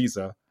grab the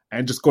visa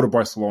and just go to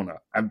Barcelona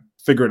and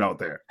figure it out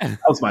there. That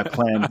was my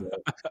plan, bro.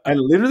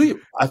 And literally,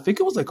 I think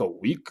it was like a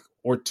week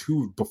or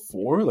two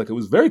before. Like, it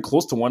was very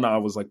close to when I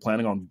was like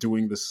planning on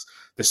doing this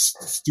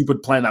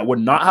stupid plan that would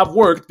not have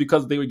worked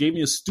because they gave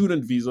me a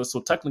student visa. So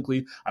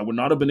technically, I would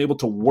not have been able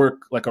to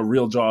work like a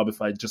real job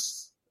if I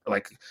just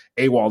like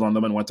AWOL'd on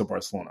them and went to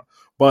Barcelona.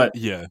 But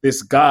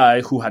this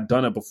guy who had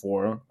done it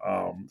before,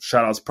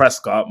 shout outs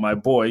Prescott, my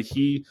boy,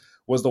 he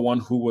was the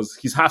one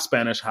he's half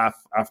Spanish, half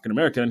African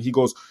American. And he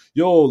goes,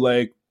 yo,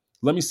 like,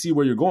 let me see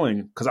where you're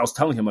going. Because I was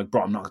telling him, like,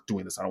 bro, I'm not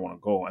doing this. I don't want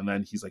to go. And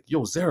then he's like,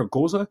 yo,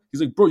 Zaragoza?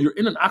 He's like, bro, you're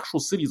in an actual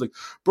city. He's like,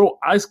 bro,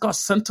 I got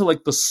sent to,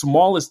 like, the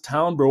smallest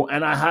town, bro,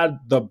 and I had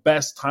the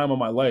best time of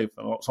my life.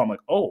 And so I'm like,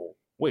 oh,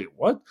 wait,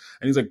 what?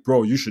 And he's like,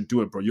 bro, you should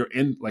do it, bro. You're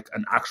in, like,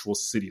 an actual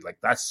city. Like,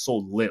 that's so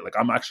lit. Like,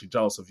 I'm actually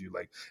jealous of you.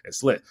 Like,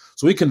 it's lit.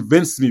 So he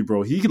convinced me,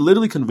 bro. He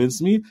literally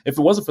convinced me. If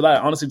it wasn't for that, I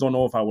honestly don't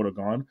know if I would have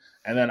gone.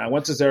 And then I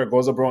went to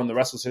Zaragoza, bro, and the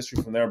rest was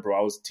history from there, bro.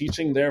 I was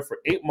teaching there for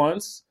 8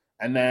 months.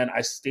 And then I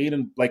stayed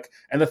in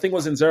and the thing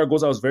was, in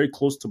Zaragoza, I was very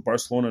close to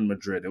Barcelona and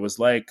Madrid. It was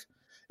like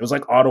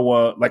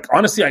Ottawa. Like,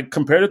 honestly, I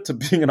compared it to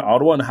being in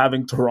Ottawa and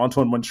having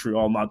Toronto and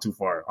Montreal not too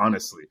far,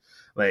 honestly.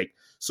 Like,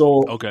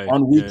 so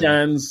on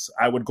weekends,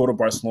 I would go to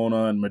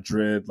Barcelona and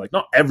Madrid, like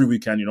not every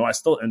weekend, you know, I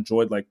still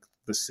enjoyed like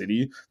the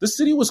city. The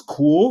city was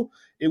cool.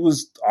 It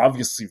was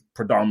obviously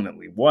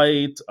predominantly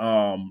white.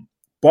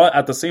 But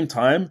at the same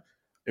time,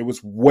 it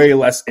was way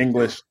less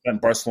English than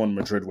Barcelona and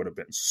Madrid would have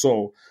been.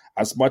 So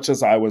as much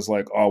as I was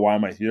like, oh, why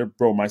am I here?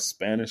 Bro, my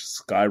Spanish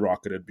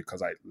skyrocketed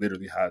because I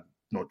literally had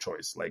no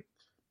choice. Like,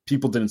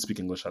 people didn't speak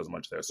English as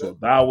much there. So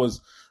that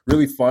was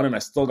really fun. And I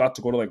still got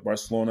to go to like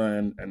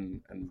Barcelona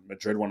and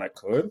Madrid when I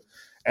could.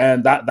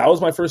 And that was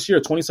my first year,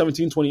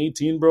 2017,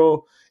 2018,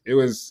 bro. It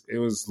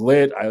was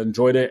lit. I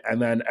enjoyed it.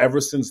 And then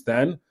ever since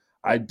then,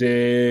 I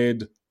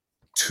did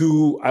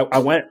I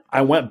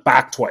went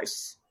back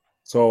twice.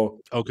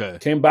 So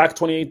came back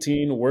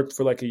 2018, worked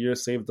for like a year,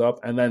 saved up.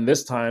 And then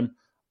this time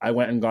I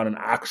went and got an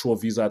actual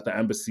visa at the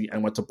embassy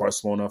and went to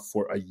Barcelona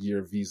for a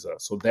year visa.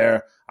 So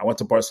there, I went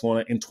to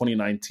Barcelona in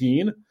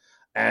 2019,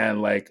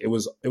 and like it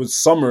was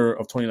summer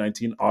of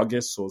 2019,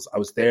 August. So I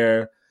was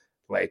there.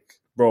 Like,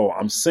 bro,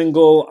 I'm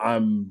single.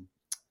 I'm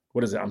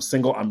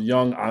single. I'm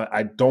young.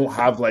 I don't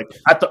have like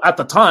at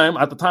the time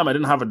I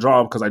didn't have a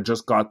job because I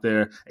just got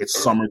there. It's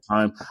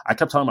summertime. I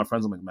kept telling my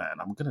friends, I'm like, man,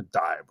 I'm gonna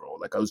die, bro.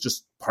 Like I was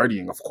just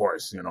partying, of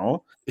course, you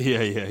know. Yeah.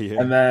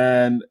 And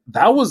then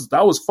that was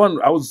fun.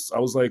 I was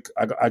like,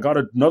 I got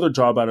another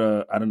job at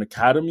an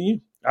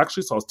academy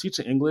actually. So I was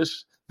teaching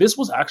English. This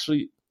was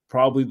actually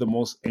probably the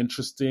most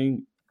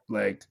interesting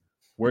like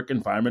work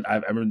environment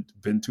I've ever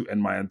been to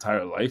in my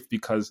entire life,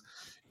 because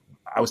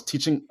I was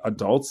teaching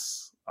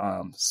adults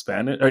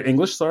Spanish or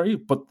English, sorry.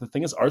 But the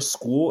thing is, our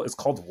school is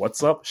called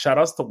What's Up. Shout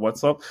outs to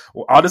What's Up.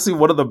 Well, honestly,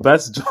 one of the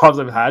best jobs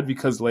I've had,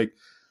 because like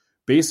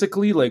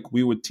basically like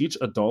we would teach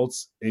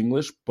adults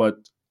English, but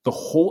the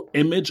whole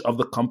image of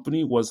the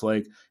company was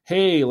like,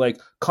 hey,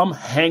 like come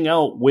hang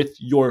out with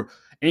your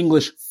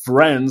English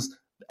friends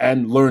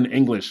and learn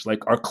English.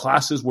 Like our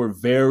classes were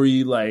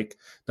very like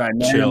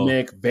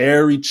dynamic,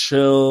 very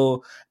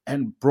chill.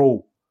 And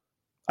bro,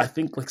 I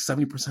think like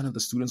 70% of the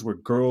students were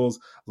girls,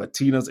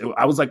 Latinas.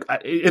 I was like,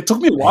 it took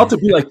me a while to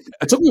be like,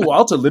 it took me a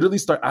while to literally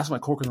start asking my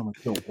coworkers. I'm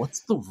like, yo,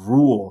 what's the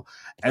rule?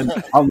 And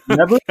I'll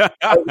never,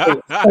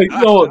 like,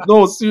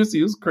 no, seriously,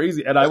 it was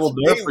crazy. And I will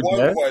never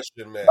forget. One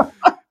question, man.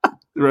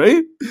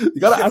 Right? You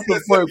gotta ask them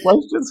 4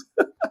 questions.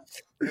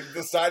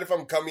 Decide if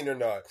I'm coming or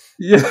not.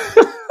 Yeah.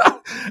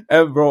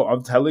 And bro,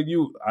 I'm telling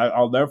you,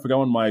 I'll never forget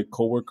when my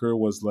coworker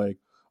was like,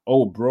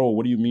 oh, bro,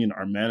 what do you mean?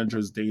 Our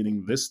manager's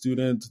dating this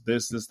student,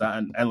 this,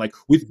 that, and like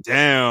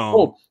damn.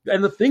 Oh,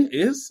 and the thing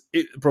is,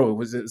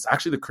 it's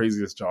actually the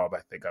craziest job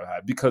I think I've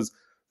had, because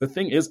the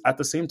thing is, at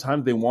the same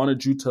time, they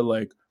wanted you to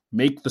like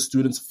make the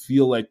students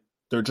feel like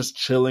they're just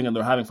chilling and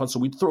they're having fun. So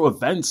we'd throw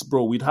events,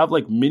 bro. We'd have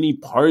like mini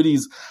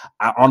parties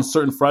on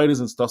certain Fridays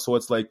and stuff. So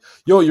it's like,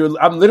 yo,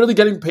 I'm literally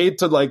getting paid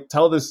to like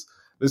tell this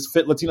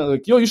fit Latina,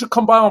 like, yo, you should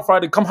come by on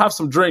Friday, come have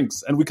some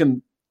drinks, and we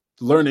can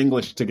learn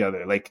English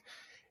together. Like,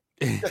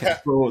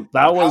 bro,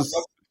 that was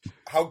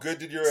how good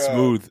did your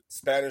smooth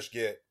Spanish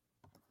get?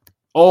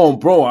 Oh,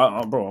 bro,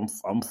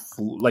 I'm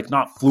like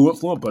not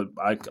fluent, but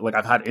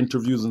I've had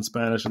interviews in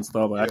Spanish and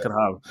stuff. Like, I could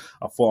have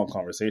a full on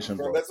conversation,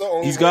 bro.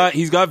 He's got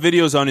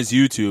videos on his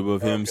YouTube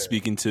of him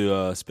speaking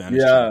to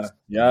Spanish.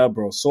 Yeah,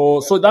 bro. So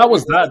that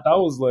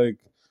was like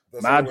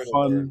mad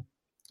fun,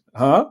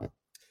 huh?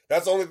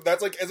 That's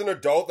like as an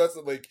adult. That's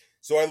like,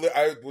 so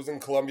I was in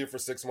Colombia for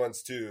 6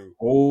 months too.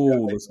 Oh,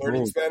 like,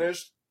 learning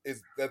Spanish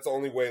that's the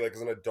only way. Like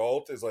as an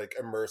adult is like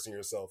immersing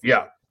yourself.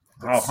 Yeah.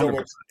 It's so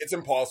much, it's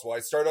impossible. I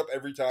start up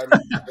every time.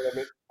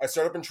 I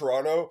start up in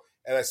Toronto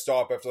and I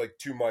stop after like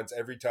 2 months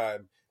every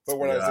time. But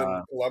when I was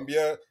in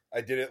Colombia,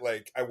 I did it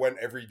like I went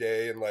every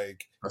day, and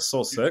like that's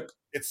so sick.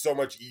 It's so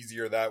much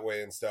easier that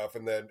way and stuff.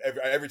 And then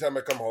every time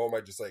I come home,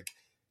 I just like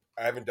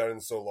I haven't done it in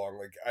so long.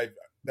 Like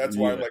that's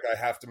why I'm like I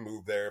have to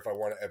move there if I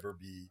want to ever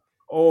be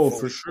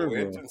for sure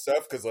and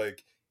stuff, because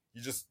like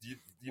you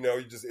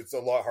it's a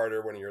lot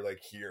harder when you're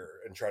like here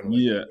and trying to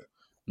like,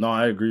 No,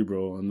 I agree,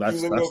 bro, and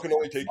that's can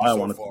only take you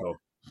so far.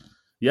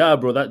 Yeah,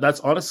 bro.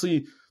 That's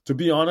honestly, to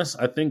be honest,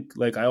 I think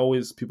like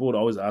people would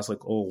always ask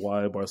like, oh,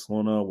 why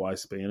Barcelona, why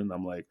Spain, and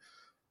I'm like,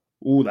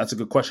 ooh, that's a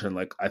good question.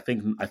 Like, I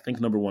think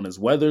number one is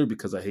weather,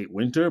 because I hate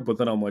winter, but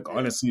then I'm like,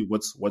 honestly,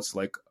 what's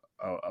like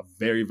a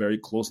very very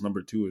close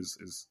number two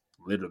is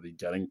literally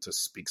getting to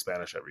speak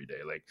Spanish every day.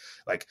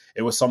 Like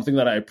it was something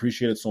that I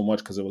appreciated so much,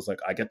 because it was like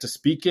I get to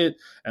speak it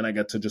and I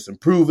get to just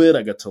improve it,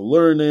 I get to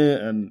learn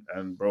it, and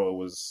bro, it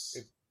was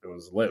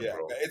lit,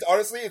 bro. It's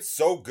honestly, it's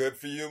so good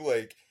for you,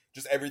 like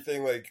just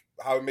everything, like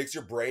how it makes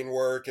your brain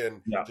work,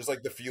 and just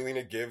like the feeling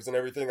it gives and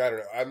everything. I don't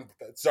know. I'm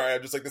sorry,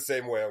 I'm just like the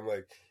same way. I'm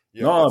like,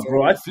 no,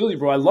 bro, I feel you,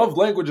 bro. I love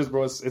languages,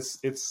 bro.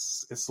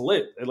 It's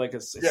lit. Like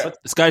it's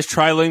this guy's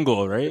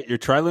trilingual, right? You're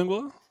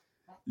trilingual?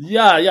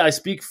 Yeah. I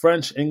speak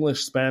French,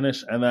 English,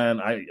 Spanish, and then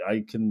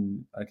I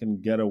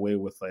can get away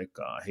with like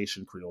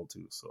Haitian Creole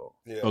too. So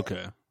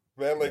okay,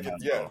 man, like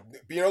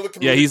being able to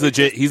communicate. Yeah,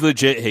 he's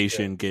legit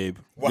Haitian, Gabe.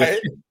 What?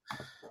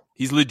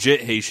 He's legit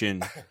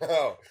Haitian.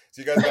 Oh,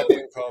 so you guys got that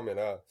in common,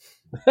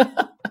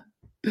 huh?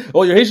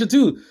 Oh, you're Haitian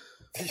too.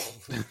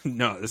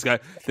 No, this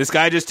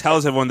guy just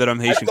tells everyone that I'm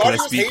Haitian because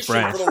I speak Haitian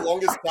French for the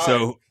longest time.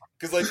 So,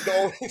 because like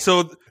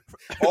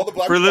all the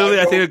black for literally,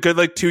 I think a good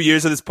like 2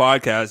 years of this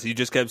podcast, he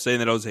just kept saying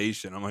that I was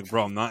Haitian. I'm like,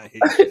 bro, I'm not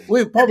Haitian.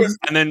 Wait, Pablo,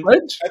 and then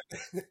French?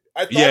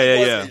 I thought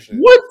yeah.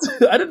 What?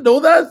 I didn't know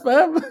that,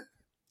 fam.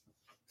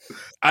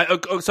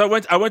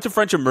 So I went to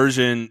French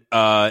immersion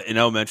in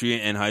elementary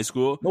and high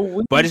school,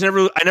 but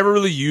I never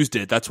really used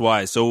it. That's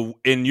why. So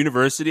in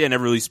university, I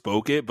never really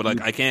spoke it, but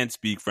like I can't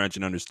speak French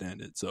and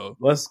understand it. So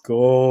let's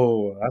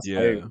go. That's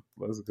hype.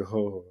 Let's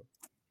go.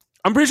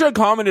 I'm pretty sure I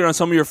commented on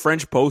some of your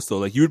French posts though.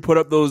 Like you would put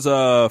up those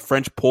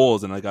French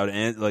polls, and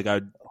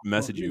I'd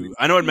message you.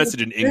 I know I'd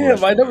message in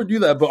English. I never do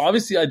that, but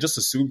obviously I just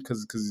assumed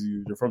because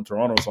you're from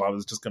Toronto, so I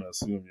was just gonna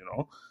assume, you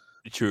know.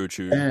 True.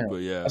 Damn,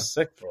 But yeah, that's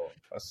sick, bro.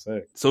 That's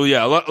sick. so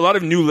yeah, a lot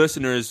of new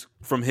listeners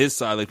from his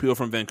side, like people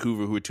from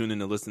Vancouver who are tuned in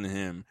to listen to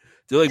him.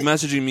 They're like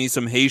messaging me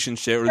some Haitian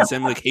shit, or they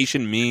send me like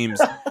Haitian memes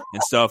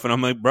and stuff, and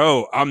I'm like,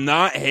 bro, I'm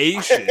not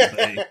Haitian.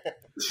 Like,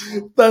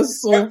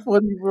 That's so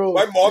funny, bro.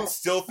 My mom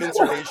still thinks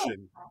you're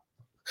Haitian.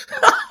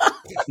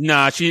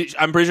 nah,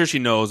 I'm pretty sure she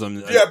knows I'm.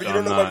 Yeah, but you don't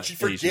I'm know not what she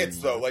forgets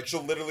Haitian. though. Like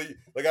she'll literally,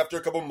 like after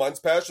a couple months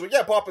pass, she's like,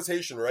 "Yeah, Papa's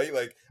Haitian, right?"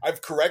 Like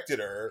I've corrected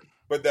her,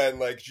 but then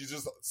like she's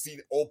just see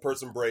old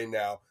person brain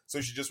now, so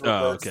she just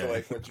reverts to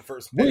like when she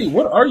first. Wait,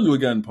 what are you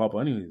again, Papa?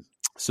 Anyways.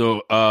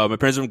 So my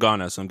parents are from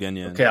Ghana, so I'm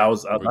Ghanaian. Okay,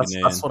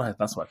 that's what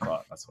I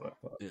thought.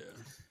 Yeah.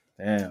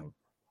 Damn.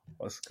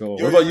 Let's go.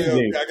 Yo, what about you, yo,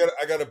 Dave?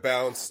 I gotta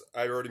bounce.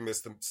 I already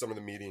missed some of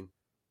the meeting.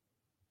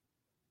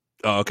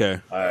 Oh, okay.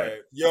 All right.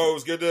 Yo, it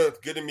was good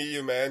to meet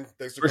you, man.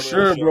 Thanks for For coming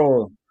sure, on the show.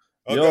 bro.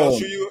 Okay,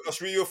 Yo. I'll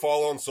shoot you a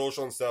follow on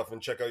social and stuff,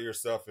 and check out your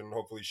stuff, and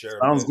hopefully share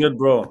it. Sounds good,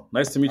 bro.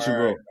 Nice to meet you, All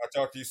bro. right,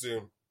 I'll talk to you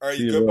soon. All right,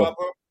 See you you, good, bro.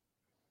 Papa?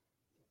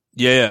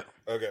 Yeah.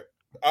 Okay.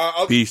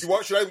 Peace.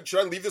 Should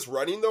I leave this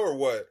running though, or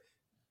what?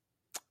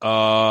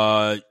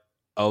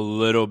 A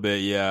little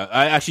bit, yeah.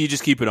 I actually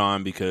just keep it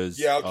on because.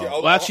 Yeah, okay,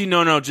 well, actually,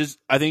 no. Just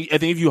I think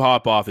if you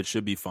hop off, it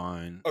should be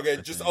fine.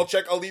 Okay, I'll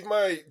check. I'll leave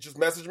just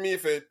message me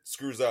if it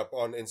screws up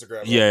on Instagram.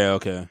 Right? Yeah.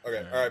 Okay.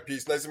 Okay. All right.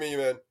 Peace. Nice to meet you,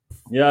 man.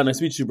 Yeah, nice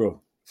to meet you,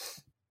 bro.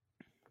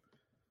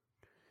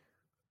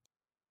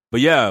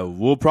 But yeah,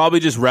 we'll probably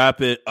just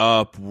wrap it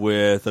up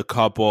with a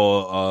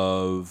couple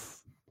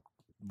of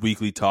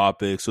weekly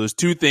topics. So there's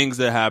two things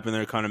that happen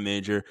that are kind of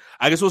major.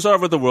 I guess we'll start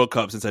off with the World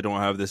Cup since I don't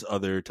have this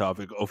other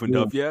topic opened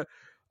up yet.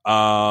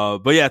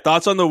 But yeah,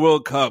 thoughts on the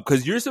World Cup,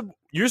 because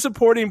you're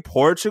supporting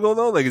Portugal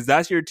though. Like, is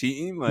that your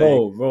team? Like,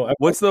 bro,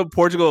 what's the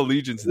Portugal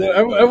allegiance there?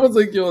 Everyone's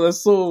like, yo,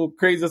 that's so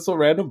crazy, that's so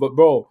random. But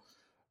bro,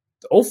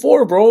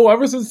 04, bro,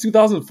 ever since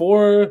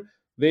 2004,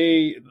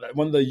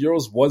 when the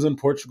Euros was in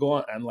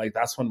Portugal, and like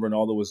that's when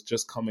Ronaldo was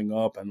just coming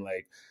up, and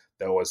like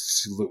there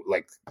was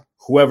like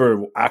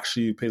whoever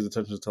actually pays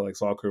attention to like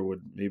soccer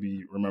would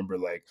maybe remember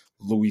like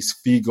Luis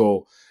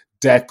Figo,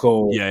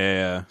 Deco,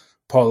 yeah,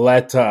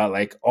 Pauleta,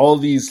 like all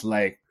these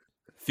like.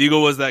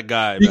 Figo was that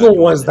guy. Figo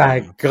was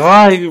that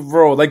guy,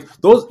 bro. Like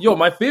those,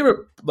 my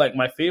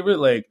favorite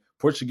like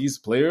Portuguese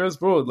players,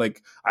 bro.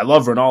 Like I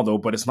love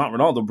Ronaldo, but it's not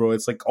Ronaldo, bro.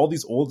 It's like all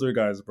these older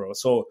guys, bro.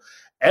 So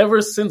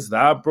ever since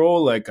that,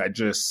 bro, like I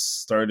just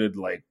started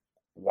like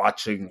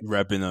watching,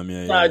 repping them.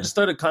 Yeah. I just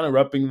started kind of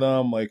repping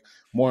them like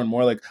more and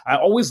more. Like I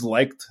always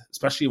liked,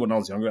 especially when I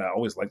was younger, I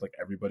always liked like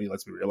everybody.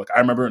 Let's be real. Like I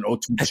remember in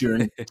 02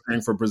 cheering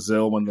for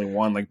Brazil when they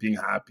won, like being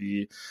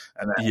happy,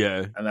 and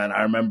then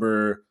I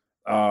remember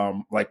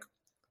like.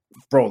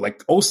 Bro,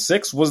 like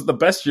 06 was the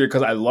best year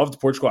because I loved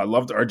Portugal. I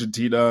loved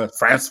Argentina.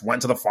 France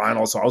went to the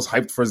final, so I was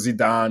hyped for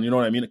Zidane. You know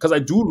what I mean? Because I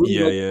do really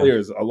like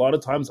players. A lot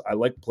of times I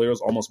like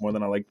players almost more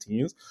than I like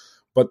teams.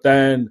 But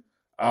then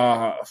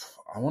I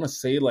want to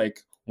say like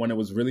when it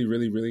was really,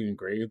 really, really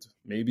engraved,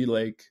 maybe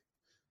like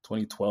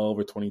 2012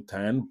 or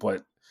 2010.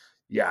 But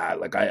yeah,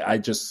 like I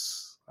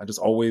just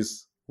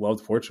always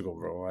loved Portugal,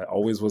 bro. I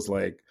always was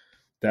like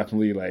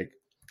definitely like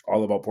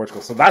all about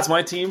Portugal. So that's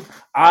my team.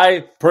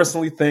 I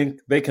personally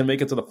think they can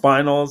make it to the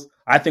finals.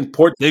 I think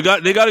they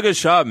got a good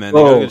shot, man.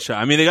 They got a good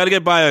shot. I mean, they got to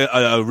get by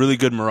a really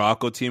good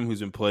Morocco team who's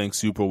been playing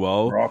super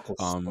well.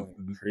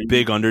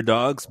 Big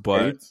underdogs,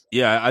 but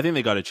yeah, I think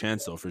they got a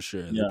chance though for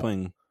sure. They're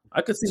playing.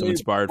 I could see some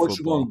inspired Portugal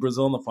football. and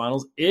Brazil in the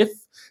finals. If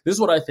this is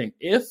what I think.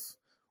 If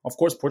of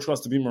course Portugal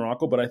has to beat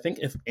Morocco, but I think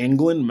if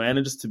England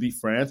manages to beat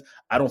France,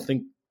 I don't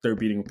think they're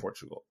beating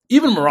Portugal.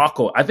 Even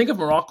Morocco. I think if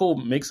Morocco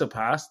makes it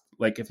past,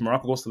 like if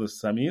Morocco goes to the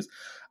semis,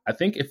 I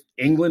think if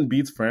England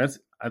beats France,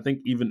 I think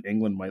even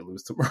England might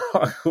lose to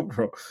Morocco,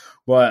 bro.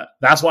 But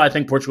that's why I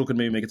think Portugal could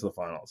maybe make it to the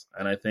finals.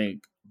 And I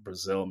think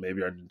Brazil,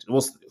 maybe Argentina.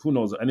 Well, who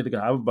knows? Anything can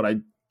happen. But I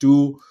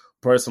do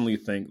personally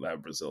think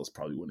that Brazil is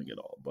probably winning it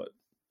all. But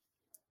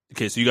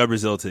okay, so you got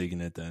Brazil taking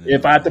it then.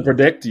 If I had to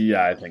predict,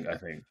 yeah, I think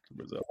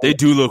Brazil. They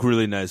do look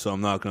really nice, so I'm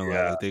not gonna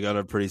lie. Like, they got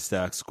a pretty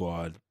stacked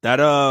squad. That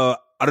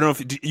I don't know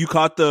if you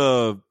caught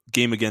the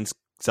game against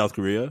South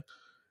Korea.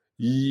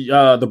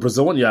 The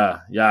Brazil one, yeah.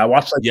 I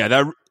watched.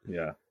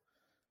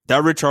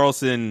 That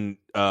Richarlison,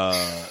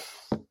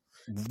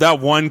 that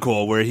one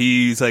goal where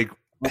he's like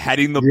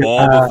heading the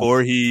ball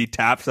before he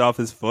taps off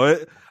his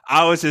foot.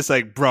 I was just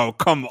like, bro,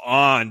 come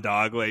on,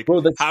 dog. Like,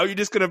 bro, how are you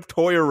just gonna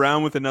toy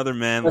around with another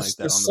man like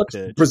that on the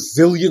pitch?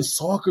 Brazilian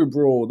soccer,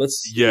 bro.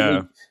 That's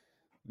yeah.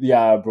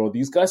 Yeah, bro.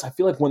 These guys, I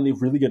feel like when they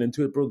really get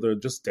into it, bro, they're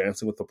just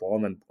dancing with the ball,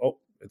 and then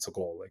it's a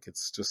goal. Like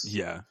it's just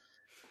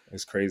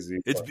it's crazy.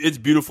 It's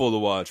beautiful to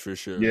watch for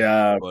sure.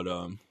 Yeah, but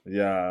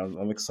yeah,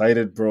 I'm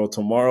excited, bro.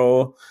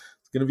 Tomorrow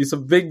it's gonna be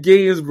some big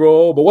games,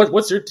 bro. But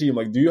what's your team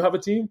like? Do you have a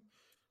team?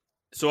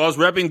 So I was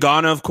repping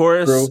Ghana, of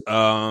course,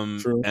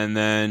 True. And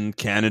then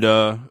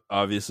Canada,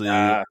 obviously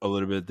a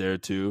little bit there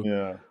too.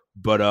 Yeah,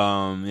 but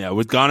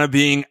with Ghana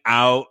being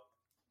out.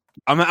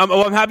 I'm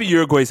happy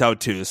Uruguay's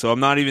out too, so I'm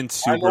not even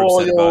super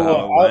upset about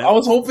how it went. I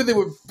was hoping they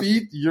would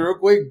beat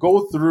Uruguay,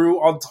 go through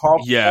on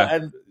top,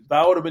 and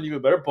that would have been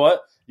even better.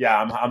 But yeah,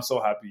 I'm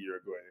so happy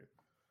Uruguay.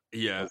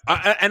 Yeah,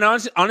 and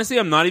honestly,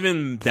 I'm not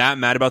even that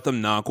mad about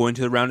them not going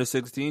to the round of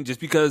 16, just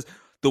because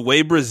the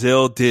way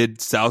Brazil did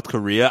South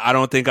Korea, I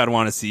don't think I'd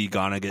want to see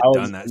Ghana get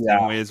done that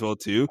same way as well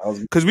too.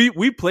 Because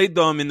we played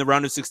them in the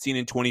round of 16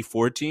 in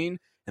 2014,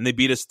 and they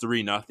beat us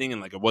 3-0, and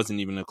like it wasn't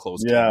even a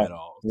close game at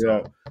all.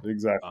 So,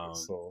 exactly.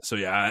 So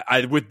yeah,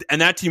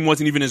 and that team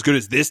wasn't even as good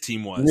as this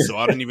team was. So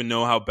I don't even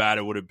know how bad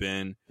it would have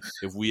been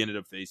if we ended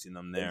up facing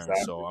them there.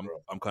 Exactly, so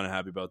I'm kind of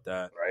happy about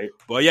that. Right.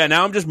 But yeah,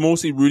 now I'm just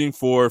mostly rooting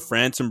for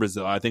France and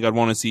Brazil. I think I'd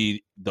want to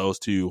see those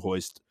two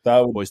hoist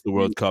the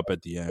World Cup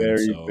at the end.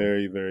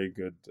 Very, very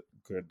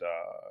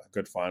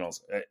good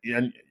finals.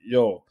 And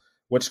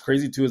what's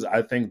crazy too is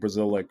I think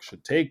Brazil like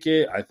should take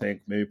it. I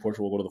think maybe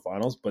Portugal will go to the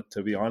finals. But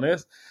to be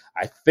honest,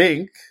 I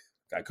think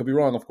I could be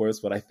wrong, of course,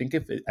 but I think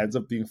if it ends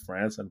up being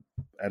France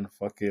and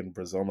fucking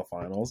Brazil in the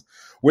finals,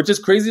 which is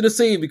crazy to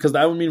say because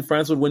that would mean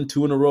France would win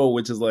 2 in a row,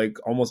 which is like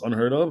almost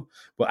unheard of.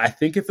 But I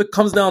think if it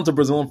comes down to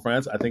Brazil and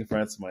France, I think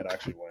France might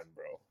actually win,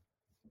 bro.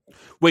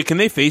 Wait, can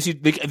they face you?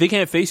 They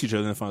can't face each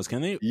other in the finals,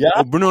 can they? Yeah.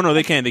 Oh, no,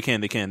 they can. They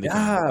can.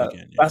 Yeah.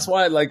 That's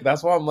why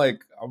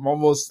I'm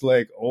almost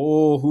like,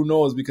 oh, who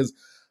knows? Because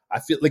I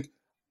feel like,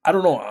 I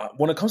don't know.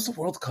 When it comes to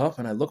World Cup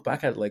and I look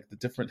back at like the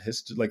different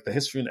history, like the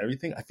history and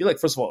everything, I feel like,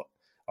 first of all,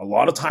 a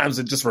lot of times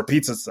it just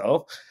repeats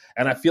itself.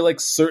 And I feel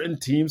like certain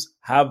teams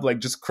have like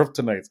just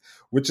kryptonites,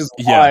 which is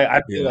why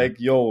I feel like,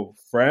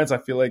 France, I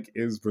feel like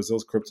is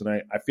Brazil's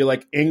kryptonite. I feel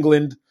like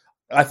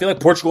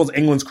Portugal is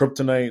England's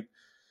kryptonite.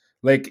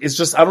 Like, it's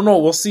just, I don't know.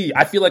 We'll see.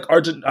 I feel like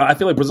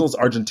Brazil's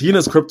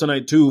Argentina's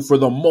kryptonite too, for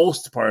the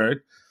most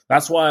part.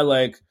 That's why,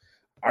 like,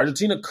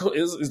 Argentina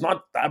is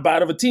not that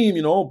bad of a team,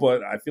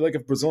 but I feel like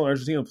if Brazil and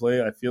Argentina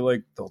play, I feel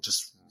like they'll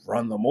just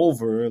run them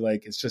over.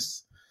 Like, it's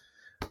just,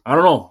 I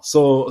don't know.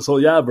 So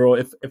yeah, bro,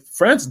 if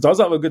France does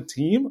have a good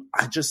team,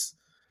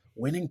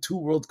 winning 2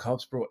 World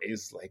Cups, bro,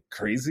 is like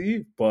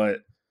crazy.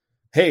 But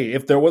hey,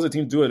 if there was a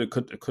team to do it, it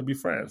could be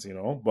France,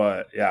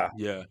 But yeah,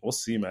 we'll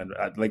see, man.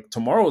 Like,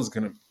 tomorrow is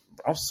gonna.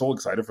 I'm so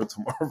excited for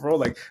tomorrow, bro.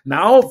 Like,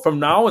 from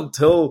now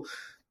until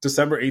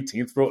December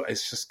 18th, bro,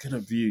 it's just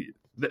gonna be.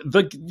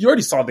 You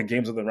already saw the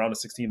games of the round of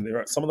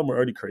 16. Some of them were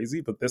already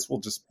crazy, but this will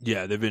just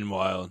they've been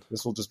wild.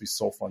 This will just be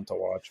so fun to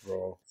watch,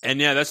 bro. And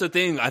yeah, that's the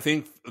thing. I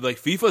think like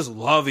FIFA's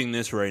loving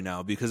this right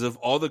now because of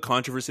all the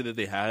controversy that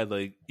they had.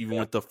 Like even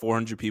with the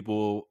 400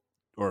 people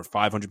or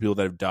 500 people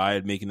that have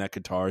died making that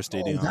Qatar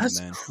stadium. That's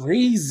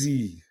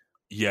crazy.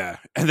 Yeah,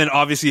 and then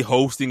obviously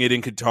hosting it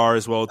in Qatar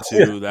as well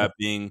too. That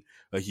being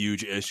a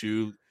huge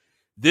issue.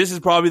 This is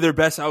probably their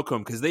best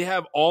outcome because they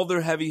have all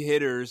their heavy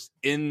hitters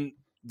in.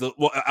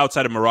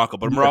 Outside of Morocco,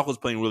 but Morocco's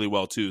playing really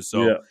well too.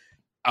 So,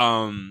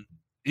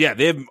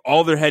 they have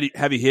all their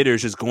heavy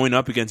hitters just going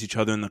up against each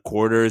other in the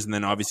quarters, and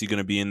then obviously going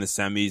to be in the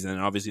semis, and then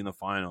obviously in the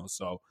finals.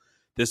 So,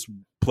 this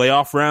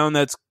playoff round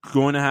that's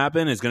going to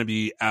happen is going to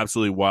be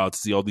absolutely wild to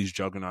see all these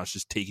juggernauts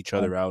just take each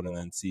other out, and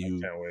then see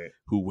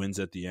who wins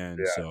at the end.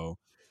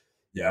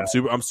 Yeah.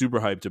 So, I'm super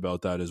hyped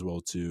about that as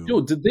well too.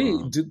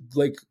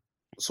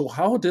 So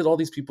how did all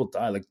these people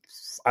die? Like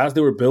as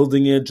they were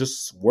building it,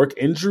 just work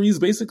injuries,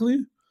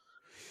 basically.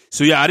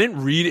 So, yeah, I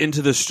didn't read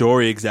into the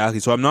story exactly,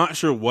 so I'm not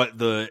sure what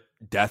the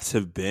deaths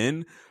have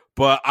been,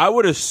 but I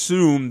would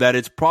assume that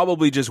it's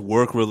probably just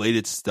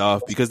work-related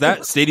stuff because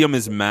that stadium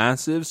is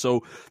massive,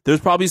 so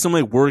there's probably some,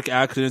 like, work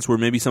accidents where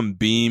maybe some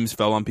beams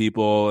fell on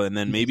people, and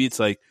then maybe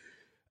it's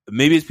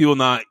people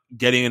not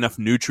getting enough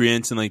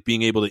nutrients and, like,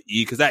 being able to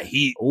eat because that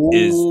heat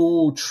is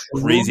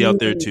crazy out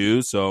there,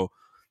 too, so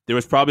there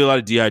was probably a lot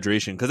of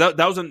dehydration because that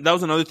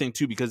was another thing,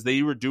 too, because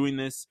they were doing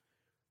this.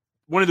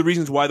 One of the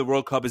reasons why the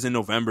World Cup is in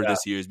November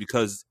this year is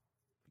because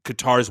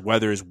Qatar's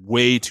weather is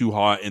way too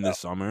hot in the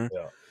summer.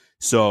 Yeah.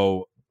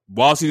 So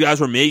whilst these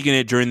guys were making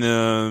it during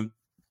the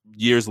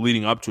years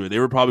leading up to it, they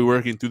were probably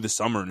working through the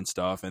summer and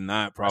stuff, and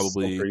that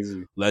probably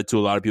led to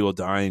a lot of people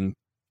dying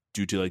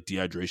due to like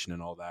dehydration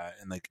and all that,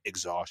 and like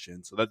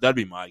exhaustion. So that'd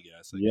be my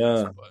guess.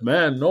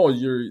 Man, no,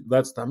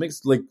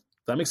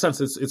 that makes sense.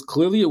 It's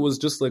clearly it was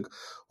just like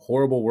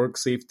horrible work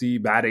safety,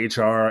 bad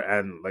HR,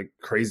 and like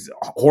crazy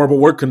horrible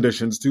work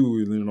conditions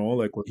too.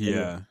 Like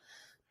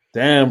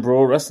damn,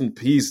 bro, rest in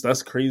peace.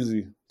 That's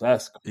crazy.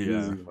 That's crazy,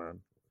 man.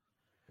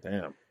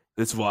 Damn,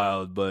 it's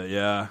wild, but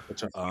yeah.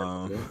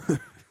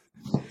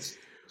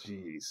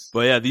 Jeez.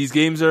 But yeah, these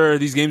games are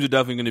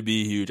definitely going to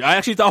be huge. I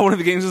actually thought one of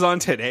the games was on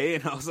today,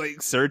 and I was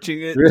like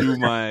searching it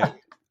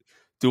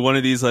through one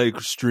of these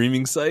like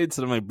streaming sites,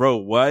 and I'm like, bro,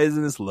 why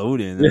isn't this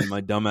loading? And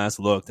my dumbass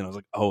looked, and I was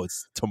like, oh,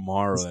 it's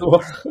tomorrow.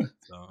 So.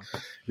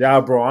 Yeah,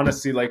 bro.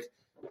 Honestly, like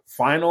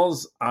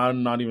finals,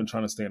 I'm not even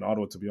trying to stay in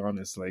Ottawa, to be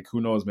honest. Like,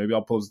 who knows? Maybe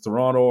I'll post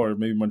Toronto or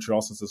maybe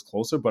Montreal since it's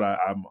closer. But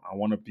I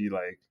want to be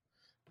like,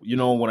 you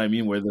know what I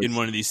mean? Where in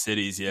one of these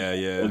cities,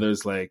 where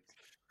there's like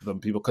the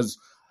people. Because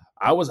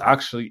I was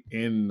actually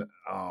in,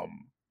 I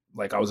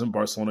was in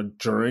Barcelona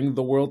during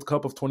the World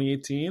Cup of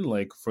 2018,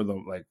 like for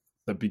the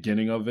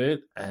beginning of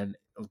it, and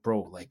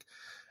bro, like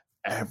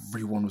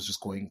everyone was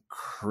just going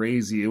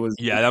crazy. It was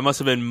that must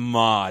have been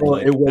mod. Bro,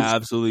 it was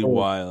absolutely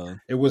wild.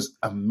 It was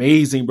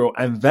amazing, bro.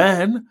 And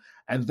then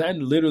And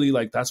then literally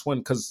like that's when,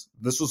 because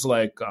this was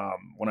like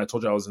when I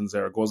told you I was in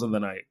Zaragoza, and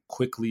then I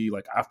quickly,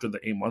 like after the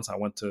 8 months, I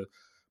went to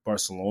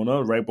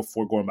Barcelona right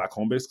before going back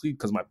home, basically,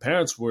 because my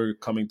parents were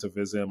coming to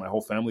visit. My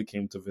whole family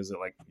came to visit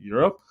like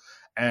Europe,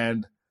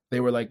 and they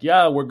were like,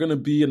 yeah, we're gonna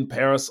be in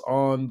Paris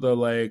on the,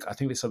 like, I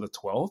think they said the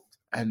 12th.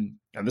 And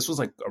this was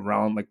like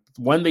around like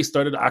when they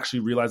started actually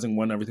realizing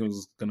when everything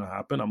was gonna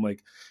happen. I'm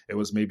like, it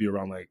was maybe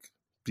around like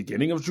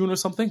beginning of June or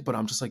something. But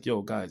I'm just like,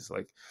 yo, guys,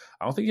 like,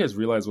 I don't think you guys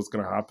realize what's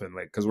gonna happen,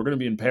 like, because we're gonna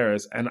be in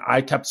Paris. And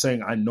I kept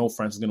saying I know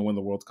France is gonna win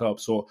the World Cup,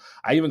 so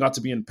I even got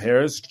to be in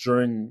Paris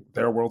during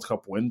their World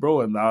Cup win,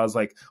 bro. And that was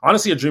like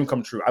honestly a dream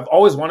come true. I've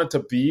always wanted to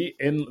be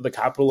in the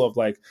capital of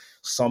like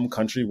some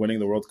country winning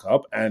the World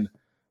Cup, and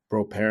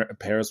bro,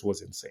 Paris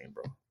was insane,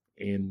 bro.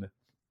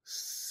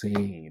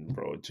 Insane,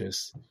 bro.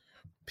 Just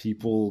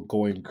people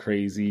going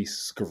crazy,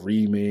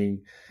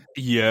 screaming.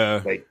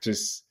 Yeah. Like,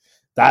 just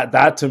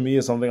that to me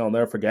is something I'll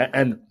never forget.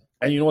 And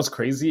you know what's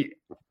crazy,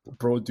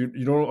 bro, dude,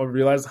 you don't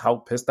realize how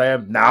pissed I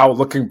am now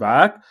looking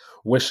back,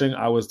 wishing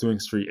I was doing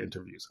street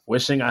interviews,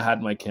 wishing I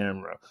had my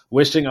camera,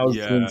 wishing I was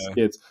doing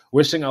skits,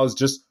 wishing I was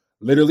just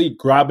literally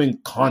grabbing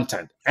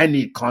content,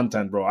 any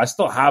content, bro. I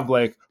still have,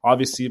 like,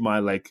 obviously my,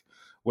 like,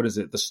 what is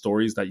it, the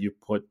stories that you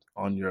put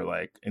on your,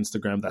 like,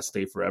 Instagram that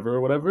stay forever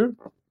or whatever.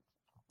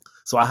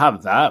 So I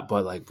have that,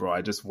 but like, bro,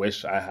 I just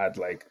wish I had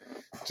like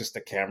just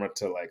a camera,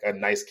 to like a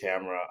nice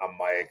camera, a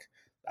mic.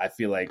 I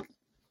feel like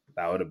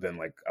that would have been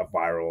like a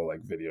viral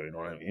like video, you know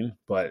what I mean?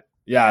 But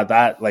yeah,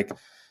 that, like,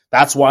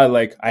 that's why,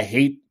 like, I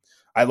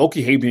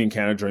low-key hate being in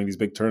Canada during these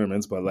big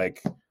tournaments, but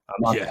like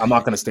I'm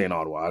not gonna stay in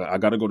Ottawa. I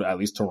gotta go to at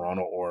least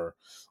Toronto or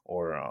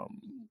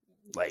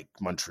like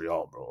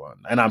Montreal, bro.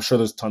 And I'm sure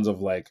there's tons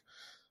of, like,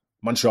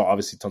 Montreal,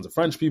 obviously tons of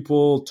French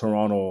people.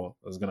 Toronto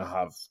is gonna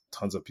have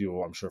tons of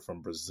people, I'm sure,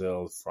 from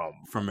Brazil,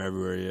 from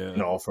everywhere. Yeah,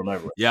 no, from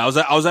everywhere. Yeah,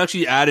 I was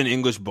actually at an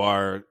English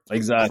bar,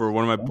 exactly, for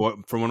one of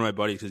my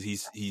buddies, because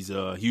he's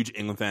a huge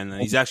England fan, and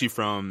he's actually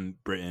from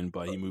Britain,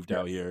 but he moved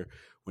out here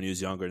when he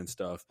was younger and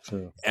stuff.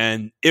 True.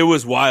 And it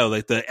was wild,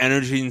 like the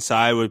energy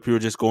inside where people were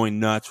just going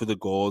nuts for the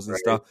goals and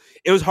stuff.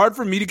 It was hard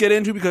for me to get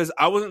into because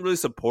I wasn't really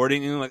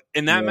supporting, and like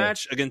in that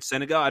match against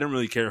Senegal, I didn't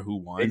really care who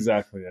won.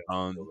 Exactly.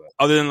 Yeah.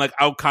 Other than like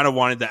I kind of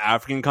wanted the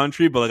African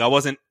country, but like I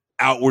wasn't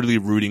outwardly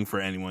rooting for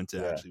anyone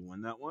to actually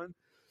win that one.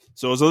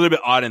 So it was a little bit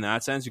odd in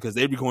that sense because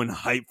they'd be going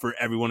hype for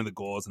every one of the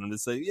goals, and I'm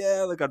just like,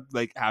 yeah, like I'd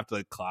like have to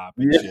like clap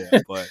and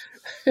shit,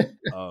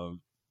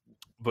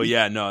 but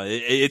yeah, no,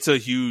 it's a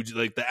huge,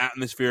 like, the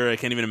atmosphere. I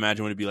can't even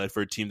imagine what it'd be like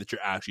for a team that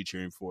you're actually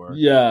cheering for.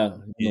 Yeah,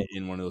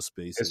 in one of those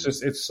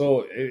spaces. It's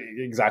so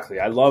exactly.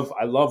 I love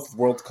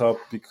World Cup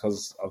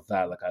because of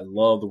that. Like, I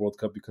love the World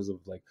Cup because of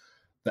like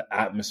the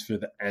atmosphere,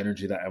 the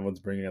energy that everyone's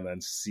bringing, and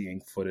then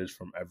seeing footage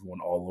from everyone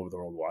all over the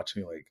world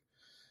watching. Like,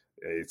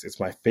 it's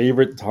my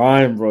favorite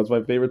time, bro. It's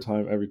my favorite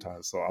time every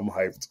time. So I'm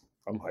hyped.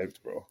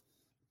 Bro.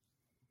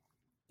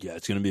 Yeah,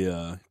 it's gonna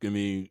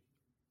be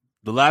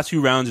the last few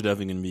rounds are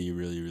definitely going to be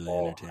really, really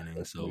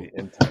entertaining. So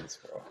intense,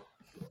 bro.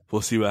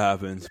 We'll see what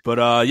happens.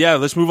 But yeah,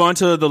 let's move on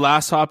to the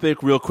last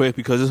topic real quick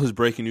because this was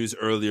breaking news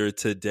earlier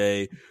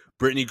today.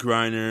 Brittany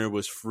Griner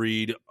was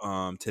freed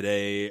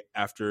today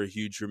after a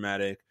huge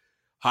dramatic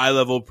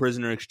high-level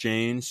prisoner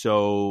exchange.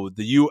 So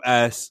the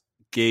U.S.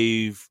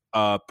 gave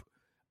up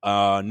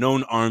a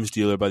known arms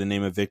dealer by the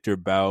name of Victor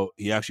Bout.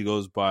 He actually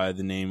goes by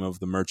the name of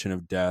the Merchant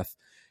of Death.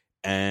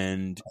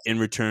 And in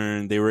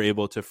return, they were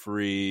able to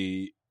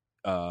free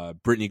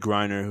Brittany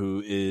Griner,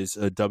 who is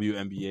a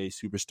WNBA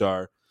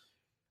superstar,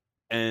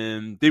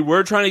 and they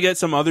were trying to get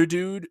some other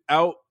dude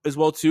out as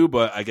well too,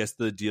 but I guess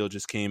the deal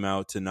just came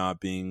out to not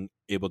being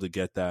able to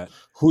get that.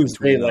 Who's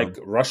they, like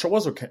Russia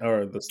was or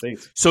the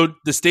States? So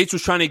the States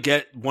was trying to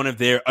get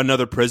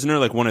another prisoner,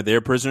 like one of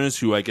their prisoners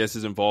who I guess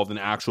is involved in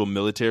actual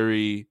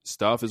military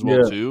stuff as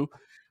well too.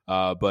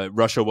 But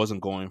Russia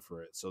wasn't going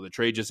for it, so the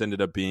trade just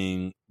ended up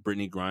being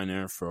Brittany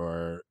Griner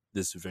for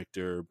this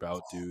Victor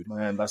Bout dude.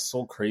 Man, that's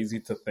so crazy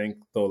to think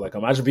though. Like,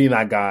 imagine being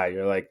that guy.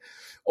 You're like,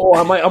 oh,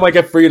 I might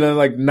get freed, and then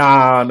like,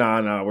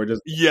 nah. We're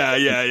just yeah.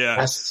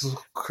 That's so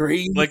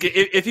crazy. Like,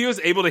 if he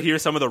was able to hear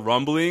some of the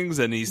rumblings,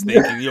 and he's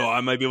thinking, yo,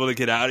 I might be able to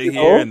get out of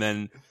here, and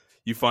then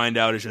you find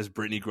out it's just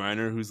Brittany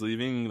Griner who's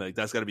leaving. Like,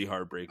 that's got to be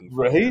heartbreaking,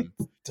 right? Him.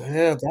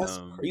 Damn, that's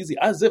crazy.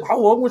 As if, how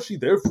long was she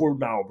there for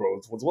now, bro?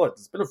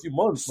 It's been a few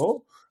months,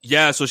 no?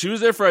 Yeah, so she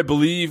was there for, I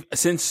believe,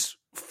 since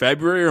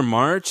February or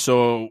March.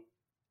 So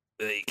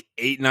like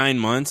 8-9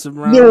 months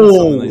around. No,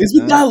 like is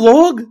it that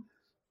long?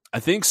 I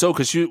think so,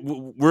 because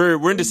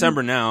we're in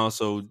December now,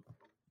 so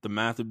the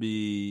math would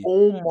be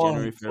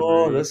January,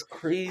 February. God, that's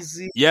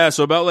crazy. Yeah,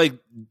 so about like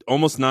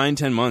almost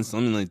 9-10 months,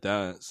 something like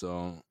that.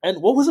 So,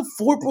 and what was it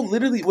for, bro?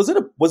 Literally, was it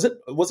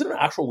an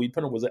actual weed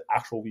pen or was it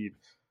actual weed?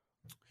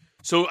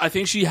 So I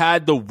think she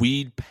had the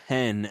weed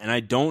pen, and I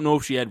don't know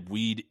if she had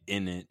weed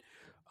in it.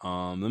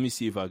 Let me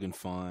see if I can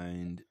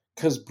find.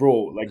 Because,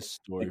 bro, like the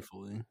story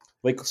fully.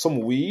 Like some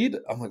weed,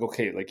 I'm like,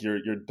 okay, like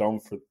you're dumb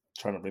for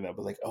trying to bring that,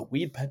 but like a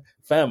weed pen,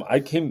 fam.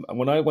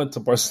 When I went to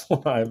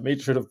Barcelona, I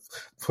made sure to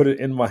put it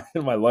in my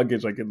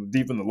luggage, like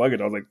deep in the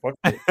luggage. I was like, fuck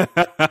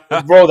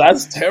it. Bro,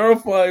 that's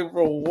terrifying,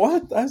 bro.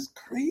 What? That's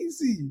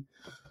crazy.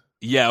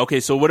 Yeah, okay,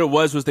 so what it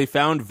was they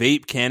found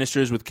vape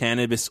canisters with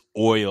cannabis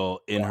oil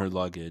in her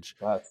luggage.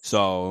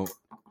 So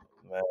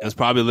it was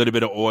probably a little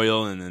bit of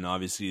oil, and then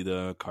obviously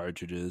the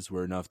cartridges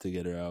were enough to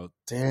get her out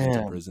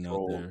into prison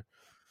out there.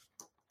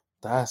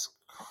 That's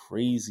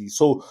crazy.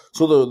 So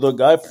the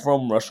guy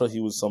from Russia, he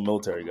was some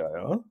military guy,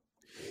 huh?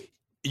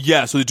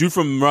 Yeah, so the dude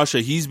from Russia,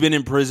 he's been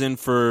in prison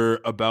for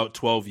about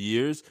 12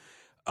 years.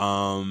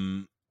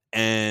 And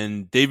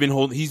they've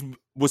been he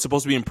was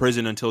supposed to be in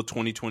prison until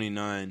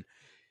 2029.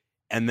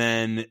 And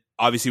then,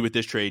 obviously, with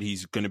this trade,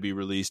 he's going to be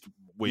released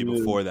way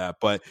before that.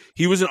 But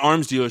he was an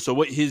arms dealer. So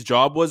what his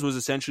job was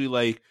essentially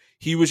like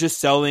he was just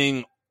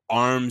selling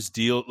arms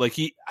deal. Like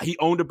he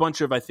owned a bunch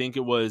of, I think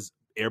it was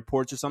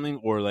airports or something,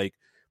 or like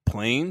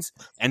planes.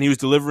 And he was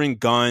delivering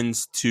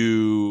guns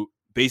to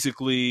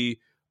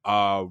basically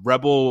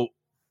rebel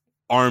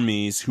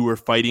armies who were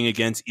fighting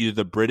against either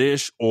the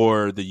British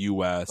or the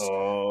U.S.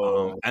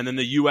 And then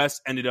the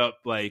U.S. ended up,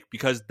 like,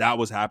 because that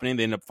was happening,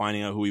 they ended up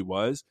finding out who he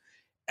was.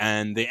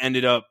 And they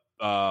ended up,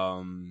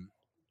 what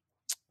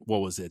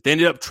was it? They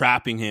ended up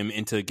trapping him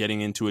into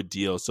getting into a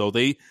deal. So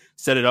they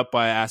set it up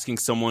by asking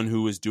someone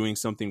who was doing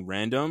something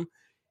random,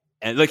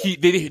 and like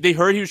they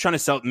heard he was trying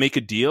to make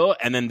a deal,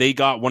 and then they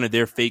got one of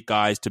their fake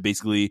guys to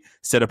basically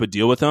set up a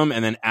deal with him.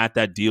 And then at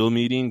that deal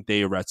meeting,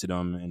 they arrested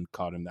him and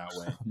caught him that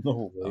way.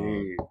 No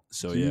way.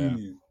 So Jeez.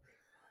 yeah.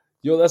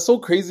 Yo, that's so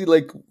crazy,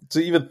 like,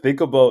 to even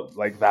think about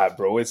like that,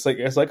 bro. It's like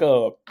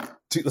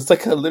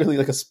literally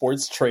like a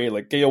sports trade.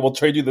 Like, okay, yo, we'll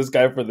trade you this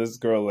guy for this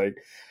girl. Like,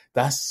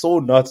 that's so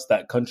nuts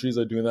that countries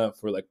are doing that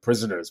for like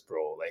prisoners,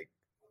 bro. Like,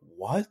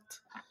 what?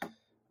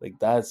 Like,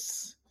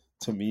 that's,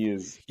 to me,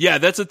 is... Yeah,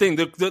 that's the thing.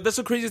 That's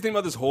the craziest thing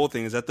about this whole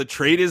thing is that the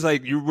trade is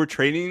like, we're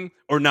trading,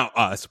 or not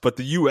us, but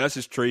the U.S.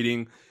 is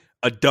trading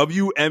a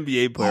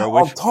WNBA player,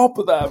 on top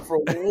of that, bro,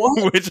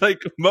 what? Which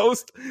like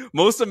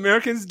most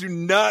Americans do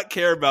not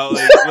care about.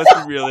 Like, let's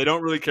be real, they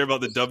don't really care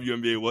about the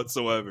WNBA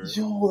whatsoever.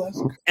 Yo,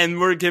 that's...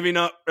 And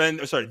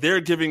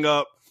they're giving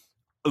up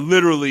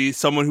literally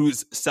someone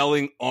who's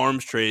selling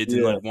arms trades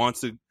and like wants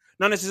to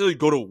not necessarily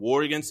go to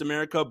war against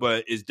America,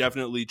 but is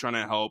definitely trying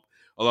to help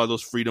a lot of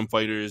those freedom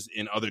fighters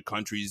in other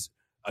countries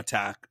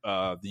attack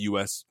the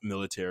U.S.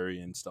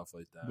 military and stuff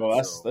like that.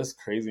 Bro, that's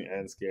crazy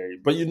and scary.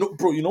 But you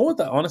know what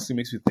that honestly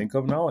makes me think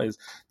of now is,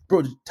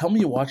 bro, tell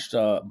me you watched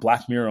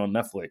Black Mirror on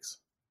Netflix.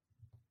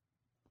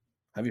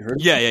 Have you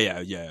heard of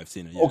it? Yeah, I've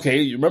seen it. Yeah.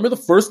 Okay, you remember the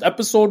first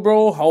episode,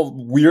 bro? How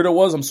weird it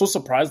was? I'm so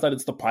surprised that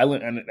it's the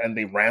pilot and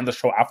they ran the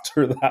show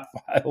after that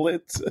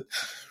pilot.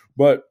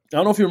 But I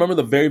don't know if you remember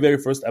the very, very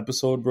first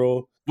episode,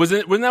 bro.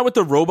 Wasn't that with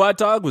the robot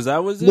dog? Was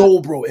it?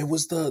 No, bro. It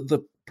was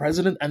the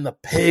president and the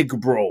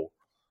pig, bro.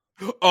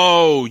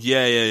 Oh,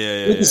 yeah.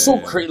 It's so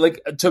crazy.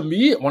 Like, to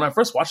me, when I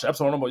first watched the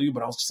episode, I don't know about you,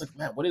 but I was just like,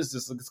 man, what is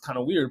this? Like, it's kind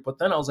of weird. But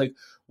then I was like,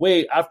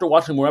 wait, after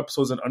watching more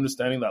episodes and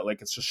understanding that,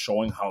 like, it's just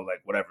showing how, like,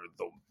 whatever,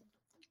 the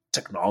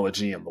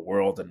technology and the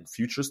world and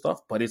future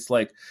stuff. But it's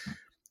like,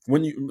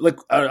 when you,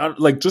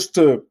 like, just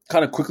to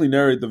kind of quickly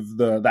narrate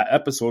that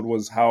episode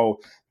was how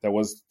there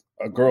was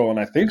a girl, and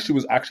I think she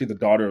was actually the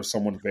daughter of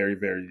someone very,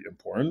 very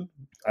important.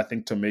 I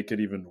think to make it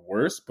even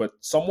worse, but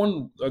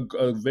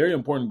a very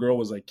important girl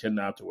was like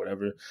kidnapped or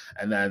whatever,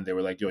 and then they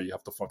were like, yo, you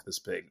have to fuck this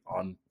pig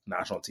on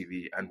national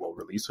TV and we'll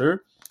release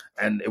her.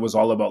 And it was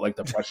all about like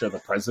the pressure of the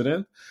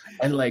president.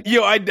 And like,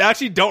 yo, I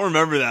actually don't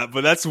remember that,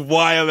 but that's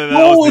wild that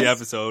was the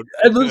episode.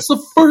 And it's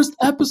the first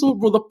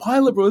episode, bro, the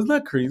pilot, bro. Isn't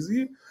that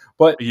crazy?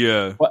 But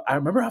yeah, but I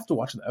remember after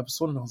watching the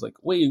episode, and I was like,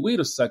 wait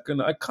a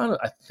second. I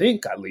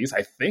think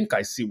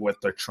I see where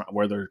they're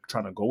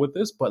trying to go with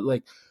this. But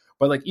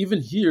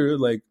even here,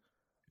 like,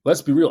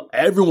 let's be real.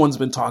 Everyone's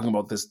been talking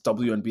about this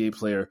WNBA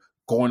player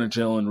going to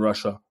jail in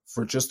Russia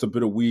for just a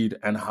bit of weed,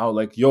 and how,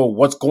 like, yo,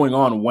 what's going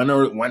on?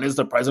 When is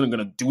the president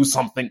going to do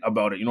something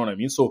about it? You know what I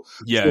mean? So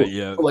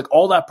yeah. So, like,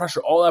 all that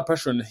pressure,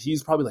 and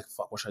he's probably like,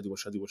 fuck, what should I do?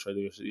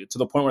 To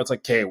the point where it's like,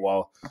 okay,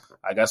 well,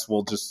 I guess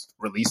we'll just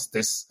release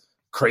this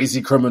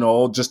crazy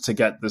criminal just to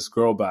get this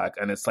girl back.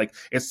 And it's like,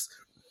 it's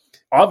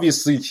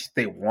obviously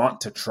they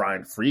want to try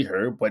and free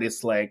her, but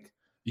it's like,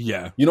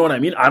 yeah, you know what I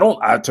mean?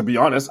 To be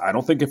honest, I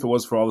don't think if it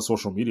was for all the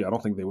social media, I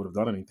don't think they would have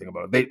done anything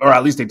about it. Or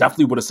at least they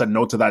definitely would have said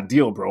no to that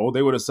deal, bro.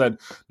 They would have said,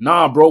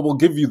 nah, bro, we'll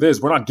give you this.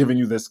 We're not giving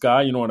you this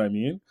guy. You know what I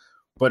mean?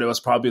 But it was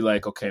probably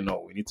like, okay,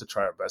 no, we need to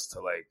try our best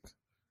to, like,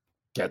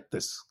 get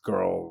this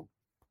girl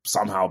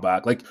somehow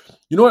back. Like,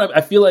 you know what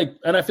I feel like?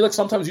 And I feel like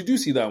sometimes you do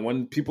see that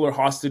when people are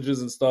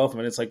hostages and stuff,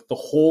 and it's like the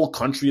whole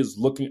country is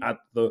looking at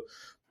the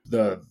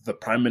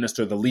prime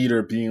minister, the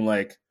leader, being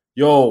like,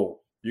 yo,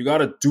 you got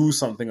to do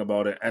something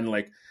about it.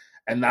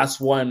 And that's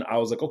when I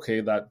was like,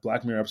 okay, that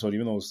Black Mirror episode,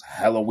 even though it was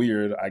hella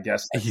weird, I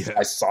guess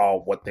I saw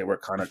what they were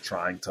kind of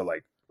trying to,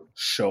 like,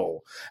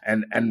 show.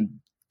 And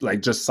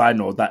like, just side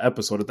note, that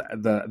episode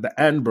at the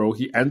end, bro,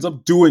 he ends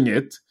up doing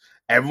it.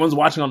 Everyone's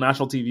watching on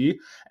national TV,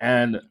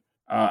 and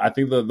I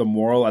think the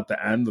moral at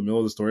the end, the middle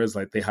of the story is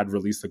like they had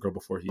released the girl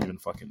before he even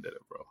fucking did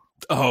it, bro.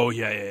 Oh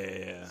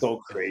yeah. So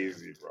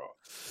crazy, bro.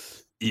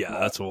 Yeah,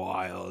 that's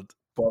wild.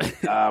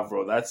 But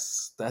bro,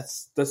 that's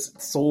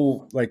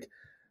so like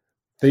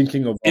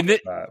thinking about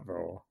that,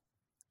 bro.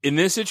 In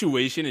this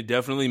situation, it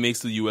definitely makes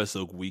the U.S.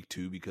 look weak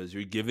too, because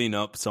you're giving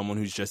up someone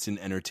who's just in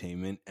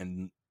entertainment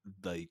and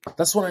like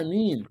that's what I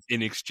mean.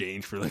 In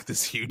exchange for like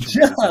this huge,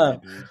 yeah,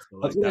 so,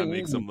 like, that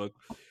makes them look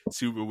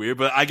super weird.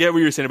 But I get what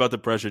you're saying about the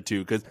pressure too,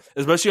 because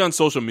especially on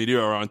social media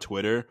or on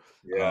Twitter,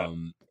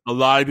 a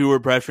lot of people were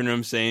pressuring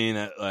him, saying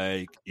that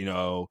like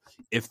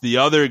if the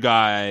other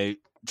guy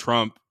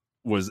Trump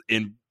was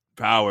in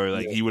power,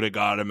 like he would have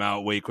got him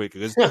out way quicker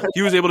because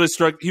he was able to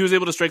strike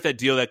that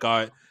deal that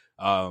got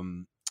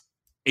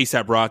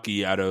ASAP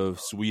Rocky out of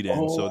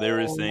Sweden. So they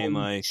were saying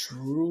like,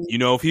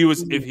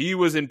 if he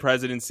was in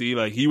presidency,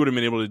 like he would have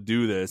been able to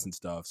do this and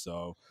stuff.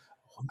 So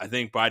I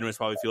think Biden was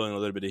probably feeling a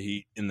little bit of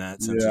heat in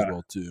that sense as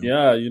well too.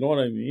 Yeah, you know what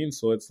I mean?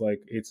 So it's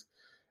like it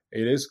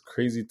is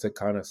crazy to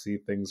kind of see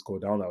things go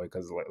down that way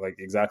because like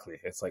exactly,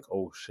 it's like,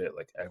 oh shit,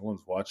 like everyone's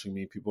watching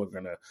me. People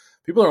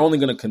are only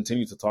gonna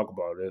continue to talk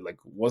about it. Like,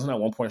 wasn't at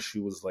one point she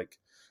was like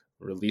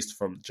released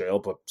from jail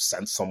but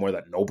sent somewhere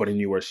that nobody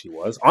knew where she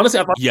was? Honestly,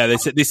 I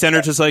thought they sent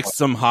her to like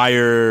some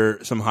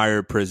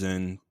higher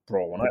prison,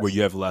 bro, where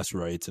you have less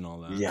rights and all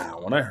that. Yeah,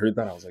 when I heard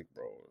that, I was like,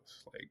 bro,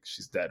 like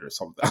she's dead or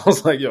something. I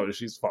was like, yo,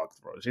 she's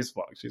fucked, bro. She's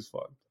fucked.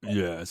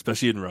 Yeah,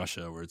 especially in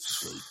Russia where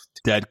it's like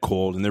dead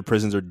cold and their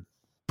prisons are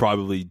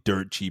probably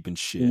dirt cheap and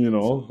shit.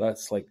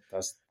 That's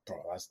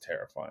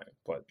terrifying.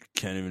 But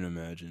can't even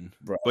imagine,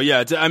 bro. But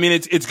yeah,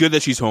 it's good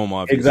that she's home,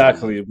 obviously.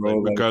 Exactly, bro.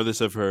 Like,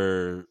 regardless of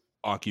her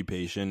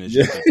occupation, it's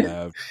just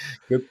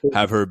good to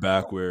have her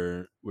back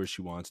where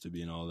she wants to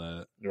be and all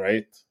that.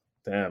 Right?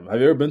 Damn.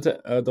 Have you ever been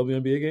to a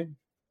WNBA game?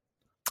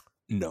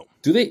 No.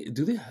 Do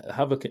they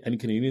have any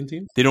Canadian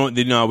team? We don't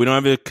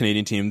have a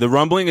Canadian team. The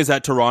rumbling is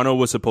that Toronto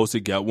was supposed to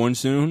get one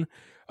soon.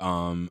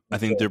 I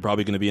think they're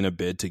probably going to be in a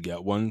bid to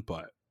get one,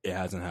 but it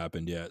hasn't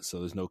happened yet. So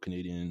there's no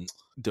Canadian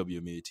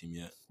WNBA team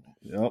yet.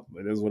 Yep,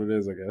 it is what it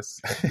is, I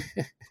guess.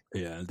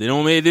 Yeah, they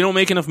don't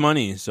make enough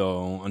money.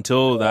 So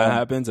until that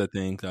happens, I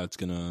think it's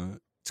gonna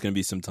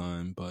be some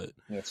time. But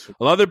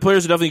a lot of their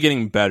players are definitely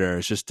getting better.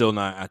 It's just still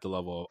not at the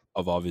level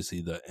of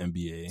obviously the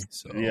NBA.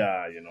 So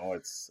yeah,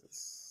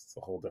 it's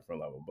a whole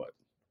different level. But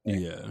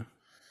yeah,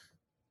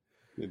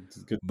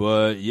 it's good.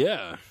 But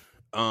yeah.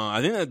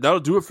 I think that'll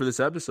do it for this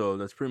episode.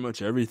 That's pretty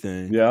much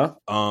everything. Yeah.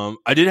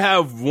 I did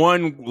have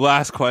one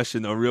last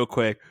question though, real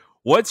quick.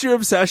 What's your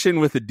obsession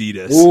with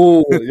Adidas?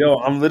 Ooh, yo,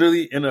 I'm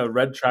literally in a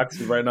red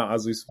tracksuit right now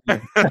as we speak.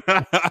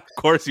 Of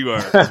course you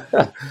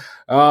are.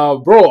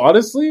 Bro,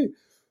 honestly,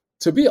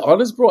 to be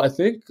honest, bro, I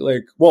think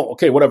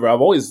okay, whatever.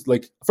 I've always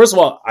first of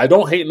all, I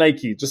don't hate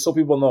Nike, just so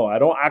people know. I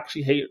don't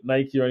actually hate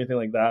Nike or anything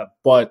like that,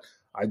 but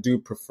I do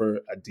prefer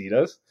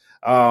Adidas.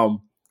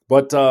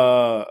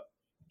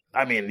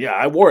 I mean, yeah,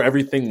 I wore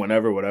everything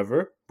whenever,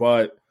 whatever,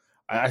 but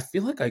I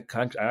feel like I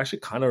actually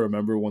kind of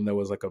remember when there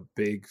was like a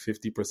big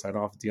 50%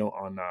 off deal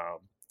on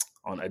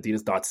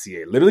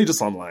Adidas.ca, literally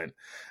just online.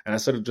 And I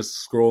started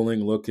just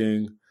scrolling,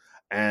 looking,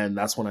 and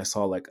that's when I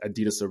saw like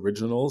Adidas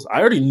Originals. I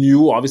already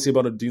knew obviously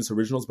about Adidas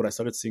Originals, but I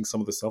started seeing some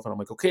of the stuff and I'm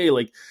like, okay,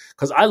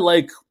 because I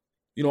like,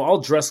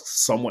 I'll dress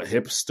somewhat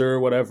hipster,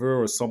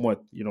 whatever, or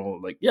somewhat,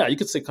 yeah, you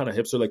could say kind of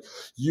hipster. Like,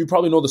 you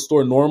probably know the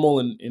store Normal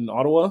in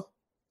Ottawa.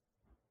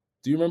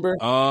 Do you remember?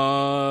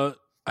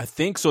 I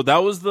think so. That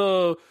was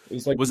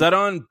was that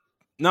on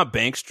not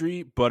Bank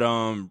Street, but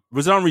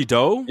was it on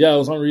Rideau? Yeah, it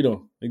was on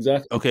Rideau.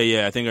 Exactly. Okay,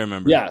 yeah, I think I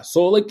remember. Yeah,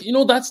 so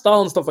that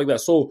style and stuff like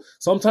that. So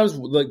sometimes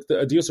like the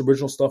Adidas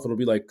Original stuff, it'll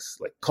be like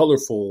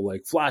colorful,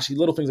 like flashy,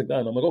 little things like that.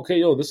 And I'm like, okay,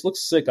 yo, this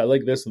looks sick. I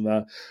like this and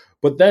that.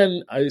 But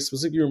then I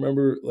specifically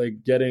remember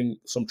like getting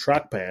some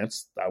track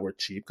pants that were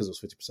cheap because it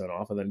was 50%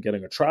 off, and then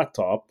getting a track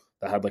top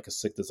that had like a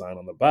sick design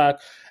on the back.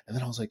 And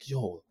then I was like,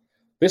 yo,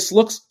 this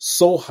looks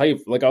so hype.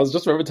 Like, I was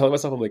just remember telling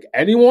myself, I'm like,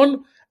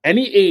 anyone,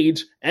 any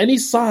age, any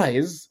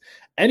size,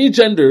 any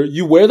gender,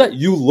 you wear that,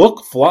 you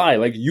look fly.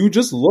 Like, you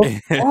just look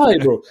fly,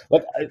 bro.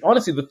 Like,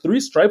 honestly, the three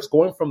stripes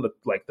going from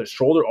the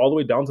shoulder all the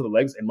way down to the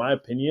legs, in my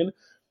opinion,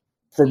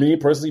 for me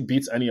personally,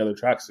 beats any other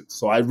tracksuit.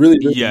 So I really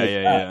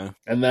yeah.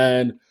 And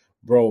then,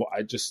 bro,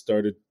 I just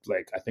started,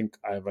 I think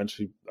I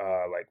eventually,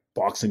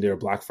 Boxing Day or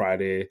Black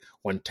Friday,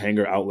 when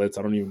Tanger Outlets,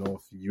 I don't even know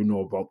if you know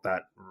about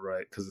that,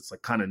 right? Because it's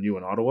kind of new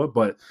in Ottawa,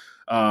 but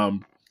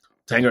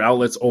Tanger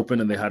Outlets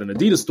opened and they had an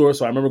Adidas store.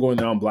 So I remember going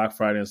there on Black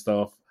Friday and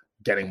stuff,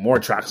 getting more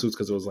tracksuits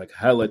because it was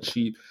hella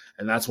cheap.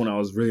 And that's when I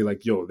was really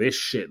like, yo, this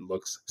shit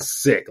looks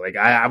sick. Like,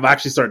 I'm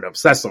actually starting to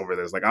obsess over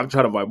this. Like, I'm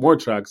trying to buy more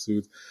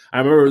tracksuits. I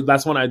remember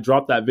that's when I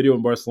dropped that video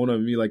in Barcelona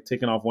of me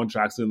taking off one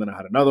tracksuit and then I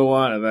had another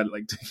one and then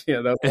taking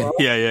another one.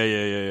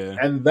 Yeah.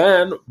 And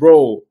then,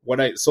 bro,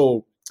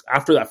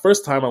 after that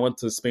first time I went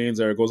to Spain,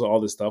 Zaragoza, all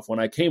this stuff, when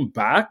I came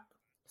back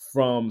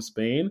from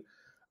Spain,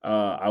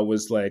 I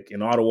was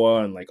in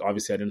Ottawa and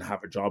obviously I didn't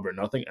have a job or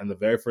nothing. And the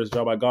very first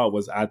job I got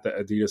was at the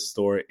Adidas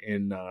store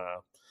in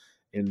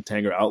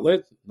Tanger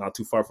Outlet, not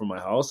too far from my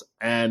house.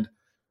 And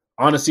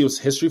honestly, it was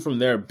history from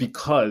there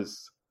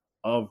because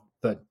of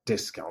the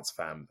discounts,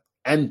 fam.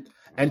 And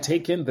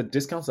take in the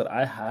discounts that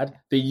I had,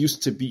 they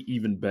used to be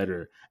even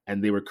better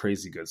and they were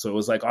crazy good. So it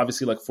was like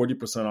obviously like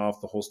 40%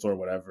 off the whole store,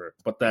 whatever.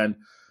 But then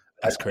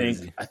That's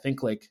crazy. I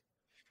think like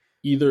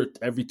either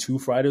every 2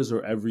 Fridays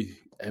or every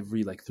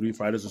like 3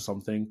 Fridays or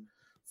something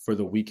for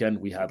the weekend,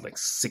 we had like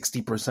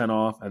 60%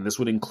 off. And this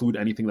would include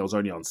anything that was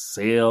already on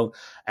sale.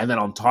 And then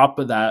on top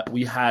of that,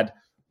 we had,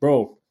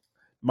 bro,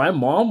 my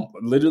mom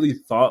literally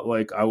thought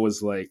like I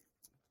was like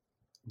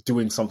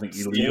doing something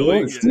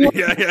illegal.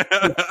 Yeah.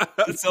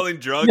 Selling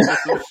drugs or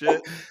some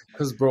shit.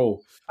 Because,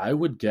 bro, they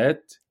would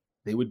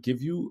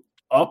give you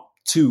up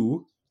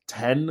to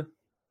 10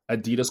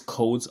 Adidas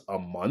codes a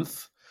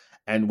month.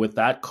 And with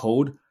that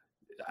code,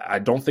 I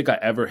don't think I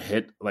ever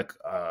hit like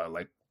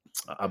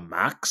a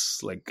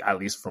max, like at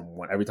least from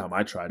every time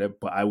I tried it,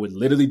 but I would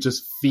literally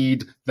just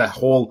feed the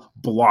whole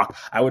block.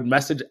 I would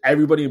message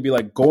everybody and be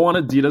like, go on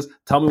Adidas,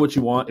 tell me what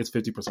you want, it's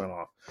 50%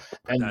 off.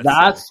 And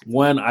that's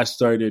when I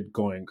started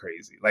going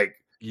crazy. Like,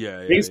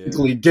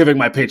 basically giving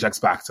my paychecks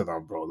back to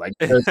them, bro. Like,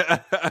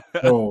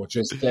 bro,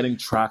 just getting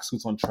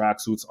tracksuits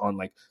on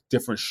like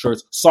different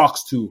shirts,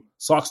 socks too.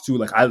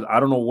 Like, I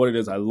don't know what it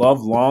is. I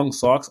love long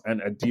socks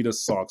and Adidas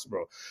socks,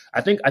 bro.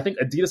 I think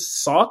Adidas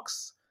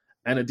socks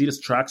and Adidas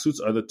tracksuits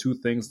are the two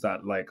things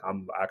that like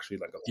I'm actually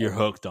like you're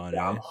hooked on.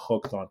 I'm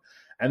hooked on.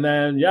 And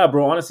then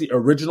bro, honestly,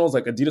 originals,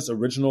 like Adidas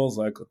originals,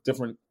 like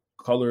different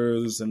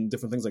colors and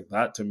different things like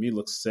that, to me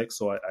looks sick.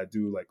 So I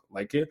do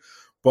like it.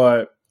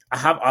 But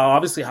I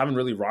obviously haven't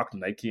really rocked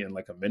Nike in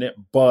like a minute,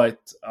 but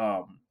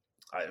I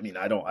mean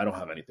I don't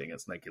have anything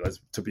against Nike.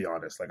 To be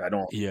honest, like I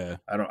don't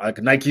like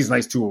Nike's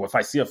nice too. If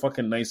I see a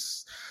fucking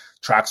nice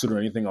tracksuit or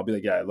anything, I'll be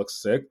like, yeah, it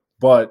looks sick.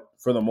 But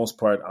for the most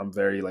part, I'm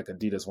very like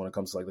Adidas when it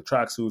comes to like the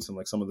tracksuits and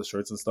like some of the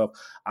shirts and stuff.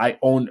 I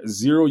own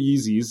 0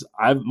 Yeezys.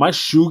 My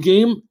shoe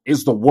game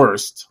is the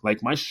worst.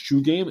 Like my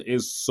shoe game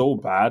is so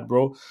bad,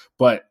 bro.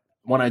 But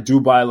when I do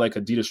buy like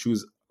Adidas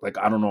shoes, like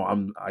I don't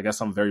know, I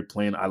guess I'm very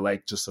plain. I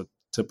like just a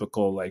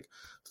typical like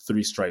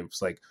 3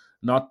 stripes, like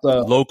not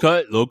the low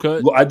cut.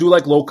 I do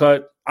like low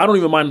cut. I don't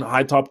even mind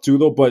high top too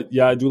though, but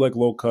yeah, I do like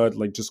low cut,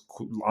 like just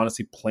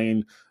honestly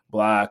plain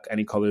black,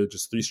 any color,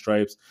 just 3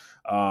 stripes.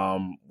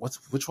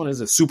 Which one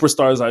is it?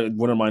 Superstars I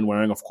wouldn't mind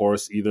wearing, of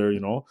course, either, you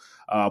know.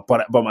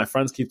 But my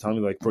friends keep telling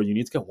me like, bro, you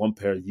need to get 1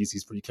 pair of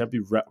Yeezys, bro. You can't be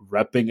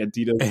repping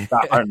Adidas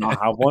that or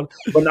not have one.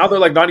 But now they're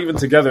like not even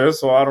together,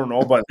 so I don't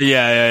know. But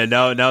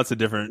now it's a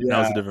different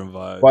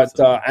vibe. But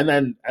and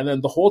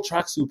then the whole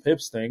tracksuit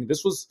pips thing.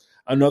 This was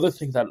another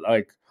thing that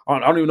like I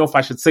don't even know if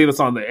I should say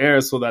this on the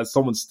air so that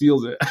someone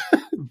steals it.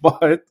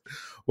 but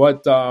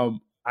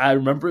I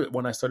remember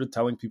when I started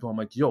telling people, I'm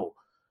like, yo,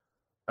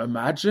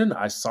 imagine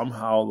I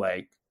somehow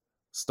like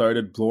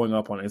started blowing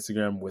up on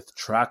Instagram with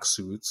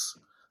tracksuits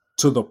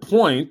to the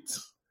point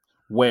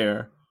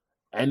where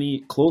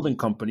any clothing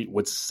company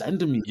would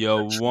send me.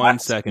 Yo, one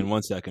second.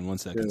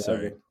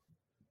 Sorry.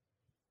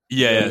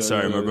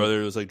 Sorry. My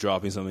brother was like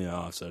dropping something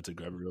off, so I had to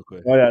grab it real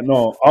quick. Oh yeah,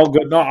 no, all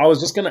good. No, I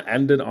was just gonna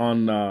end it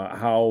on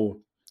how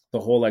the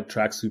whole like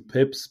tracksuit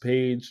pips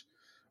page,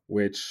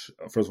 which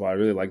first of all I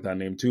really like that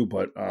name too,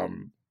 but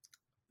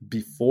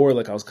before,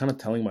 like I was kind of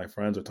telling my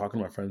friends or talking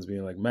to my friends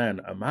being like,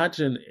 man,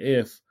 imagine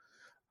if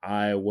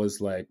I was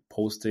like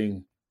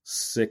posting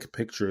sick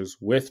pictures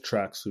with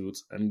tracksuits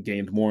and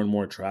gained more and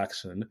more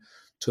traction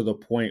to the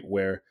point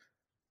where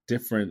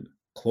different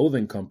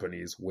clothing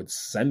companies would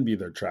send me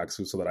their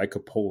tracksuits so that I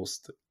could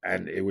post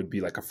and it would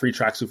be like a free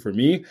tracksuit for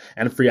me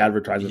and a free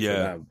advertisement for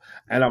them.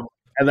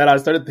 And then I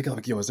started thinking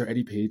like, yo, is there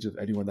any page of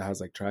anyone that has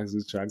like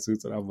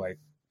tracksuits? And I'm like,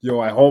 yo,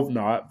 I hope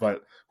not,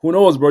 but who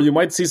knows, bro? You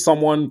might see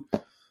someone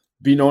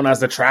be known as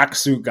the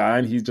tracksuit guy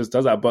and he just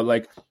does that. But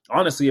like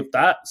honestly, if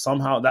that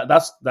somehow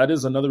that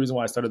is another reason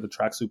why I started the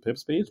tracksuit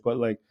pips page. But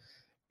like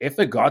if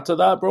it got to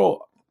that, bro,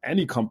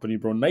 any company,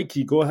 bro,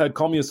 Nike, go ahead,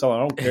 call me a seller. I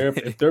don't care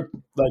if they're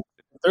like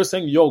if they're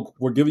saying, yo,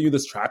 we're giving you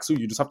this tracksuit,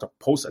 you just have to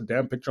post a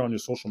damn picture on your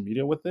social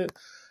media with it,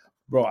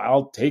 bro,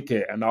 I'll take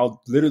it and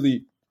I'll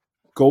literally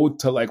go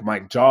to like my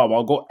job.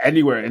 I'll go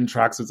anywhere in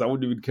tracksuits. I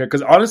wouldn't even care.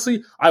 Because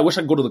honestly, I wish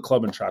I'd go to the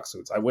club in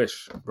tracksuits. I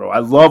wish, bro. I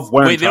love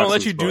wearing. Wait, they don't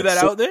let you do that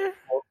out there?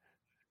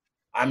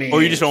 I mean,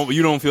 or you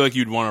don't feel like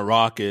you'd want to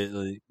rock it?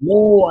 Like...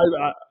 No,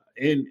 I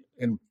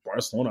in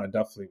Barcelona, I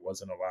definitely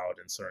wasn't allowed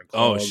in certain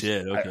clubs. Oh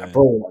shit! Okay,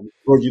 bro,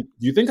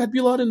 you think I'd be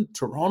allowed in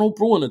Toronto,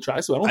 bro, in a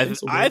tracksuit? I don't think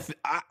so.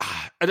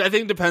 Bro. I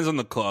think it depends on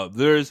the club.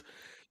 There's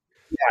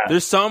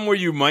some where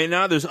you might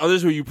not. There's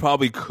others where you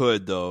probably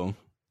could though.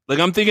 Like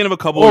I'm thinking of a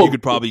couple where you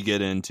could probably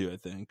get into. I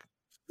think.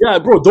 Yeah,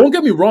 bro, don't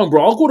get me wrong,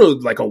 bro. I'll go to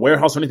like a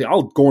warehouse or anything.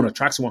 I'll go in a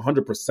tracksuit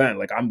 100%.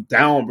 Like I'm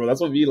down, bro.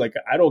 That's what me. Like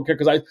I don't care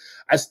because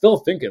I still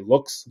think it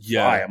looks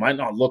fly. It might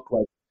not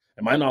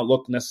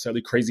look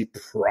necessarily crazy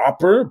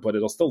proper, but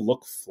it'll still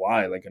look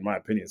fly, like in my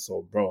opinion.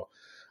 So, bro,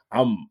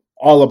 I'm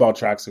all about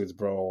tracksuits,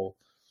 bro.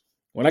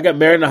 When I get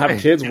married and I have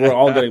kids, we're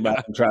all getting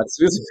back in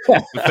tracksuits.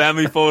 The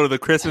family photo, the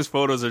Christmas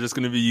photos are just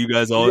going to be you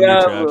guys all in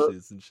your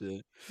tracksuits and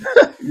shit.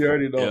 You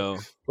already know.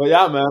 But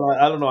yeah, man,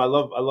 I don't know. I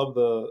love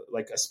the,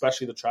 like,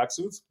 especially the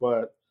tracksuits.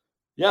 But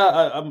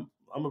yeah,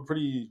 I'm a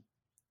pretty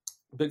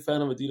big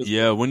fan of Adidas.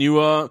 Yeah, when you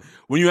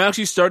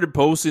actually started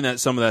posting that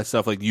some of that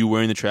stuff, like you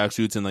wearing the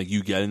tracksuits and like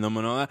you getting them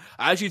and all that,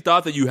 I actually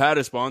thought that you had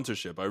a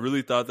sponsorship. I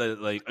really thought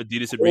that like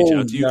Adidas had reached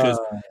out to you because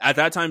at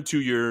that time too,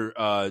 your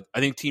I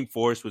think Team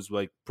Force was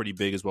like pretty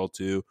big as well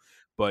too.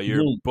 But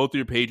both of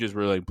your pages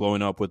were like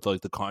blowing up with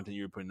like the content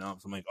you were putting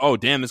up. So I'm like, oh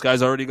damn, this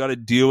guy's already got a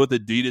deal with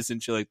Adidas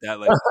and shit like that.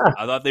 Like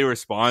I thought they were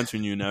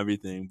sponsoring you and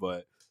everything,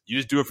 but you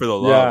just do it for the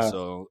love.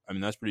 So I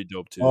mean, that's pretty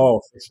dope too.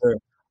 Oh, for sure.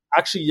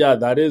 Actually, yeah,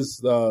 that is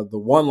the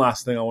one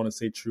last thing I want to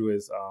say. True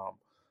is,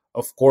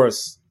 of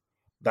course,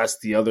 that's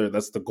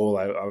the goal.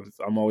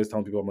 I'm always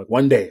telling people, I'm like,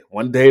 one day,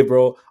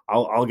 bro,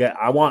 I'll get.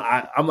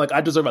 I'm like,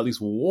 I deserve at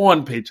least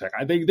one paycheck.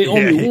 I think they owe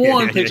me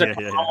one paycheck.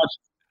 For how much?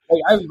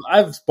 Like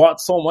I've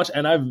bought so much,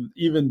 and I've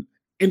even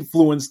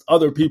influenced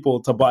other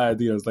people to buy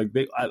Adidas. Like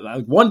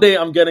one day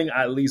I'm getting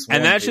at least one.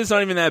 And that's just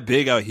not even that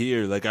big out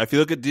here. Like I feel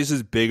like Adidas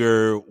is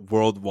bigger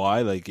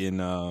worldwide, like in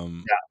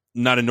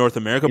not in North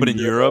America, but in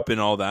Europe and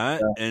all that.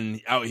 Yeah. And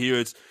out here,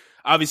 it's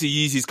obviously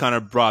Yeezy's kind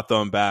of brought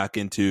them back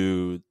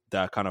into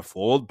that kind of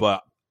fold.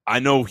 But I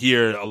know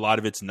here a lot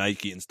of it's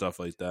Nike and stuff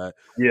like that.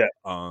 Yeah,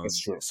 that's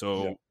true.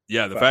 So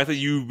yeah, the fact that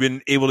you've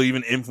been able to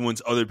even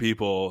influence other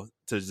people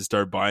to just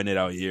start buying it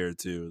out here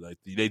too, like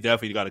they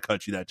definitely got to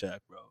cut you that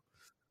check, bro.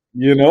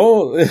 You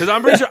know, because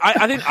I'm pretty sure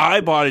I think I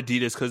bought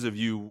Adidas because of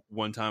you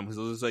one time because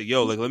I was like,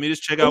 yo, like let me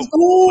just check out. I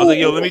was like,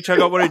 yo, let me check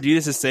out what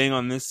Adidas is saying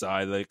on this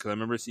side, like because I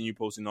remember seeing you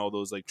posting all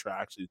those like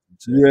tracksuits.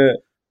 Yeah,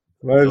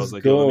 so I was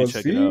like, yo, let me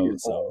check it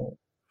out. So.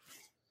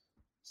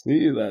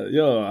 See that,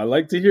 yo, I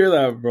like to hear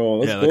that, bro.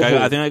 Let's like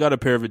I think I got a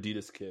pair of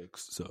Adidas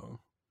kicks. So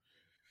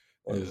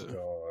let's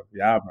go.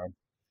 Yeah, man,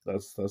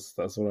 that's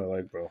what I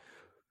like, bro.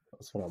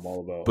 That's what I'm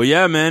all about. But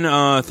yeah,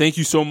 man, thank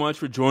you so much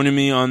for joining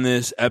me on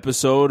this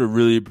episode. I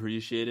really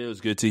appreciate it. It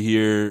was good to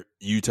hear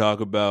you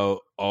talk about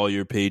all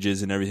your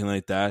pages and everything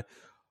like that,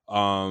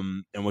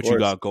 and what you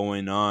got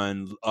going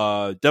on.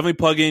 Definitely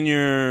plug in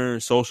your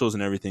socials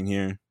and everything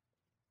here.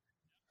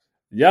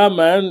 Yeah,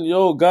 man.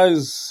 Yo,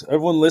 guys,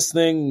 everyone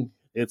listening,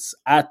 it's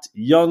at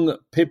Young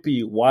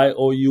Pippy,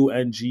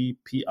 YOUNGPIPPY,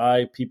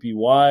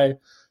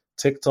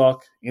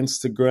 TikTok,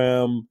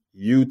 Instagram,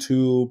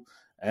 YouTube.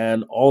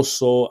 And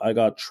also, I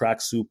got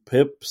Tracksuit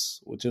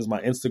Pips, which is my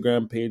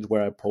Instagram page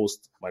where I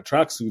post my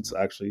tracksuits,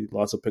 actually.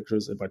 Lots of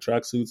pictures in my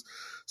tracksuits.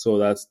 So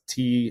that's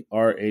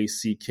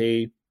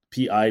TRACKPIPPS,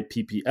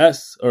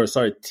 or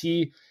sorry,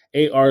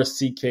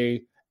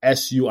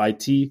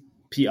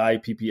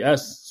 TARCKSUITPIPPS.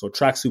 So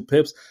Tracksuit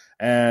Pips.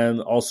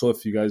 And also,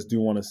 if you guys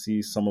do want to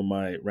see some of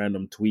my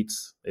random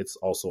tweets, it's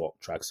also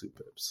Tracksuit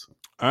Pips.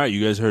 All right,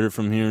 you guys heard it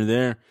from here and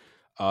there.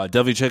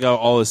 Definitely check out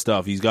all his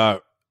stuff. He's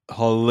got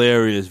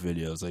hilarious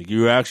videos. Like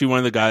you're actually one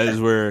of the guys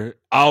where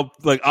I'll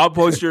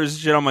post your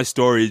shit on my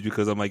stories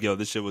because I'm like, yo,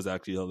 this shit was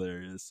actually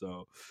hilarious.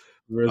 So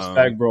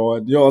respect,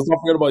 bro. Yo, let's not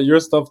forget about your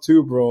stuff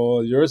too,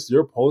 bro. Your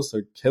posts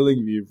are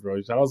killing me,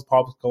 bro. Shout out to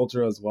Pop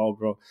Culture as well,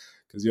 bro.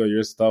 Because yo,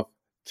 your stuff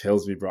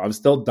kills me, bro. I'm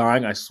still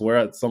dying, I swear,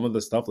 at some of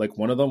the stuff. Like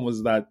one of them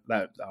was that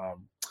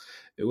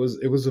it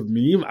was a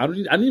meme. I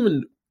didn't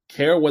even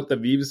care what the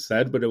meme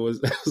said, but it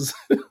was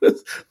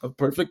a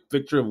perfect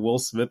picture of Will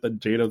Smith and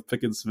Jada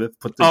Pinkett Smith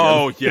put together.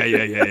 Oh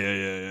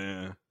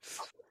yeah.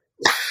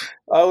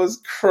 I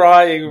was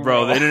crying,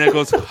 bro. The internet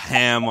goes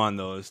ham on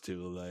those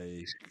two.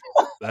 Like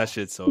that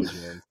shit's so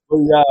good. But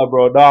yeah,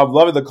 bro. No, I'm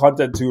loving the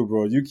content too,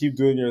 bro. You keep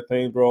doing your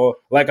thing, bro.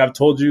 Like I've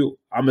told you,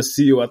 I'm gonna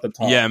see you at the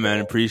top. Yeah, man.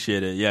 Bro.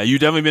 Appreciate it. Yeah, you've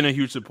definitely been a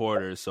huge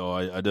supporter, so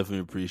I definitely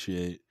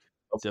appreciate.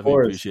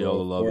 Appreciate all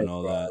the love and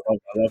all that. I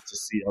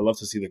love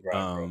to see the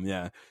grind.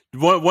 Yeah.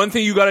 One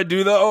thing you got to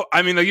do though,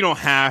 I mean, like, you don't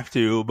have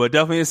to, but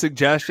definitely a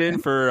suggestion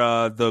for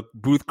the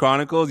Booth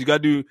Chronicles. You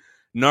got to do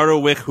Nardo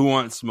Wick Who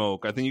Wants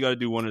Smoke. I think you got to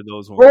do one of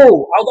those ones. Bro,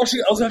 I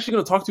was actually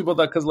going to talk to you about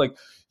that because, like,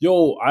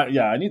 yo,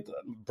 I need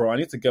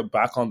to get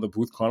back on the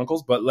Booth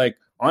Chronicles. But like,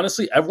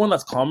 honestly, everyone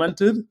that's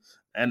commented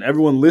and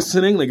everyone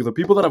listening, like the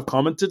people that have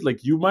commented,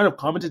 like you might have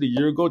commented a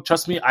year ago.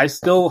 Trust me, I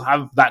still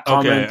have that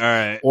comment. Okay, all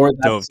right. Or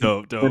dope.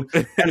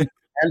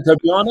 And to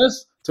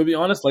be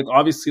honest, like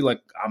obviously,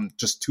 like I'm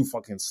just too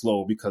fucking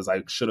slow because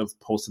I should have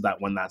posted that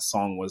when that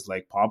song was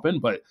like popping.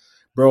 But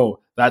bro,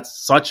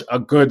 that's such a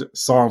good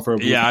song for a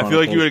Booth I feel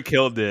like you would have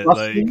killed it.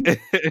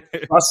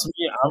 Trust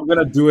me, I'm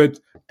gonna do it,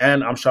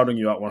 and I'm shouting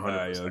you out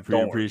 100%.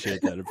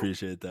 Right,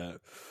 appreciate that.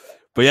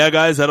 But yeah,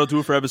 guys, that'll do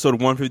it for episode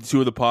 152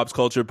 of the Pops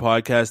Culture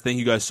Podcast. Thank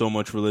you guys so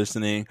much for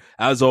listening.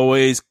 As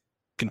always,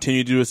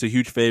 continue to do us a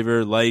huge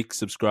favor. Like,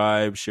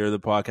 subscribe, share the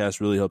podcast.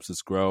 Really helps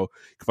us grow. You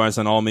can find us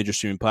on all major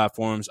streaming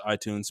platforms: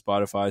 iTunes,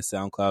 Spotify,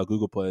 SoundCloud,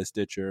 Google Play,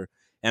 Stitcher,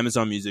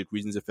 Amazon Music,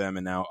 Reasons FM,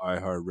 and now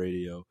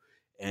iHeartRadio.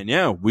 And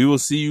yeah, we will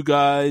see you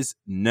guys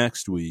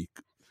next week.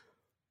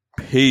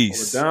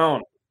 Peace. Hold it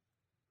down.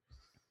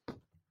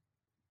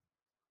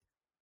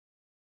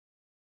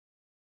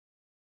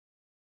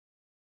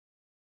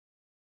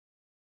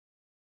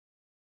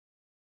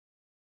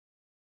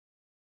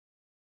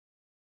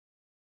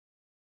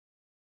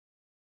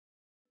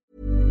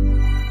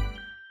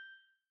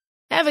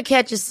 Ever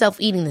catch yourself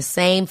eating the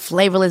same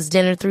flavorless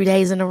dinner 3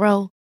 days in a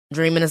row?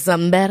 Dreaming of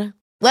something better?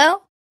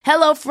 Well,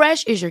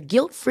 HelloFresh is your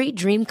guilt-free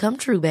dream come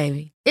true,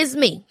 baby. It's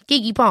me,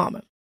 Keke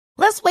Palmer.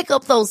 Let's wake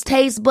up those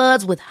taste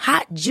buds with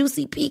hot,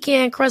 juicy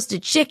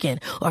pecan-crusted chicken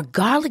or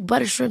garlic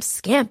butter shrimp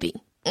scampi.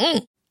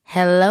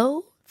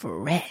 Hello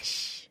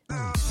Fresh.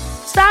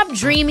 Stop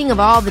dreaming of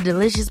all the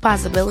delicious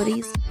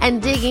possibilities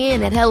and dig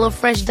in at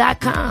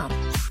HelloFresh.com.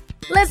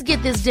 Let's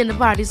get this dinner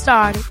party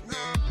started.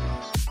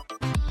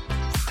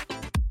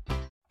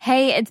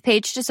 Hey, it's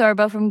Paige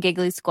DeSorbo from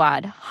Giggly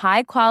Squad.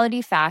 High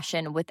quality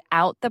fashion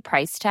without the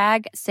price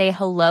tag. Say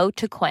hello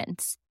to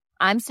Quince.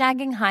 I'm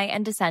snagging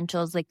high-end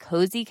essentials like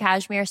cozy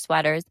cashmere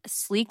sweaters,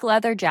 sleek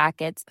leather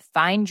jackets,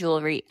 fine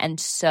jewelry, and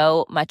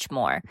so much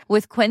more.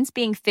 With Quince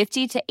being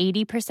 50 to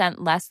 80%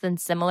 less than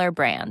similar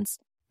brands.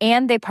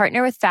 And they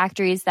partner with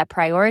factories that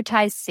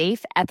prioritize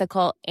safe,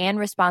 ethical, and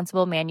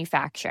responsible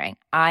manufacturing.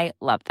 I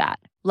love that.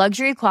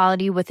 Luxury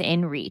quality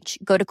within reach.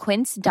 Go to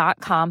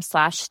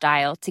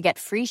quince.com/style to get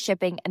free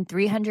shipping and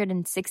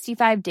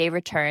 365-day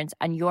returns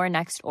on your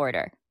next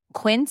order.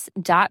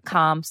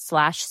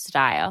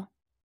 Quince.com/style.